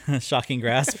 Shocking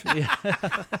grasp.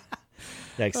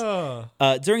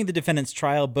 Yikes. During the defendant's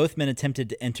trial, both men attempted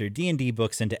to enter D&D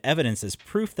books into evidence as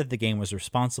proof that the game was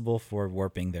responsible for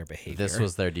warping their behavior. This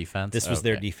was their defense? This was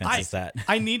their Okay. defense. Is that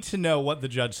I need to know what the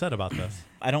judge said about this.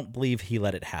 I don't believe he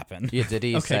let it happen. Yeah, did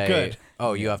he Okay, say, good.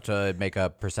 oh, you have to make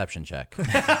a perception check?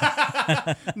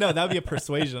 No, that would be a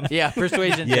persuasion. Yeah,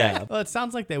 persuasion Yeah. check. Well, it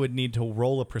sounds like they would need to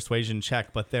roll a persuasion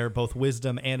check, but their both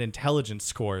wisdom and intelligence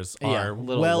scores Yeah, are a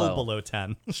little well low. below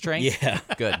 10. Strength? Yeah.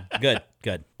 Good.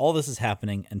 Good. All this is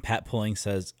happening, and Pat Pulling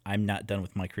says, I'm not done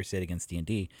with my crusade against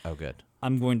D&D. Oh, good.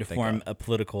 I'm going to form a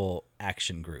political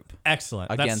action group.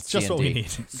 Excellent. Against That's just what we D&D.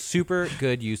 need. Super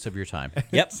good use of your time.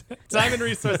 Yep. Time and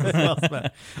resources well spent.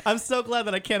 I'm so glad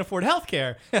that I can't afford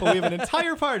healthcare, but we have an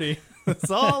entire party that's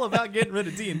all about getting rid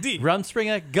of D&D.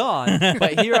 Rumspringa gone,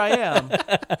 but here I am.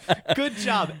 Good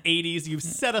job, 80s. You've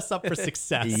set us up for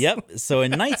success. Yep. So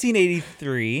in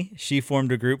 1983, she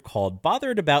formed a group called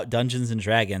Bothered About Dungeons and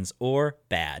Dragons, or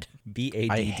BAD. BADD.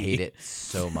 I hate it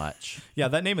so much. Yeah,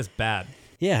 that name is bad.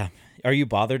 Yeah. Are you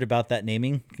bothered about that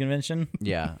naming convention?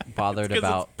 Yeah, bothered 'cause it's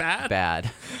about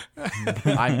bad?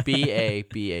 I'm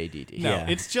BABADD. No, Yeah.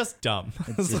 it's just dumb.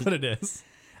 That's what it is.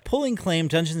 Pulling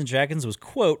claimed Dungeons and Dragons was,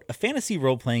 quote, a fantasy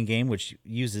role-playing game which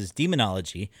uses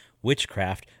demonology,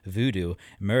 witchcraft, voodoo,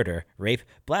 murder, rape,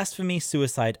 blasphemy,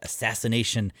 suicide,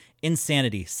 assassination,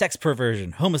 insanity, sex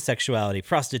perversion, homosexuality,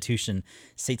 prostitution,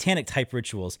 satanic-type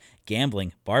rituals,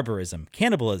 gambling, barbarism,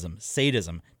 cannibalism,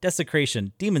 sadism,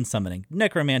 desecration, demon summoning,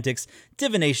 necromantics,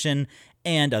 divination,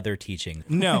 and other teaching.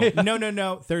 No.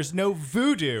 There's no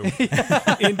voodoo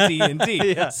in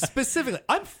D&D. Specifically,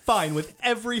 I'm fine with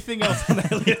everything else on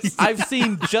that list. I've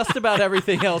seen just about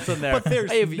everything else in there. But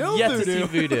there's I have no yet voodoo. to see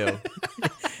voodoo.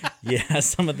 Yeah,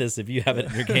 some of this, if you have it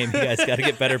in your game, you guys got to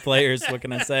get better players. What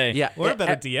can I say? Yeah, Or a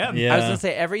better DM. Yeah. I was gonna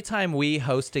say every time we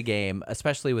host a game,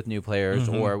 especially with new players,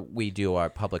 or we do our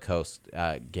public host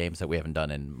games that we haven't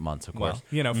done in months, of course.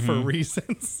 Well, for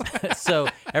reasons. So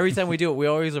every time we do it, we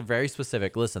always are very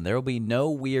specific. Listen, there will be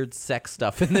no weird sex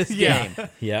stuff in this Yeah. game.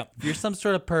 Yep. If you're some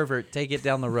sort of pervert, take it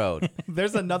down the road.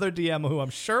 There's another DM who I'm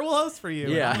sure will host for you.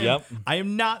 Yeah. Yep. I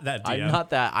am not that DM. I'm not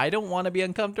that. I don't want to be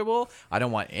uncomfortable. I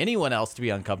don't want anyone else to be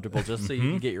uncomfortable just so you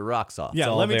can get your rocks off. Yeah,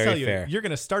 all let me very tell you, fair. you're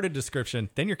going to start a description,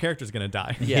 then your character's going to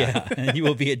die. Yeah. And you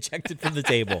will be ejected from the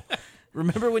table.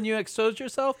 Remember when you exposed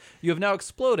yourself? You have now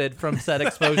exploded from said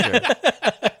exposure.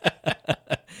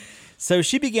 So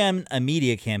she began a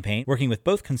media campaign working with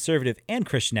both conservative and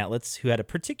Christian outlets who had a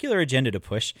particular agenda to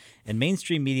push, and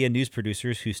mainstream media news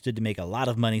producers who stood to make a lot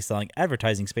of money selling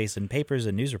advertising space in papers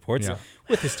and news reports Yeah.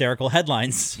 with hysterical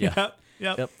headlines. Yeah.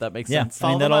 Yep. Yep, that makes Yeah, sense. I mean,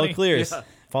 Follow the that all money. clears. Yeah.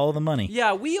 Follow the money.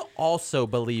 Yeah, we also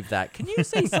believe that. Can you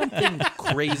say something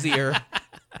crazier?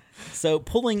 So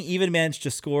Pulling even managed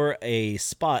to score a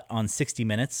spot on 60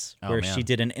 Minutes where man. she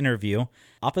did an interview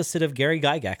opposite of Gary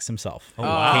Gygax himself. who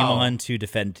wow. Came on to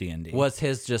defend D&D. Was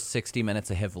his just 60 minutes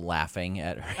of him laughing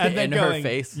at her, And then in going, her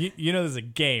face? You know, there's a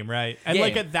game, right? And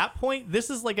like Game. at that point, this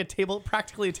is like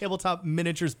practically a tabletop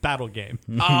miniatures battle game.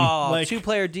 Oh, Like-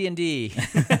 two-player D&D.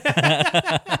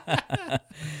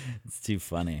 It's too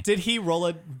funny. Did he roll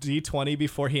a d20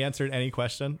 before he answered any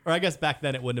question? Or I guess back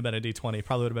then it wouldn't have been a d20.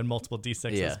 Probably would have been multiple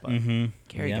d6s. Yeah. But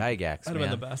Gary Yeah. Gygax, That'd have been man.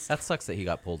 the best. That sucks that he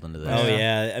got pulled into this. Oh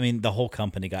yeah, I mean the whole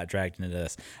company got dragged into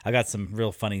this. I got some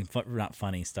real funny, not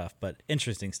funny stuff, but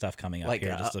interesting stuff coming up Like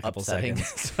here. Just a couple upsetting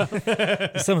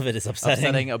seconds. Some of it is upsetting.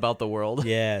 upsetting about the world.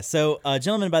 Yeah. So a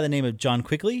gentleman by the name of John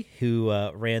Quigley, who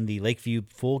ran the Lakeview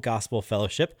Full Gospel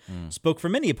Fellowship, spoke for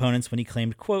many opponents when he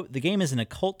claimed, quote, "The game is an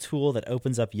occult tool that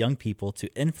opens up young people to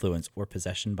influence or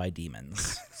possession by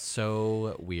demons."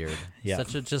 So weird. Yeah.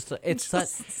 Such a it's such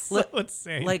So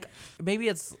insane. like maybe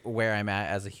it's where I'm at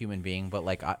as a human being, but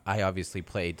like I obviously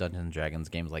play Dungeons and Dragons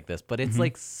games like this, but it's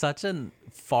like such a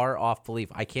far off belief.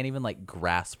 I can't even like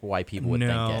grasp why people would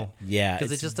think it. Yeah,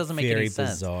 Because it it's just doesn't make very any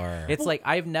sense. bizarre. It's like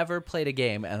I've never played a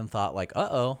game and thought like,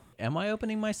 am I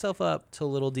opening myself up to a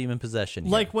little demon possession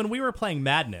here? Like when we were playing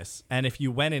Madness, and if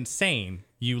you went insane,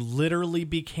 you literally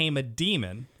became a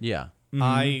demon. yeah.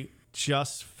 I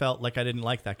just felt like I didn't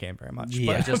like that game very much. Yeah.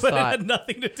 But, I just but it thought- had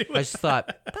nothing to do with I just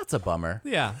thought that's a bummer.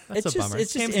 Yeah, that's it's a just bummer.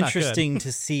 it's just Game's not good. interesting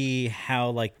to see how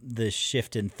like the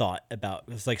shift in thought about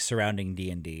it's like surrounding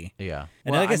D&D. Yeah.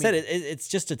 And Well, like I said, mean- it's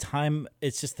just a time.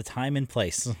 It's just the time and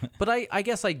place. But I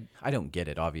guess I don't get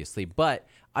it, obviously, but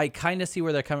I kind of see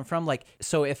where they're coming from. Like,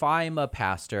 so if I'm a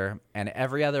pastor and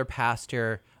every other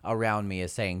pastor around me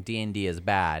is saying D&D is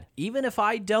bad, even if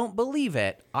I don't believe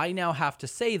it, I now have to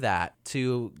say that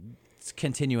to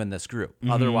continue in this group.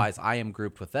 Otherwise, I am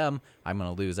grouped with them. I'm going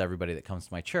to lose everybody that comes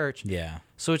to my church. Yeah.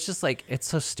 So it's just like, it's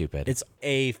so stupid. It's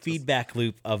a feedback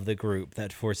loop of the group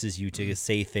that forces you to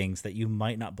say things that you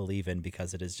might not believe in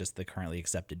because it is just the currently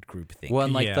accepted group thing. well,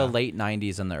 in like the Yeah. late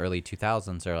 90s and the early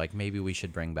 2000s, they're like, maybe we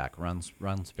should bring back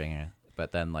Rumspringa.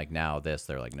 But then like now they're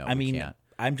like, no, I we mean, can't.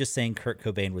 I'm just saying Kurt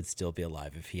Cobain would still be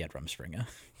alive if he had Rumspringa.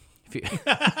 If you-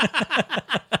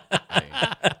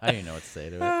 I didn't know what to say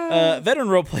to it. Veteran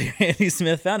role player Andy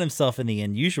Smith found himself in the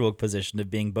unusual position of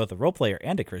being both a role player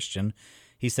and a Christian.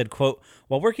 He said, quote,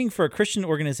 "While working for a Christian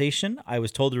organization, I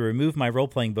was told to remove my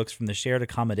role-playing books from the shared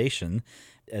accommodation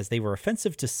as they were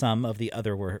offensive to some of the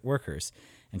other workers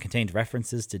and contained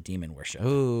references to demon worship."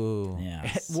 Ooh.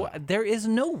 Yeah, There is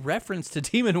no reference to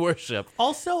demon worship.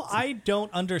 Also, I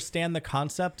don't understand the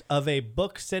concept of a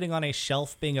book sitting on a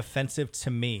shelf being offensive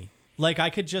to me. Like,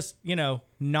 I could just,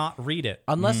 not read it.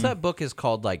 Unless that book is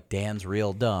called like Dan's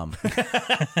Real Dumb.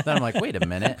 Then I'm like, wait a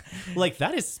minute. Like,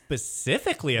 that is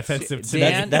specifically offensive to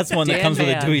Dan- me. That's one that Dan comes with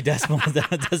a Man. Dewey Decimal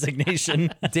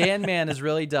designation. Dan Man is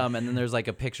really dumb, and then there's like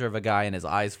a picture of a guy and his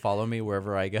eyes follow me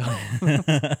wherever I go.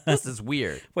 This is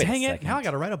weird. Wait a Dang it, second. now I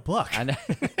gotta write a book. I know.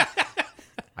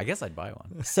 I guess I'd buy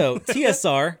one. So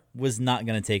TSR was not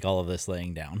going to take all of this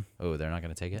laying down. Oh, they're not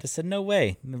going to take They it? said, no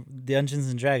way. Dungeons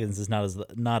and Dragons is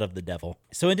not of the devil.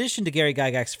 So in addition to Gary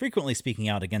Gygax frequently speaking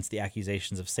out against the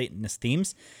accusations of Satanist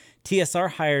themes,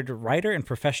 TSR hired writer and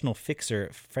professional fixer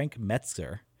Frank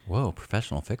Metzer. Whoa,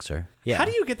 professional fixer. Yeah. How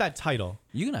do you get that title?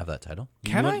 You can have that title.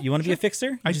 Can I? You want to be a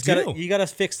fixer? I just do. You gotta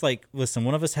fix, like, listen,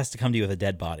 one of us has to come to you with a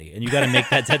dead body, and you gotta make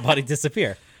that dead body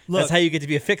disappear. Look, That's how you get to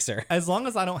be a fixer. As long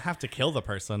as I don't have to kill the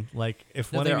person, like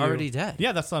if No, one they're of you, already dead.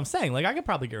 Yeah, that's what I'm saying. Like I could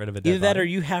probably get rid of a dead Either that or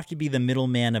body. you have to be the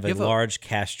middleman of a You have a- large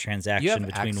cash you transaction have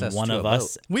between access one to of a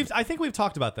us. I think we've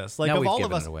talked about this. Like Now of we've all of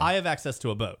given us, it away. I have access to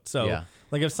a boat. So Yeah.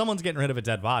 like if someone's getting rid of a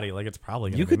dead body, like it's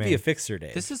probably gonna You could me. be a fixer,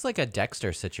 Dave. This is like a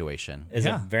Dexter situation. Is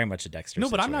Yeah. it very much a Dexter No,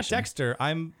 but I'm not situation. Dexter.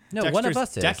 I'm No, Dexter's one of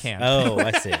us is. deckhand. Oh,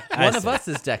 I see. One of us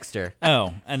is Dexter.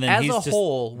 Oh, and then As he's a just,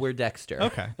 whole, we're Dexter.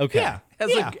 Okay. Okay. Yeah.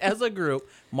 As a group,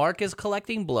 Mark is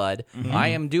collecting blood. I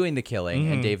am doing the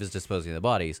killing, and Dave is disposing of the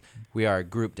bodies. We are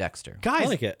group Dexter. Guys, I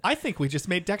like it. I think we just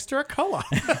made Dexter a co-op.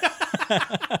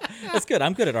 That's good.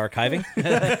 I'm good at archiving.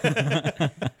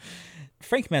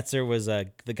 Frank Metzer was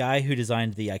the guy who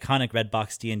designed the iconic red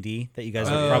box D&D that you guys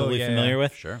are probably yeah, familiar yeah.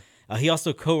 with. Sure. He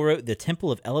also co-wrote The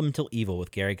Temple of Elemental Evil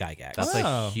with Gary Gygax. That's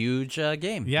Oh. a huge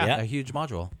game. Yeah. A huge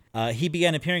module. He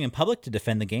began appearing in public to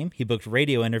defend the game. He booked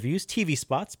radio interviews, TV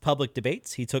spots, public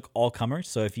debates. He took all comers.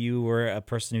 So if you were a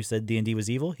person who said D&D was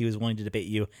evil, he was willing to debate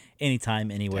you anytime,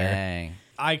 anywhere. Dang.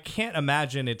 I can't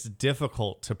imagine it's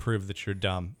difficult to prove that you're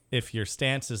dumb if your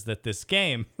stance is that this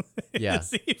game Yeah.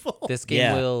 is evil. This game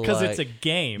Yeah. will... Because it's a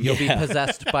game. You'll Yeah. be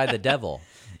possessed by the devil.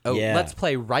 Oh, Yeah. let's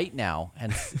play right now,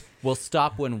 and we'll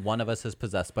stop when one of us is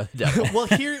possessed by the devil. Well,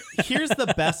 here's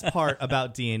the best part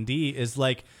about D&D is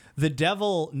like the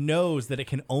devil knows that it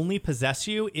can only possess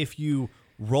you if you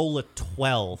roll a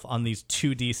 12 on these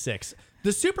 2d6.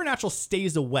 The supernatural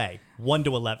stays away 1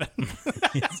 to 11.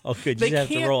 It's all good. You They just have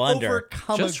can't to roll under.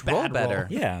 overcome Just a bad roll better.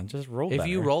 roll. Yeah, just roll If better.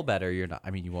 you roll better, you're not. I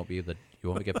mean, you won't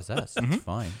get possessed. It's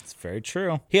fine. It's very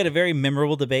true. He had a very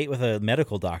memorable debate with a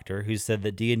medical doctor who said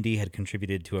that D&D had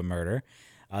contributed to a murder.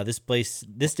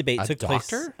 This debate took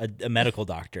doctor? place. A medical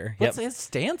doctor. What's his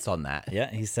stance on that?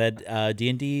 Yeah, he said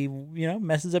D&D,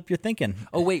 messes up your thinking.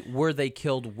 Oh wait, were they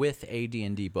killed with a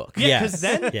D&D book? Yeah, Yes.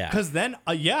 because then,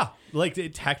 like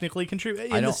it technically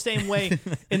contributed in the same way.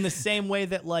 In the same way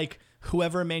that like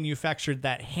whoever manufactured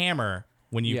that hammer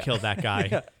when you killed that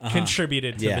guy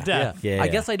contributed to the death. Yeah. I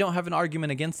guess I don't have an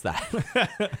argument against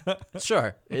that.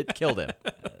 Sure, it killed him.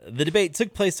 The debate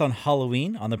took place on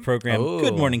Halloween on the program Oh.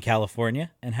 Good Morning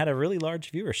California and had a really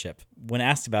large viewership. When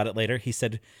asked about it later, he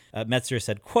said, Metzger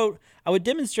said, quote, "I would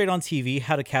demonstrate on TV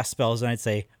how to cast spells and I'd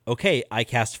say, okay, I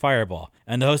cast Fireball.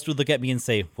 And the host would look at me and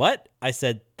say, what? I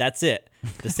said, that's it.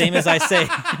 The same as I say."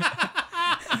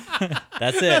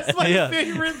 That's it. That's my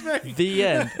favorite thing. The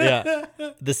end. Yeah.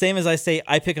 The same as I say,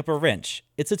 I pick up a wrench.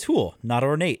 It's a tool, not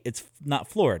ornate. It's not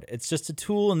floored. It's just a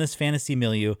tool in this fantasy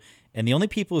milieu. And the only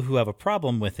people who have a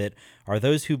problem with it are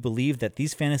those who believe that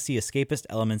these fantasy escapist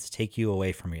elements take you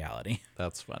away from reality.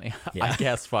 That's funny. I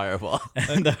guess Fireball.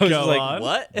 And the host Go was like, on.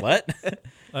 what?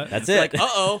 That's it. Like,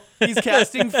 uh-oh, he's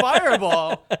casting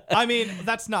Fireball. I mean,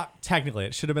 that's not technically.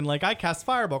 It should have been like, I cast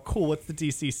Fireball. Cool. What's the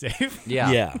DC save?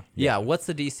 Yeah. What's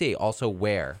the DC? Also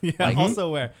where? Like,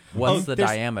 Also, where? What's the there's-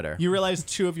 diameter? You realize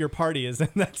 2 of your party is in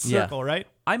that circle, right?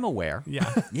 I'm aware.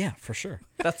 Yeah. Yeah, for sure.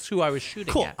 That's who I was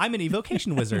shooting Cool. at. I'm an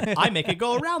evocation wizard. I make it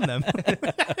go around them.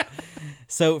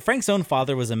 So Frank's own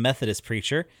father was a Methodist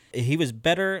preacher. He was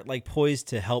better, like poised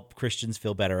to help Christians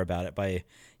feel better about it by,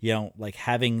 like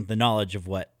having the knowledge of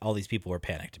what all these people were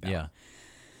panicked about. Yeah.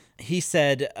 He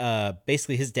said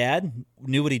basically his dad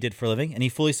knew what he did for a living and he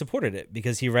fully supported it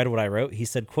because he read what I wrote. He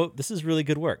said, quote, "This is really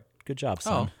good work. Good job,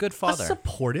 son." Oh, good father. A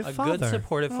supportive A father. good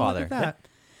supportive Oh, father. Look at that.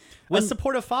 A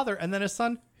supportive father, and then a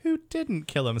son who didn't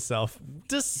kill himself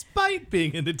despite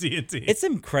being into D&D. It's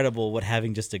incredible what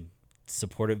having just a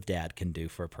supportive dad can do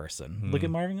for a person. Look at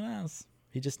Marvin Glass.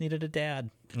 He just needed a dad.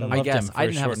 I loved him guess for I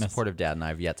his didn't have a shortness. supportive dad, and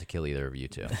I've yet to kill either of you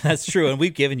two. That's true, and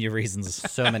we've given you reasons.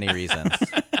 So many reasons.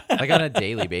 Like on a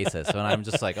daily basis. And I'm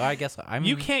just like, I guess I'm.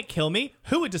 You can't kill me.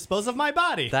 Who would dispose of my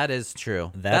body? That is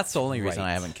true. That's That's the only reason right.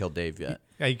 I haven't killed Dave yet.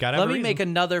 Yeah, you gotta Let have a me reason. make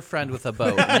another friend with a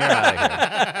boat, and you're out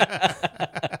of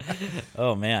here.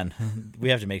 Oh man, we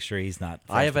have to make sure he's not.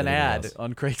 I have friends an with ad anybody else.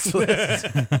 on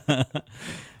Craigslist.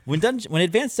 When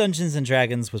Advanced Dungeons and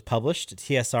Dragons was published,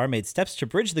 TSR made steps to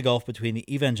bridge the gulf between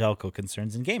the evangelical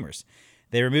concerns and gamers.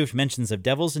 They removed mentions of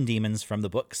devils and demons from the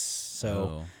books,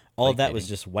 so all of that was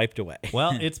just wiped away.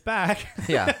 Well, it's back.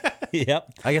 Yeah.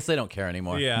 Yep. I guess they don't care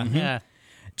anymore. Yeah. Yeah.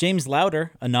 James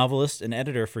Lauder, a novelist and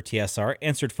editor for TSR,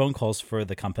 answered phone calls for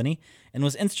the company and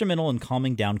was instrumental in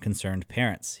calming down concerned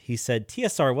parents. He said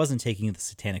TSR wasn't taking the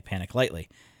satanic panic lightly.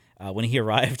 When he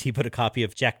arrived, he put a copy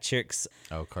of Jack Chick's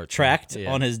cartoon. tract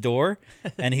Yeah. on his door,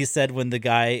 and he said when the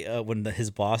guy, his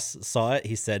boss saw it,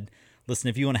 he said, "Listen,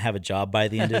 if you want to have a job by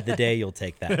the end of the day, you'll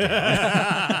take that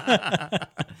down."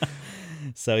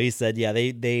 So he said, yeah,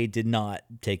 they did not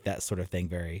take that sort of thing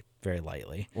very, very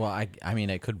lightly. Well, I mean,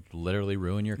 it could literally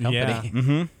ruin your company.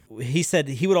 Yeah. He said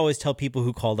he would always tell people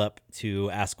who called up to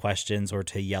ask questions or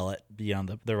to yell at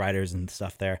the writers and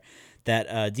stuff there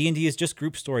that D&D is just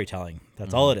group storytelling.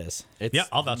 That's all it is. It's Yeah,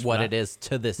 I'll vouch for what that. it is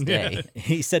to this day.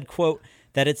 He said, quote,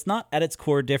 that it's not at its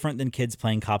core different than kids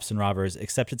playing cops and robbers,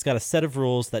 except it's got a set of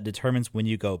rules that determines when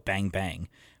you go bang, bang,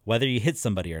 whether you hit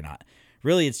somebody or not.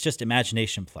 Really, it's just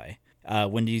imagination play.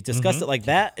 When you discuss it like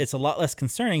that, it's a lot less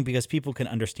concerning because people can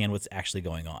understand what's actually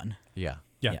going on. Yeah.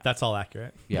 Yeah, that's all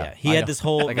accurate. Yeah. He I had know. this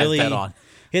whole I got really bet on.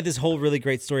 he had this whole really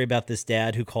great story about this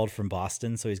dad who called from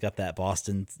Boston, so he's got that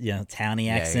Boston, towny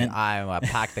accent. I'm a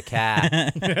pack the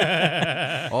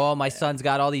cat. Oh, my son's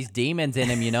got all these demons in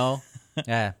him,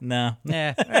 Yeah. No.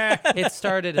 Yeah. It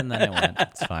started and then it went.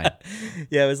 It's fine.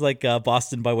 Yeah, it was like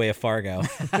Boston by way of Fargo.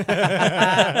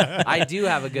 I do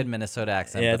have a good Minnesota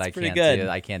accent, Yeah, but it's I pretty can't good.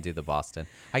 I can't do the Boston.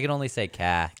 I can only say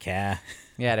ca. Ca.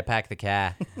 Yeah, to pack the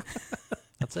cat.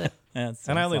 That's it. That's-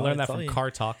 And I only that's all- learned that that's all from you-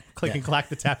 Car Talk. Click and clack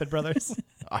the Tappet Brothers.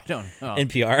 I don't know.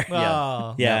 NPR.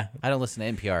 Oh. Yeah. I don't listen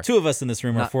to NPR. Two of us in this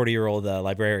room are Not- 40-year-old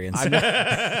librarians.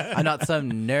 I'm not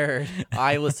some nerd.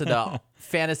 I listen to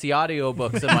fantasy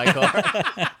audiobooks in my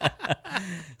car.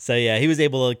 So yeah, he was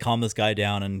able to calm this guy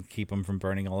down and keep him from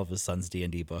burning all of his son's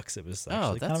D&D books. It was Oh,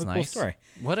 actually that's kind of a nice. cool story.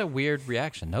 What a weird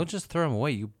reaction. Don't just throw them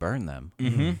away. You burn them.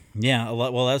 Yeah, a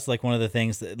lot. Well, that's like one of the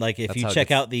things that, like, if That's you how it check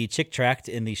gets- out the chick tract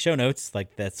in the show notes,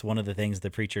 like that's one of the things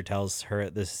the preacher tells her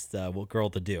this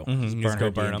girl to do. Just Just go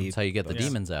burn 'em. D&D That's how you get the books.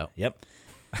 demons out. Yep.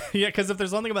 Yeah, because if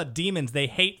there's one thing about demons, they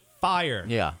hate fire.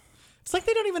 Yeah. It's like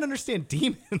they don't even understand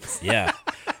demons. Yeah.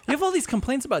 You have all these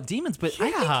complaints about demons, but I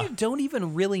Yeah. think you don't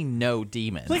even really know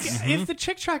demons. Like, if the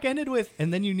chick track ended with,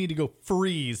 and then you need to go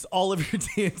freeze all of your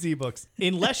D&D books,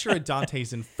 unless you're a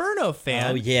Dante's Inferno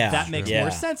fan, Oh, yeah. that makes Yeah.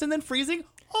 more sense. And then freezing,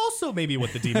 also maybe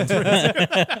what the demons were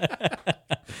into.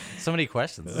 So many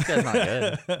questions. This guy's not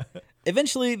good.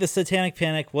 Eventually, the Satanic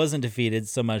Panic wasn't defeated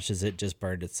so much as it just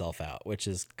burned itself out, which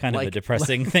is kind of a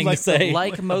depressing thing like to say.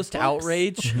 Like most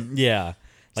outrage, Yeah.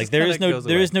 Like Just there kinda is no goes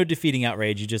there away. is no defeating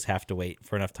outrage. You just have to wait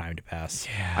for enough time to pass.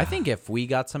 I think if we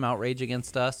got some outrage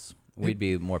against us, we'd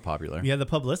be more popular. Yeah, the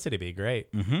publicity would be great.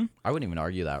 I wouldn't even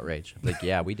argue the outrage. Like,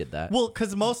 yeah, we did that. Well,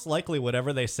 because most likely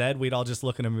whatever they said, we'd all just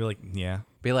look at them and be like, yeah.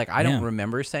 Be like, I don't Yeah.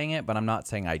 remember saying it, but I'm not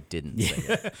saying I didn't say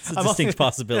it. It's a distinct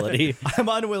possibility. I'm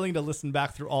unwilling to listen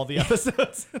back through all the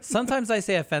episodes. Sometimes I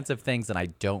say offensive things and I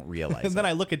don't realize And then it.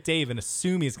 I look at Dave and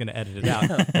assume he's going to edit it out.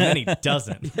 And then he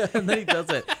doesn't. And then he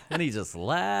does it. And he just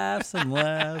laughs and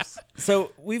laughs.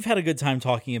 So we've had a good time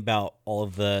talking about all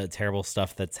of the terrible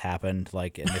stuff that's happened,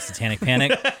 like in the Satanic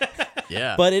Panic.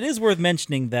 Yeah. But it is worth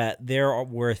mentioning that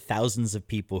were thousands of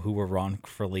people who were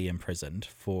wrongfully imprisoned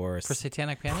for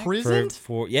Satanic Panic? Prisoned?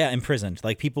 imprisoned.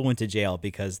 Like people went to jail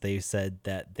because they said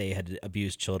that they had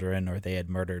abused children or they had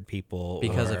murdered people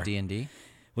Because or, of D&D?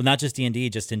 well, not just D&D,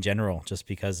 just in general, just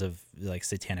because of like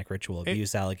satanic ritual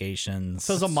abuse allegations.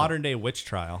 So it's a modern day witch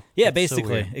trial. yeah, so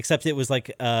basically, weird. except it was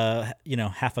like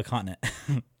half a continent.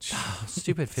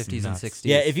 Stupid 50s and 60s.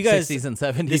 Yeah, if you guys 60s and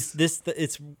 70s.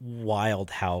 it's wild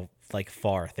how like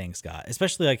far things got,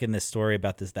 especially like in this story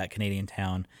about that Canadian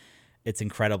town. It's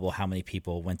incredible how many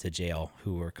people went to jail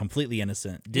who were completely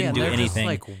innocent, didn't and do they're just anything,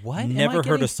 like, what? Am I never hurt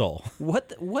getting- a soul.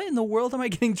 What in the world am I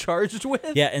getting charged with?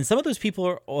 Yeah, and some of those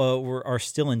people are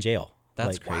still in jail.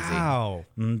 That's Like, crazy. Wow.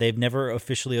 They've never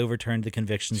officially overturned the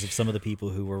convictions of some of the people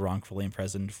who were wrongfully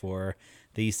imprisoned for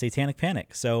the Satanic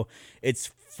Panic. So it's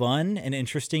fun and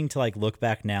interesting to like look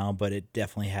back now, but it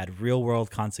definitely had real world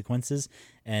consequences,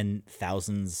 and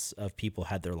thousands of people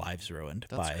had their lives ruined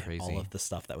That's by crazy. all of the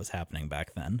stuff that was happening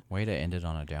back then. Way to end it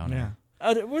on a downer.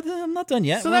 Yeah. I'm not done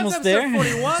yet. So We're that's almost episode there.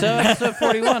 41. So episode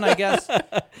 41, I guess.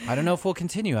 I don't know if we'll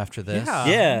continue after this. Yeah.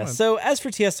 Yeah. So as for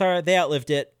TSR, they outlived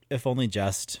it, if only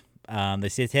just. The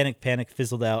Satanic Panic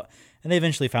fizzled out, and they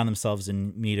eventually found themselves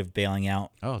in need of bailing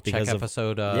out. Oh, check because of-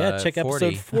 episode check 40.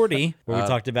 episode 40, where we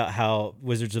talked about how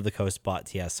Wizards of the Coast bought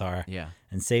TSR Yeah.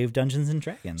 and saved Dungeons and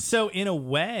Dragons. So in a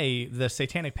way, the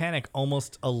Satanic Panic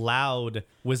almost allowed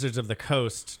Wizards of the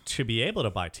Coast to be able to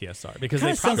buy TSR because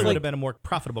Kinda they probably sounds would like- have been a more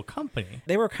profitable company.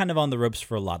 They were kind of on the ropes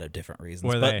for a lot of different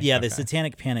reasons. Were But they? yeah, the Okay.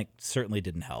 Satanic Panic certainly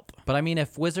didn't help. But I mean,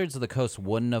 if Wizards of the Coast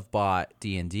wouldn't have bought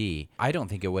D&D, I don't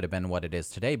think it would have been what it is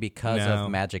today because No.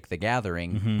 of Magic the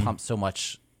Gathering pumped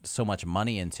so much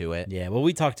money into it. Yeah, well,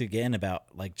 we talked again about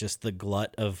like just the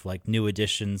glut of like new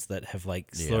editions that have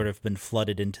like sort of been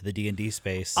flooded into the D&D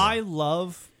space. I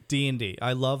love D&D.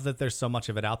 I love that there's so much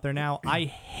of it out there now. I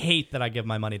hate that I give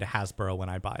my money to Hasbro when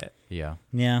I buy it. Yeah.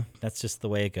 yeah, that's just the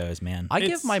way it goes, man. I It's-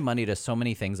 give my money to so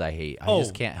many things I hate. I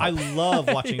just can't I help it. love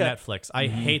watching Netflix. I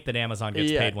hate that Amazon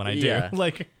gets Yeah, paid when I do. yeah.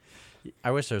 Like,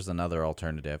 I wish there's another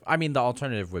alternative. I mean, the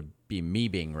alternative would be me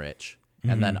being rich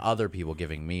and then other people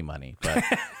giving me money. But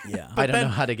yeah. I don't know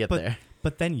how to get but, there.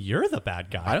 But then you're the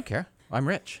bad guy. I don't care. I'm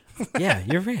rich. Yeah,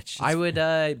 you're rich. I would,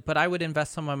 but I would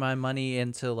invest some of my money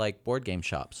into like board game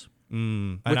shops.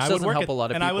 And Which I would doesn't work help at, a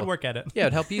lot of and I would people. work at it. Yeah,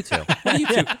 it'd help you too. What are you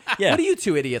two? Yeah. What are you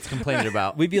two idiots complaining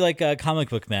about? We'd be like comic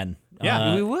book men.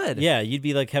 Yeah, we would. Yeah, you'd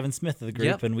be like Kevin Smith of the group,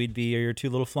 Yep. and we'd be your two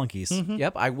little flunkies.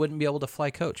 Yep, I wouldn't be able to fly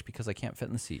coach because I can't fit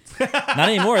in the seats. Not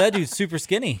anymore. That dude's super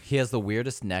skinny. He has the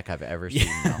weirdest neck I've ever seen.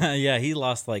 Now. Yeah, he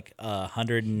lost like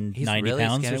 190 He's really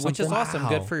pounds skinny, or something. which is awesome. Wow.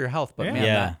 Good for your health. But Yeah. man,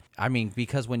 Yeah. that, I mean,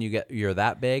 because when you're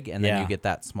that big and then Yeah. you get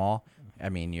that small, I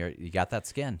mean, you got that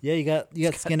skin. Yeah, you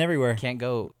got skin everywhere. Can't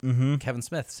go Kevin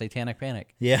Smith, Satanic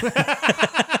Panic. Yeah,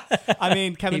 I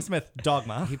mean, Kevin Smith,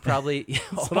 Dogma. He probably.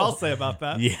 That's what I'll say about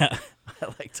that. yeah. I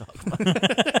like Dogma.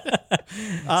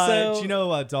 So- Do you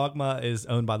know Dogma is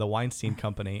owned by the Weinstein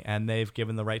Company, and they've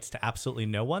given the rights to absolutely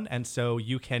no one, and so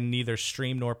you can neither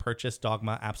stream nor purchase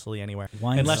Dogma absolutely anywhere,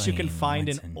 unless you can find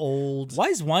Weinstein. an old. Why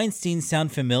does Weinstein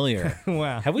sound familiar?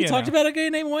 Well, Have we you talked know. about a guy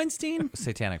named Weinstein?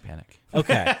 Satanic Panic.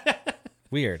 Okay.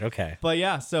 Weird. Okay. But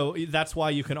yeah, so that's why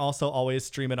you can also always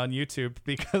stream it on YouTube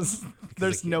because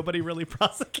there's nobody really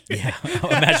prosecuting. Yeah.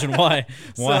 Imagine why.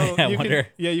 Why? So I you wonder.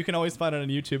 you can always find it on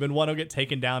YouTube, and one will get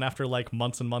taken down after like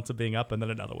months and months of being up, and then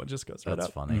another one just goes right That's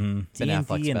up. funny. Ben Affleck's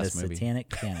D&D and the best movie. Satanic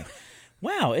Panic.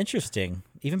 Wow, interesting.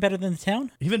 Even better than the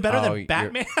town. Even better Oh, than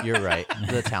Batman. You're right.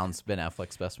 The Town's Ben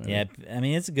Affleck's best movie. Yeah, I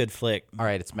mean it's a good flick. All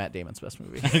right, it's Matt Damon's best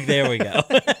movie. There we go.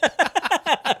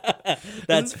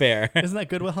 That's fair. Isn't that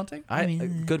Good Will Hunting?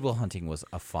 Good Will Hunting was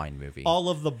a fine movie. All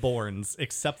of the Bournes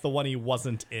except the one he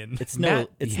wasn't in. It's Matt-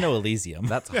 no Elysium.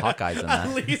 That's Hawkeye's in that.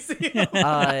 Elysium.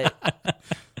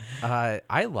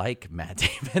 I like Matt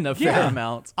Damon a fair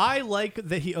amount. I like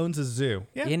that he owns a zoo.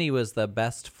 Yeah. And he was the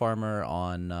best farmer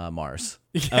on Mars.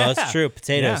 Oh, that's true.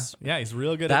 Potatoes. Yeah, he's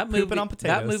real good That at movie, pooping on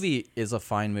potatoes. that movie is a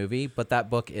fine movie, but that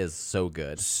book is so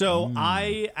good. So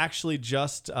I actually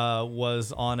just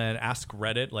was on an Ask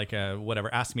Reddit, like a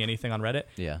whatever, Ask Me Anything on Reddit.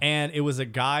 Yeah. And it was a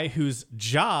guy whose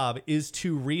job is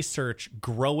to research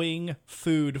growing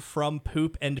food from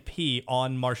poop and pee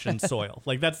on Martian soil.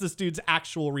 Like that's this dude's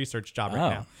actual research job right Oh.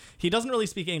 now. He doesn't really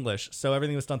speak English, so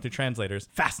everything was done through translators.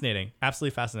 Fascinating.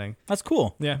 Absolutely fascinating. That's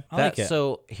cool. Yeah. I like it.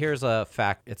 So here's a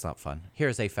fact. It's not fun.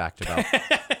 Here's a fact about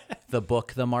the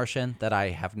book The Martian that I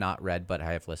have not read, but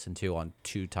I have listened to on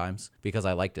 2 times because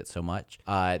I liked it so much.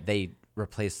 They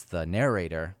replaced the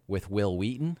narrator with Will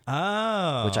Wheaton,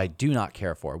 Oh. which I do not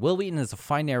care for. Will Wheaton is a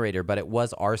fine narrator, but it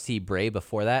was R.C. Bray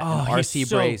before that. Oh, and he's R.C.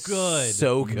 so Bray's good.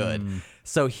 so good.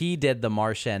 So he did The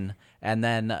Martian, and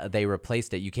then they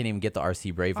replaced it. You can't even get the R.C.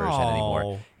 Bray version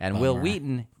anymore. And Will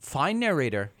Wheaton, fine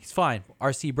narrator, he's fine.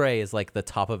 R.C. Bray is like the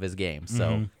top of his game.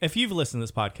 So If you've listened to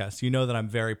this podcast, you know that I'm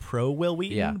very pro Will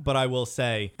Wheaton, Yeah. but I will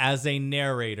say, as a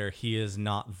narrator, he is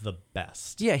not the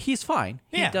best. yeah, he's fine.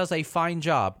 He Yeah. does a fine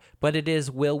job, but it is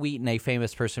Will Wheaton, a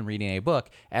famous person reading a book,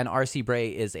 and R.C. Bray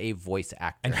is a voice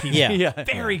actor. He's Yeah.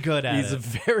 very good at He's it.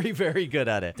 very, very good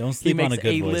at it. Don't sleep he on makes a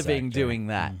good voice living actor. doing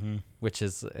that, which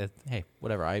is, hey,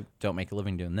 whatever. I don't make a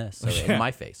living doing this, so in my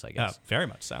face, I Oh, guess. very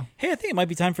much so. Hey, I think it might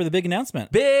be time for the big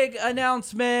announcement. Big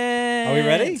announcement. Are we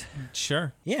ready?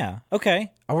 Sure. Yeah.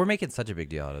 Okay. Oh, we're making such a big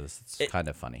deal out of this. It's kind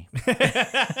of funny.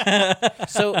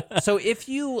 So if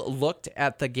you looked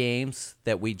at the games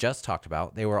that we just talked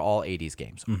about, they were all 80s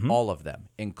games. All of them,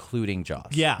 including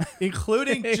Jaws. Yeah,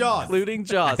 including Jaws. Including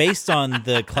Jaws. Based on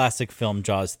the classic film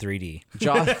Jaws 3D.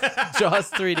 Jaws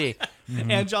 3D.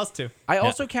 And Jaws 2. I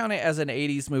also count it as an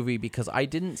 80s movie because I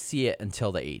didn't see it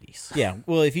until the 80s. Yeah.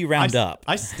 Well, if you round up.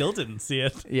 I still didn't see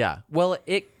it. Yeah. Well,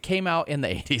 it came out in the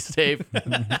 80s, Dave.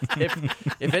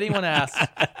 if anyone asks,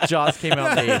 Jaws came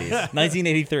out in the 80s.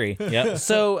 1983. Yep.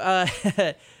 So,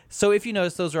 so if you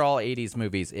notice, those are all 80s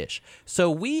movies ish.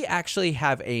 So we actually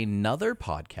have another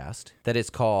podcast that is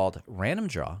called Random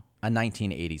Draw, a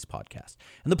 1980s podcast.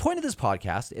 And the point of this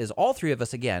podcast is all 3 of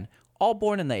us, again, all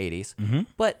born in the 80s,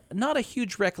 but not a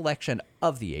huge recollection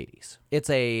of the 80s.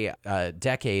 It's a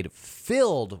decade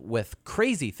filled with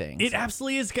crazy things. It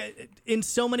absolutely is. In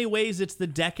so many ways, it's the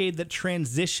decade that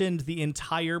transitioned the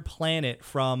entire planet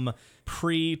from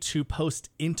pre to post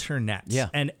internet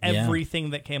and everything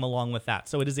that came along with that.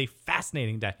 So it is a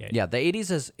fascinating decade. Yeah, the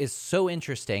 80s is so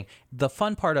interesting. The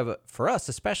fun part of it for us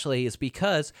especially is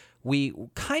because we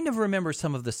kind of remember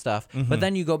some of the stuff, but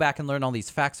then you go back and learn all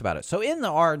these facts about it. So in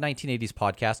our 1980s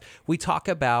podcast, we talk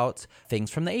about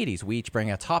things from the 80s. We each bring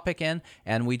a topic in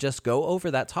and we just go over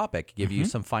that topic, give you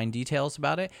some fine details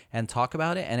about it and talk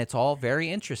about it. And it's all very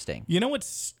interesting. You know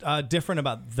what's different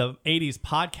about the 80s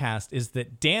podcast is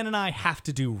that Dan and I have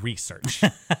to do research.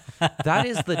 That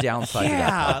is the downside of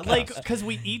that podcast. like because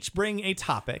we each bring a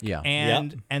topic Yeah.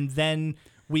 and then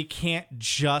we can't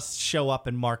just show up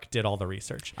and Mark did all the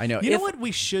research. I know. You know If- what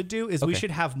we should do is we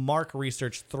should have Mark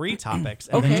research 3 topics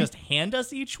and Okay. then just hand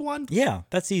us each one. Yeah,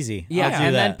 that's easy. Yeah, I'll do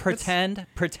and that. then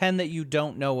pretend that you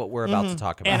don't know what we're about to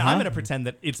talk about. And I'm going to pretend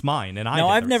that it's mine and I No,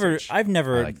 did I've the never, research. I've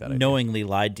never like that idea. knowingly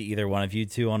lied to either one of you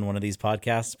two on one of these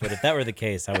podcasts. But if that were the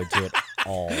case, I would do it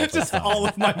all the time. all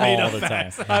of my made all up the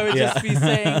time. facts. I would just be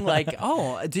saying like,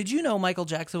 "Oh, did you know Michael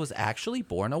Jackson was actually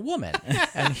born a woman?"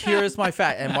 And here's my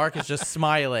fact. And Mark is just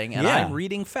smiling, and Yeah. I'm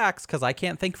reading facts because I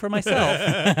can't think for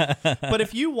myself. But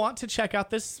if you want to check out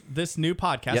this new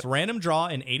podcast, Yep. Random Draw,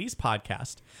 an 80s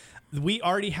podcast, we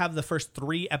already have the first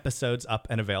 3 episodes up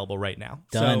and available right now.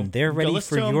 Done. So They're go ready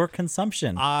listen for to 'em. your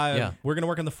consumption. Yeah. We're going to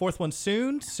work on the 4th one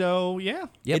soon. So, yeah.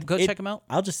 Yep, go check them out.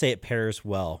 I'll just say it pairs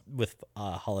well with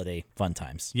holiday fun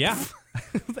times. Yeah.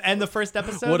 And the first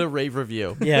episode. What a rave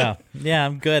review. Yeah, yeah,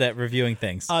 I'm good at reviewing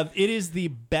things. It is the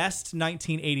best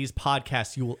 1980s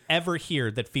podcast you will ever hear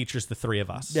that features the 3 of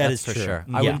us. That That's is for true. sure.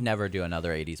 I Yeah. would never do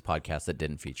another 80s podcast that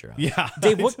didn't feature us. Yeah.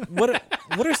 Dave, what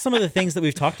are some of the things that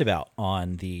we've talked about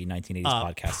on the 1980s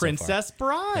podcast? Princess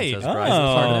Bride. Princess Bride was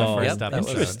Oh, our first that was episode.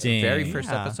 the Interesting. very first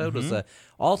Yeah. episode was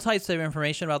all types of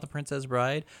information about The Princess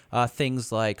Bride.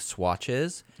 Things like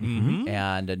swatches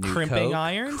and a new Crimping coat.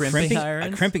 irons? Crimping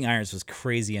irons. Crimping irons was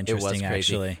crazy It was interesting,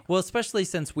 crazy. actually. Well, especially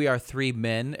since we are 3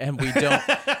 men and we don't,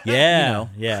 Yeah,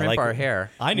 crimp like, our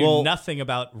hair. I knew Well, nothing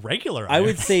about regular I irons.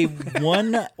 would say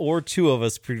one or two of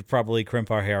us could probably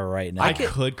crimp our hair right now. I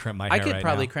could crimp my hair I could right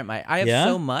probably now. crimp my. I have Yeah?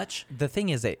 so much. The thing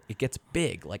is, it gets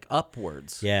big, like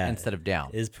upwards, Yeah, instead of down.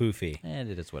 It is poofy. And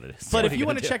it is what it is. But What if are you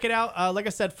want gonna to do? check it out, like I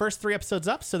said, first 3 episodes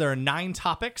up, so there are 9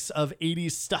 topics of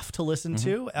 80s stuff to listen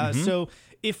to. So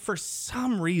if for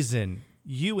some reason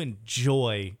you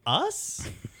enjoy us,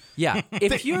 yeah,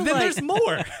 if you're then like, there's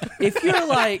more. if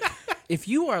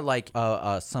you are like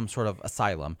some sort of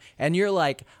asylum, and you're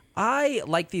like, I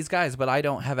like these guys, but I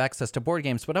don't have access to board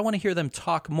games, but I want to hear them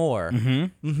talk more.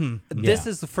 This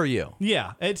is for you.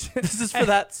 Yeah, This is for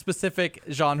that specific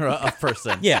genre of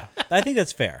person. Yeah, I think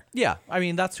that's fair. Yeah, I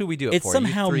mean that's who we do it It's for. you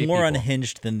somehow 3 more people.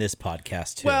 unhinged than this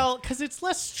podcast, too. well, because it's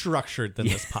less structured than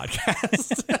this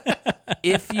podcast.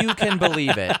 If you can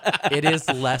believe it, it is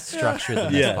less structured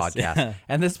than this Yes. podcast.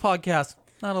 And this podcast,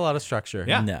 not a lot of structure.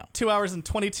 Yeah, No. 2 hours and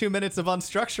 22 minutes of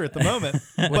unstructure at the moment.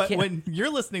 But can't- when you're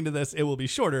listening to this, it will be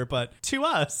shorter. But to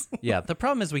us, Yeah, the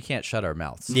problem is we can't shut our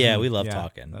mouths. yeah, we love Yeah.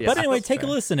 talking. Yeah. But anyway, That's take a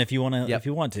fair. listen if you want to. Yep. If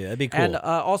you want to, that'd be cool. And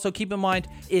also keep in mind,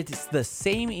 it's the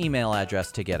same email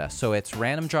address to get us. So it's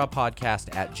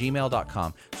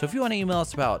randomdrawpodcast@gmail.com. So if you want to email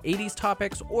us about 80s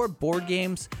topics or board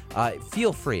games,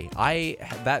 feel free.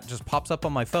 That just pops up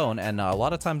on my phone, and a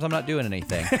lot of times I'm not doing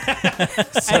anything.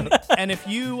 and if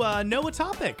you know a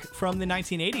topic from the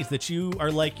 1980s that you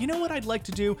are like, you know what I'd like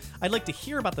to do? I'd like to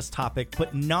hear about this topic,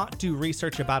 but not do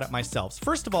research about it myself.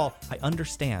 First of all, I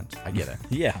understand. I get it.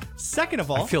 yeah. Second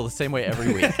of all, I feel the same way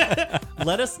every week.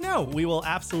 let us know. We will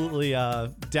absolutely,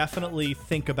 definitely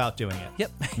think about doing it.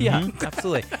 Yep. Yeah,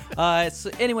 absolutely. So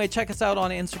anyway, check us out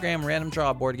on Instagram, Random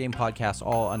Draw Board Game Podcast,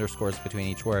 all underscores between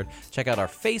each word. Check out our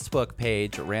Facebook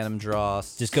page, Random Draw.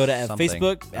 Just go to something.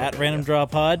 Facebook at Random Draw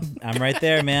Pod. I'm right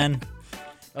there, man.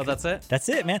 Oh, that's it? That's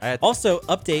it, man. I had- Also,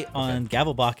 update on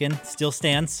Gavelbakken. Still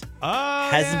stands.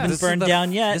 Hasn't been This is burned the-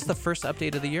 down yet. This is the first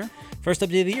update of the year? First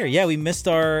update of the year. Yeah, we missed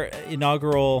our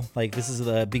inaugural, this is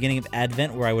the beginning of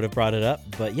Advent where I would have brought it up.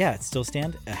 But yeah, it still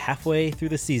stands halfway through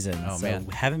the season. Oh, so man.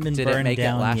 we haven't been Did it burned make it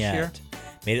down last yet. year?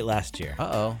 Made it last year.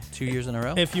 Uh-oh. 2 years in a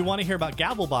row? If you want to hear about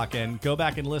Gavelbakken, go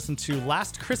back and listen to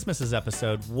last Christmas's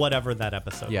episode, whatever that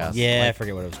episode Yeah. was. Yeah, I like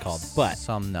forget what it was called. But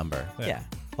some number. yeah,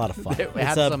 a lot of fun. It It's,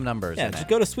 had some numbers Yeah, in just it.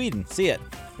 go to Sweden. See it.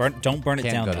 Don't burn it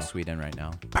Can't down. go though. to Sweden right now.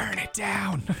 Burn it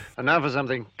down. And now for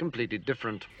something completely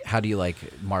different. How do you like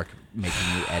Mark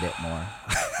making you edit more?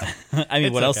 I mean,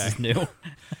 It's what else okay. is new?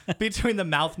 Between the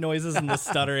mouth noises and the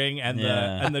stuttering and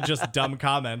Yeah. the just dumb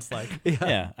comments, like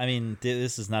Yeah, I mean,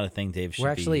 this is not a thing Dave should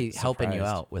We're be actually helping you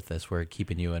surprised. out with this. We're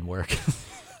keeping you in work.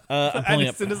 I'm and pulling as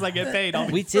up. soon as I get paid, I'll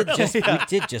be We did thrilled.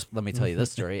 just. Let me tell you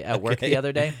this story. At work the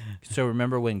other day, so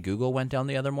remember when Google went down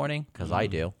the other morning? Because I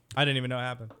do. I didn't even know what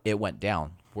happened. It went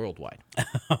down worldwide.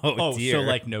 Oh, dear. so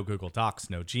like no Google Docs,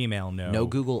 no Gmail, No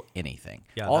Google anything.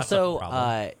 Yeah, that's also, a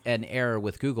problem. an error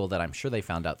with Google that I'm sure they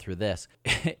found out through this.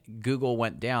 Google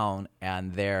went down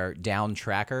and their down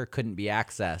tracker couldn't be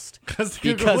accessed Because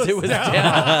Google because it was was down.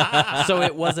 down. So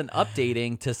it wasn't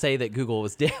updating to say that Google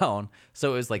was down.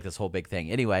 So it was like this whole big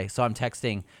thing. Anyway, so I'm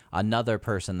texting another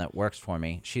person that works for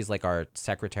me. She's like our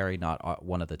secretary, not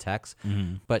one of the techs.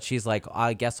 But she's like,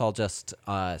 I guess I'll just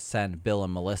send Bill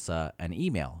and Melissa an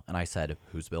email. And I said,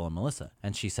 who's Bill and Melissa?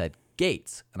 And she said,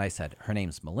 Gates. And I said, her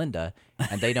name's Melinda.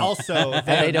 And they don't Also, and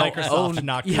they don't Microsoft, own.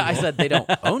 not Yeah, I Google. said they don't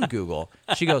own Google.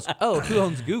 She goes, "Oh, who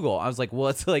owns Google?" I was like, "Well,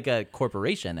 it's like a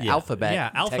corporation, Alphabet." Yeah,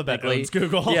 Alphabet technically. owns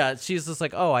Google. Yeah, she's just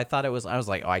like, "Oh, I thought it was." I was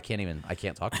like, "Oh, I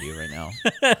can't talk to you right now."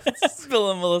 Bill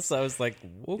and Melissa. I was like,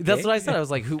 okay. That's what I said. I was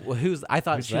like, "Who's?" I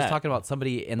thought she was that? talking about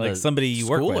somebody in Like the somebody you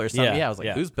work school with. or something. Yeah, Yeah, I was like,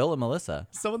 yeah. "Who's Bill and Melissa?"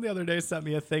 Someone the other day sent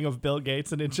me a thing of Bill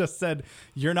Gates, and it just said,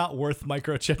 "You're not worth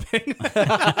microchipping."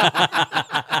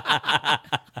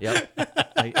 Yep.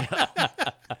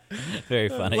 very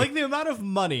funny. Like the amount of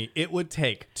money it would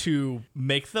take to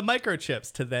make the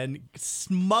microchips to then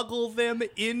smuggle them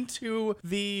into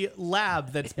the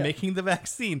lab that's making the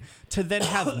vaccine to then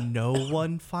have no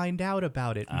one find out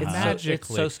about it magically. It's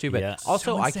so stupid. Yeah.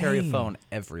 Also, So I carry a insane. phone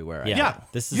everywhere. Yeah. Yeah,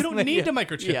 This you is- don't need to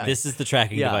microchip Yeah. it. this is the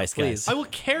tracking Yeah, device, please. guys. I will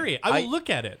carry it. I will look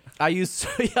at it. I use.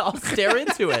 Yeah, I'll stare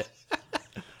into it.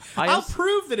 I'll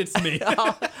prove that it's me.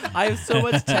 I have so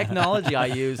much technology I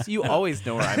use. You always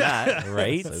know where I'm at.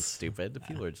 Right? So stupid.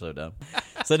 People are so dumb.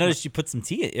 So I noticed you put some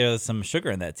tea, some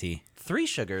sugar in that tea. 3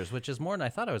 sugars, which is more than I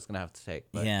thought I was going to have to take.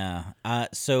 But... Yeah.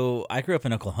 So I grew up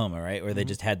in Oklahoma, right, where they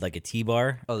just had like a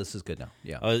T-bar. Oh, this is good now.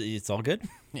 Yeah. Oh, it's all good?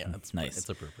 Yeah, that's nice. It's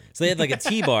appropriate. So they had like a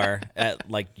T-bar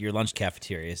at like your lunch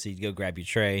cafeteria. So you'd go grab your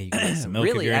tray, you could get some milk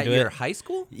if Really? you're At into your it. high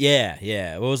school? Yeah,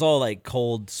 yeah. It was all like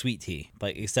cold sweet tea,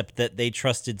 like except that they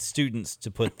trusted students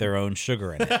to put their own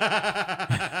sugar in it.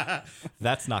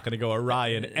 That's not going to go awry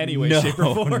in any way, no, shape,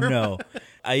 or form. no.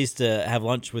 I used to have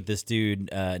lunch with this dude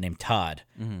named Todd,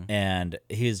 and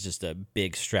he was just a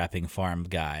big strapping farm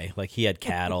guy. Like he had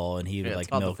cattle and he would like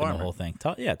Todd the milk and the farmer. whole thing.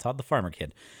 Todd the farmer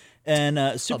kid.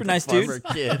 And super nice Farmer dude.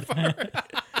 kid.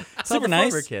 Super the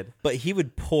nice, farmer kid. but he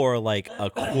would pour like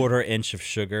a 1/4 inch of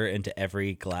sugar into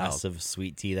every glass of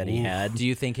sweet tea that he had. Do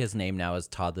you think his name now is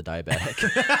Todd the Diabetic?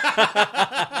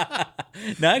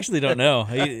 No, I actually don't know.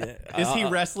 Is he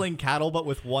wrestling cattle but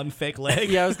with one fake leg?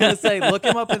 Yeah, I was going to say, look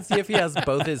him up and see if he has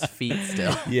both his feet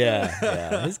still.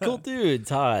 Yeah. He's a cool dude,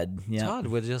 Todd. Yeah. Todd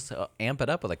would just amp it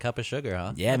up with a cup of sugar,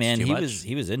 huh? Yeah, That's man, too he much.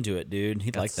 was into it, dude.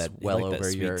 He liked That's that. well he liked over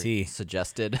that sweet your tea.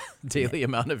 suggested daily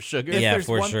amount of sugar. If Yeah, there's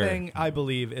for one sure. thing I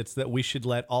believe, it's that we should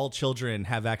let all children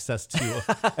have access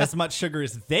to as much sugar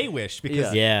as they wish,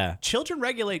 because Yeah. children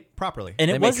regulate properly. And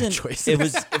They it make good wasn't. choices. It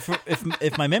was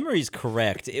if my memory is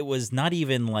correct, it was not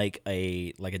even like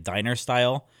a diner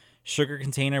style sugar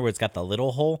container where it's got the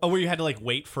little hole. Oh, where you had to like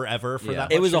wait forever for Yeah.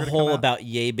 that. It much was a sugar to come hole out? about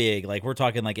yay big. Like we're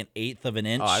talking like 1/8 of an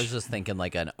inch. Oh, I was just thinking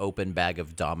like an open bag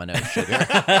of Domino sugar.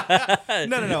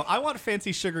 No. I want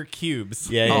fancy sugar cubes.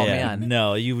 yeah, Oh, yeah. man.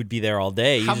 No, you would be there all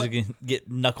day. You How just gonna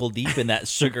get knuckle deep in that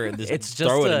sugar and just It's just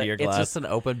throw it into your it's glass. just an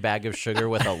open bag of sugar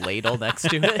with a ladle next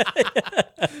to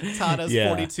it. Todd has Yeah.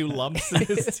 42 lumps in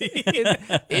his teeth.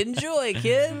 Enjoy,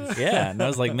 kids. Yeah, and I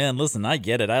was like, man, listen, I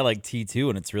get it. I like tea too,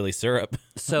 and it's really syrup.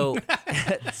 So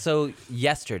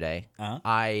yesterday, Uh-huh.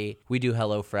 we do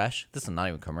HelloFresh. This is not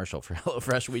even commercial for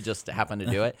HelloFresh. We just happen to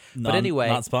do it. But Non- anyway,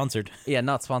 not sponsored. yeah,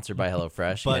 not sponsored by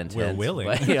HelloFresh. But hint, we're hint. willing.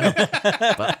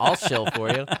 But, but I'll shill for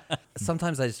you.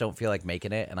 Sometimes I just don't feel like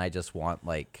making it, and I just want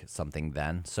like something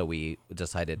then. So we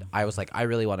decided. I was like, I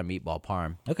really want a meatball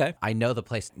parm. Okay. I know the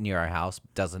place near our house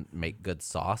doesn't make good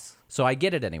sauce, so I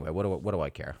get it anyway. What do I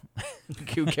care?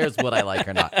 Who cares what I like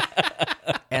or not?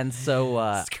 And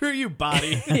so Screw you,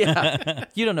 body. yeah,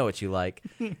 you don't know what you like.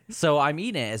 So I'm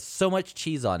eating it. There's so much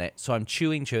cheese on it. So I'm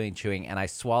chewing, and I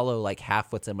swallow like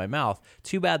half what's in my mouth.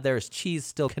 Too bad there's cheese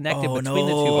still connected Oh, between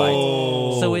the two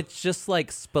bites. So it's just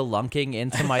like spelunking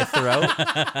into my throat.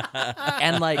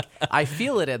 And like I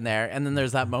feel it in there. And then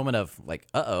there's that moment of like,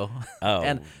 Oh,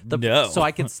 and no. So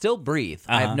I can still breathe.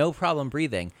 I have no problem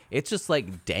breathing. It's just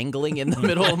like dangling in the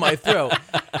middle of my throat.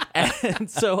 And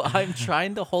so I'm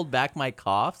trying to hold back my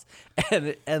coughs,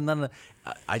 and then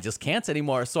I just can't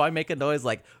anymore. So I make a noise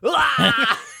like,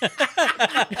 "Ah!"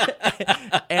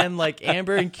 And like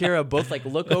Amber and Kira both like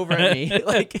look over at me.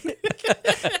 Like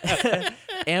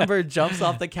Amber jumps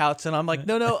off the couch, and I'm like,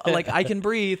 no, like I can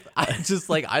breathe. I'm just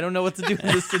like, I don't know what to do in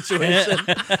this situation.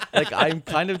 Like I'm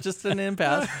kind of just an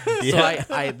impasse. So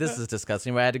I this is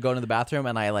disgusting. I had to go into the bathroom,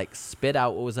 and I like spit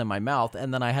out what was in my mouth,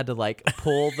 and then I had to like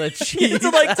pull the cheese. to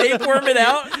like tapeworm it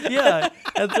out. Yeah,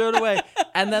 and throw it away.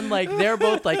 And then like they're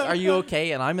both like, "Are you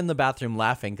okay?" And I'm in the bathroom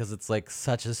laughing because it's like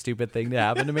such a stupid thing to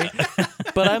happen to me.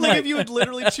 But I'm Like like, if you had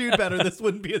literally chewed better, this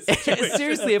wouldn't be a situation.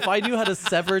 seriously, if I knew how to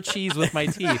sever cheese with my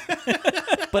teeth.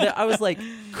 But I was like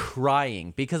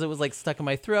crying because it was like stuck in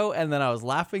my throat, and then I was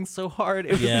laughing so hard.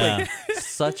 It was Yeah. like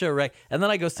such a wreck. And then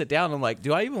I go sit down, and I'm like,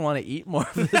 do I even want to eat more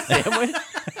of this sandwich?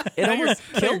 It Now you're, almost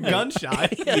you're killed me. gun shy.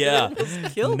 Yeah.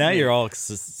 Killed Now me. you're all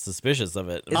suspicious of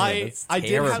it. I did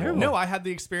terrible. have no. I had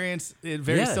the experience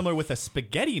very Yeah. similar with a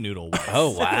spaghetti noodle. Once.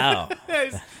 Oh wow.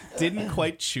 I didn't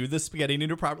quite chew the spaghetti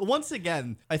noodle properly. Once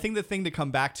again, I think the thing to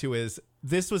come back to is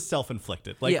this was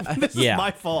self-inflicted. Like Yeah. this Yeah. is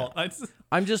my fault.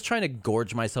 I'm just trying to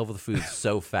gorge myself with food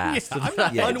so fast. I'm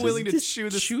not Yeah, unwilling to just chew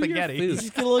the chew your spaghetti. food.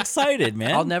 Just get a little excited,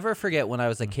 man. I'll never forget when I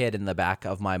was a kid in the back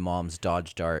of my mom's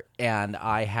Dodge Dart, and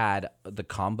I had the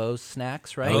combo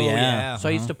snacks, right? Oh, yeah. So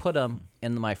I used to put them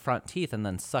in my front teeth and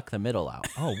then suck the middle out.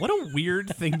 Oh, what a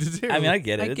weird thing to do. I mean, I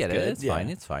get it. I get it's it. good. It's Yeah. fine.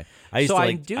 It's fine. I used so to I'm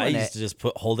like. doing I it used to just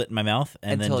hold it in my mouth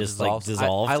and until then it just like dissolves.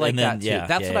 dissolve. I like and then, that too. Yeah,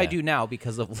 That's yeah, what I yeah. do now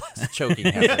because of less choking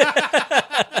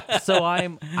hazard. So I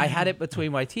had it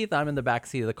between my teeth. I'm in the back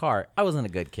seat of the car. I wasn't a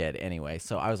good kid anyway,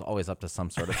 so I was always up to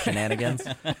some sort of shenanigans.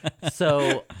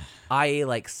 So I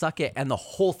like suck it and the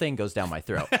whole thing goes down my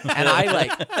throat and I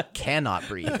like cannot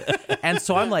breathe. And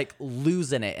so I'm like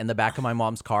losing it in the back of my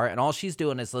mom's car and all she's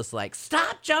doing is just like,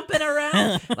 stop jumping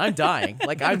around. And I'm dying.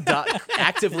 Like I'm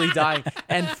actively dying.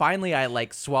 And finally I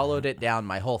like swallowed it down.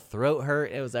 My whole throat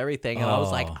hurt. It was everything. And I was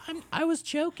like, I was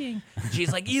choking.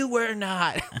 She's like, you were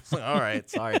not. I was like, all right,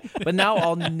 sorry. But now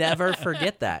I'll never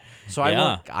forget that. So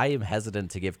I am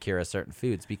hesitant to give Kira certain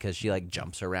foods because she like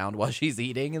jumps around while she's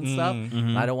eating and stuff.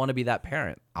 And I don't want to be that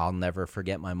parent. I'll never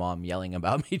forget my mom yelling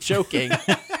about me choking.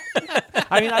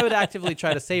 I mean, I would actively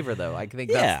try to save her, though. I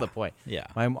think that's the point. Yeah.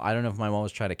 I don't know if my mom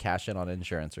was trying to cash in on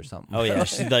insurance or something. Oh, yeah.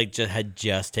 She like had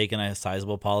just taken a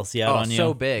sizable policy out on you.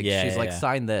 So big. Yeah, She's like,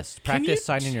 sign this. Practice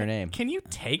signing your name. Can you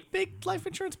take big life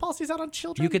insurance policies out on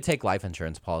children? You could take life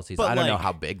insurance policies. But, I don't know like,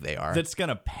 how big they are. That's going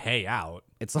to pay out.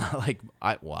 It's not like,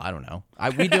 I don't know.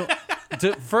 We don't.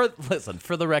 For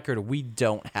the record, we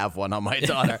don't have one on my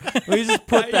daughter. We just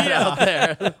put that out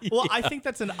there. Well, I think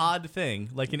that's an odd thing,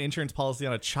 like an insurance policy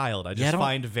on a child. I just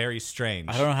find very strange.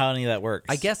 I don't know how any of that works.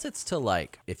 I guess it's to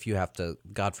like, if you have to,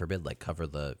 God forbid, like cover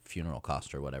the funeral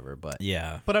cost or whatever. But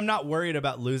yeah. But I'm not worried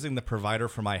about losing the provider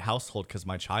for my household because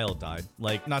my child died.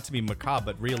 Like, not to be macabre,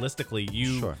 but realistically,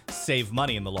 you save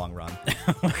money in the long run.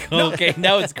 Okay,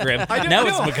 now it's grim. Now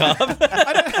it's macabre.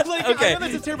 I know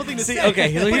that's a terrible thing to say.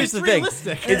 Okay, so here's the thing.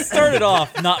 It started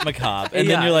off not macabre, and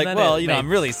then you're like, well, I'm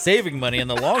really saving money in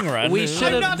the long run. We should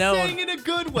I'm have not known. saying in a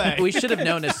good way. We should have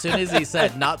known as soon as he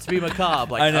said not to be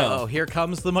macabre. Like, I know. oh, here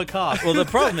comes the macabre. Well, the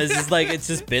problem is like it's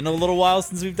just been a little while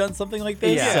since we've done something like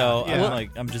this, Yeah. so Yeah.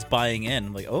 I'm just buying in.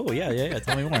 I'm like, oh yeah,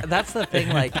 tell me more. That's the thing.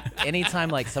 Like, anytime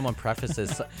like someone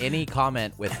prefaces any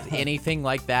comment with anything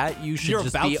like that, you should You're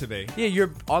just about to be. Yeah,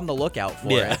 you're on the lookout for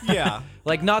Yeah. it. Yeah.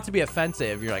 Like, not to be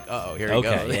offensive. You're like, oh, here we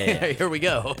go. Yeah. Here we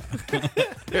go.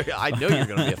 I know you're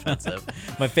gonna be offensive.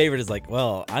 My favorite is like,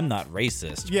 well, I'm not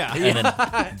racist. Yeah. And then,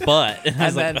 but and I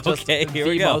was And then like, just okay, here the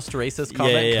we go. most racist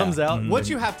comment Yeah. comes out. What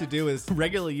you have to do is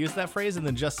regularly use that phrase and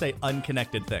then just say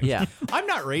unconnected things. Yeah. I'm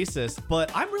not racist,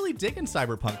 but I'm really digging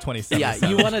Cyberpunk 2077. Yeah,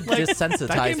 you want to that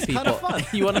desensitize game's people. kinda fun.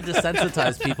 You want to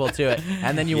desensitize people to it,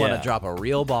 and then you want Yeah. to drop a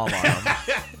real bomb on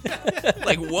them.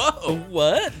 Like, whoa.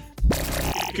 What?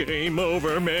 Game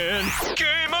over, man.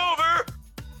 Game over!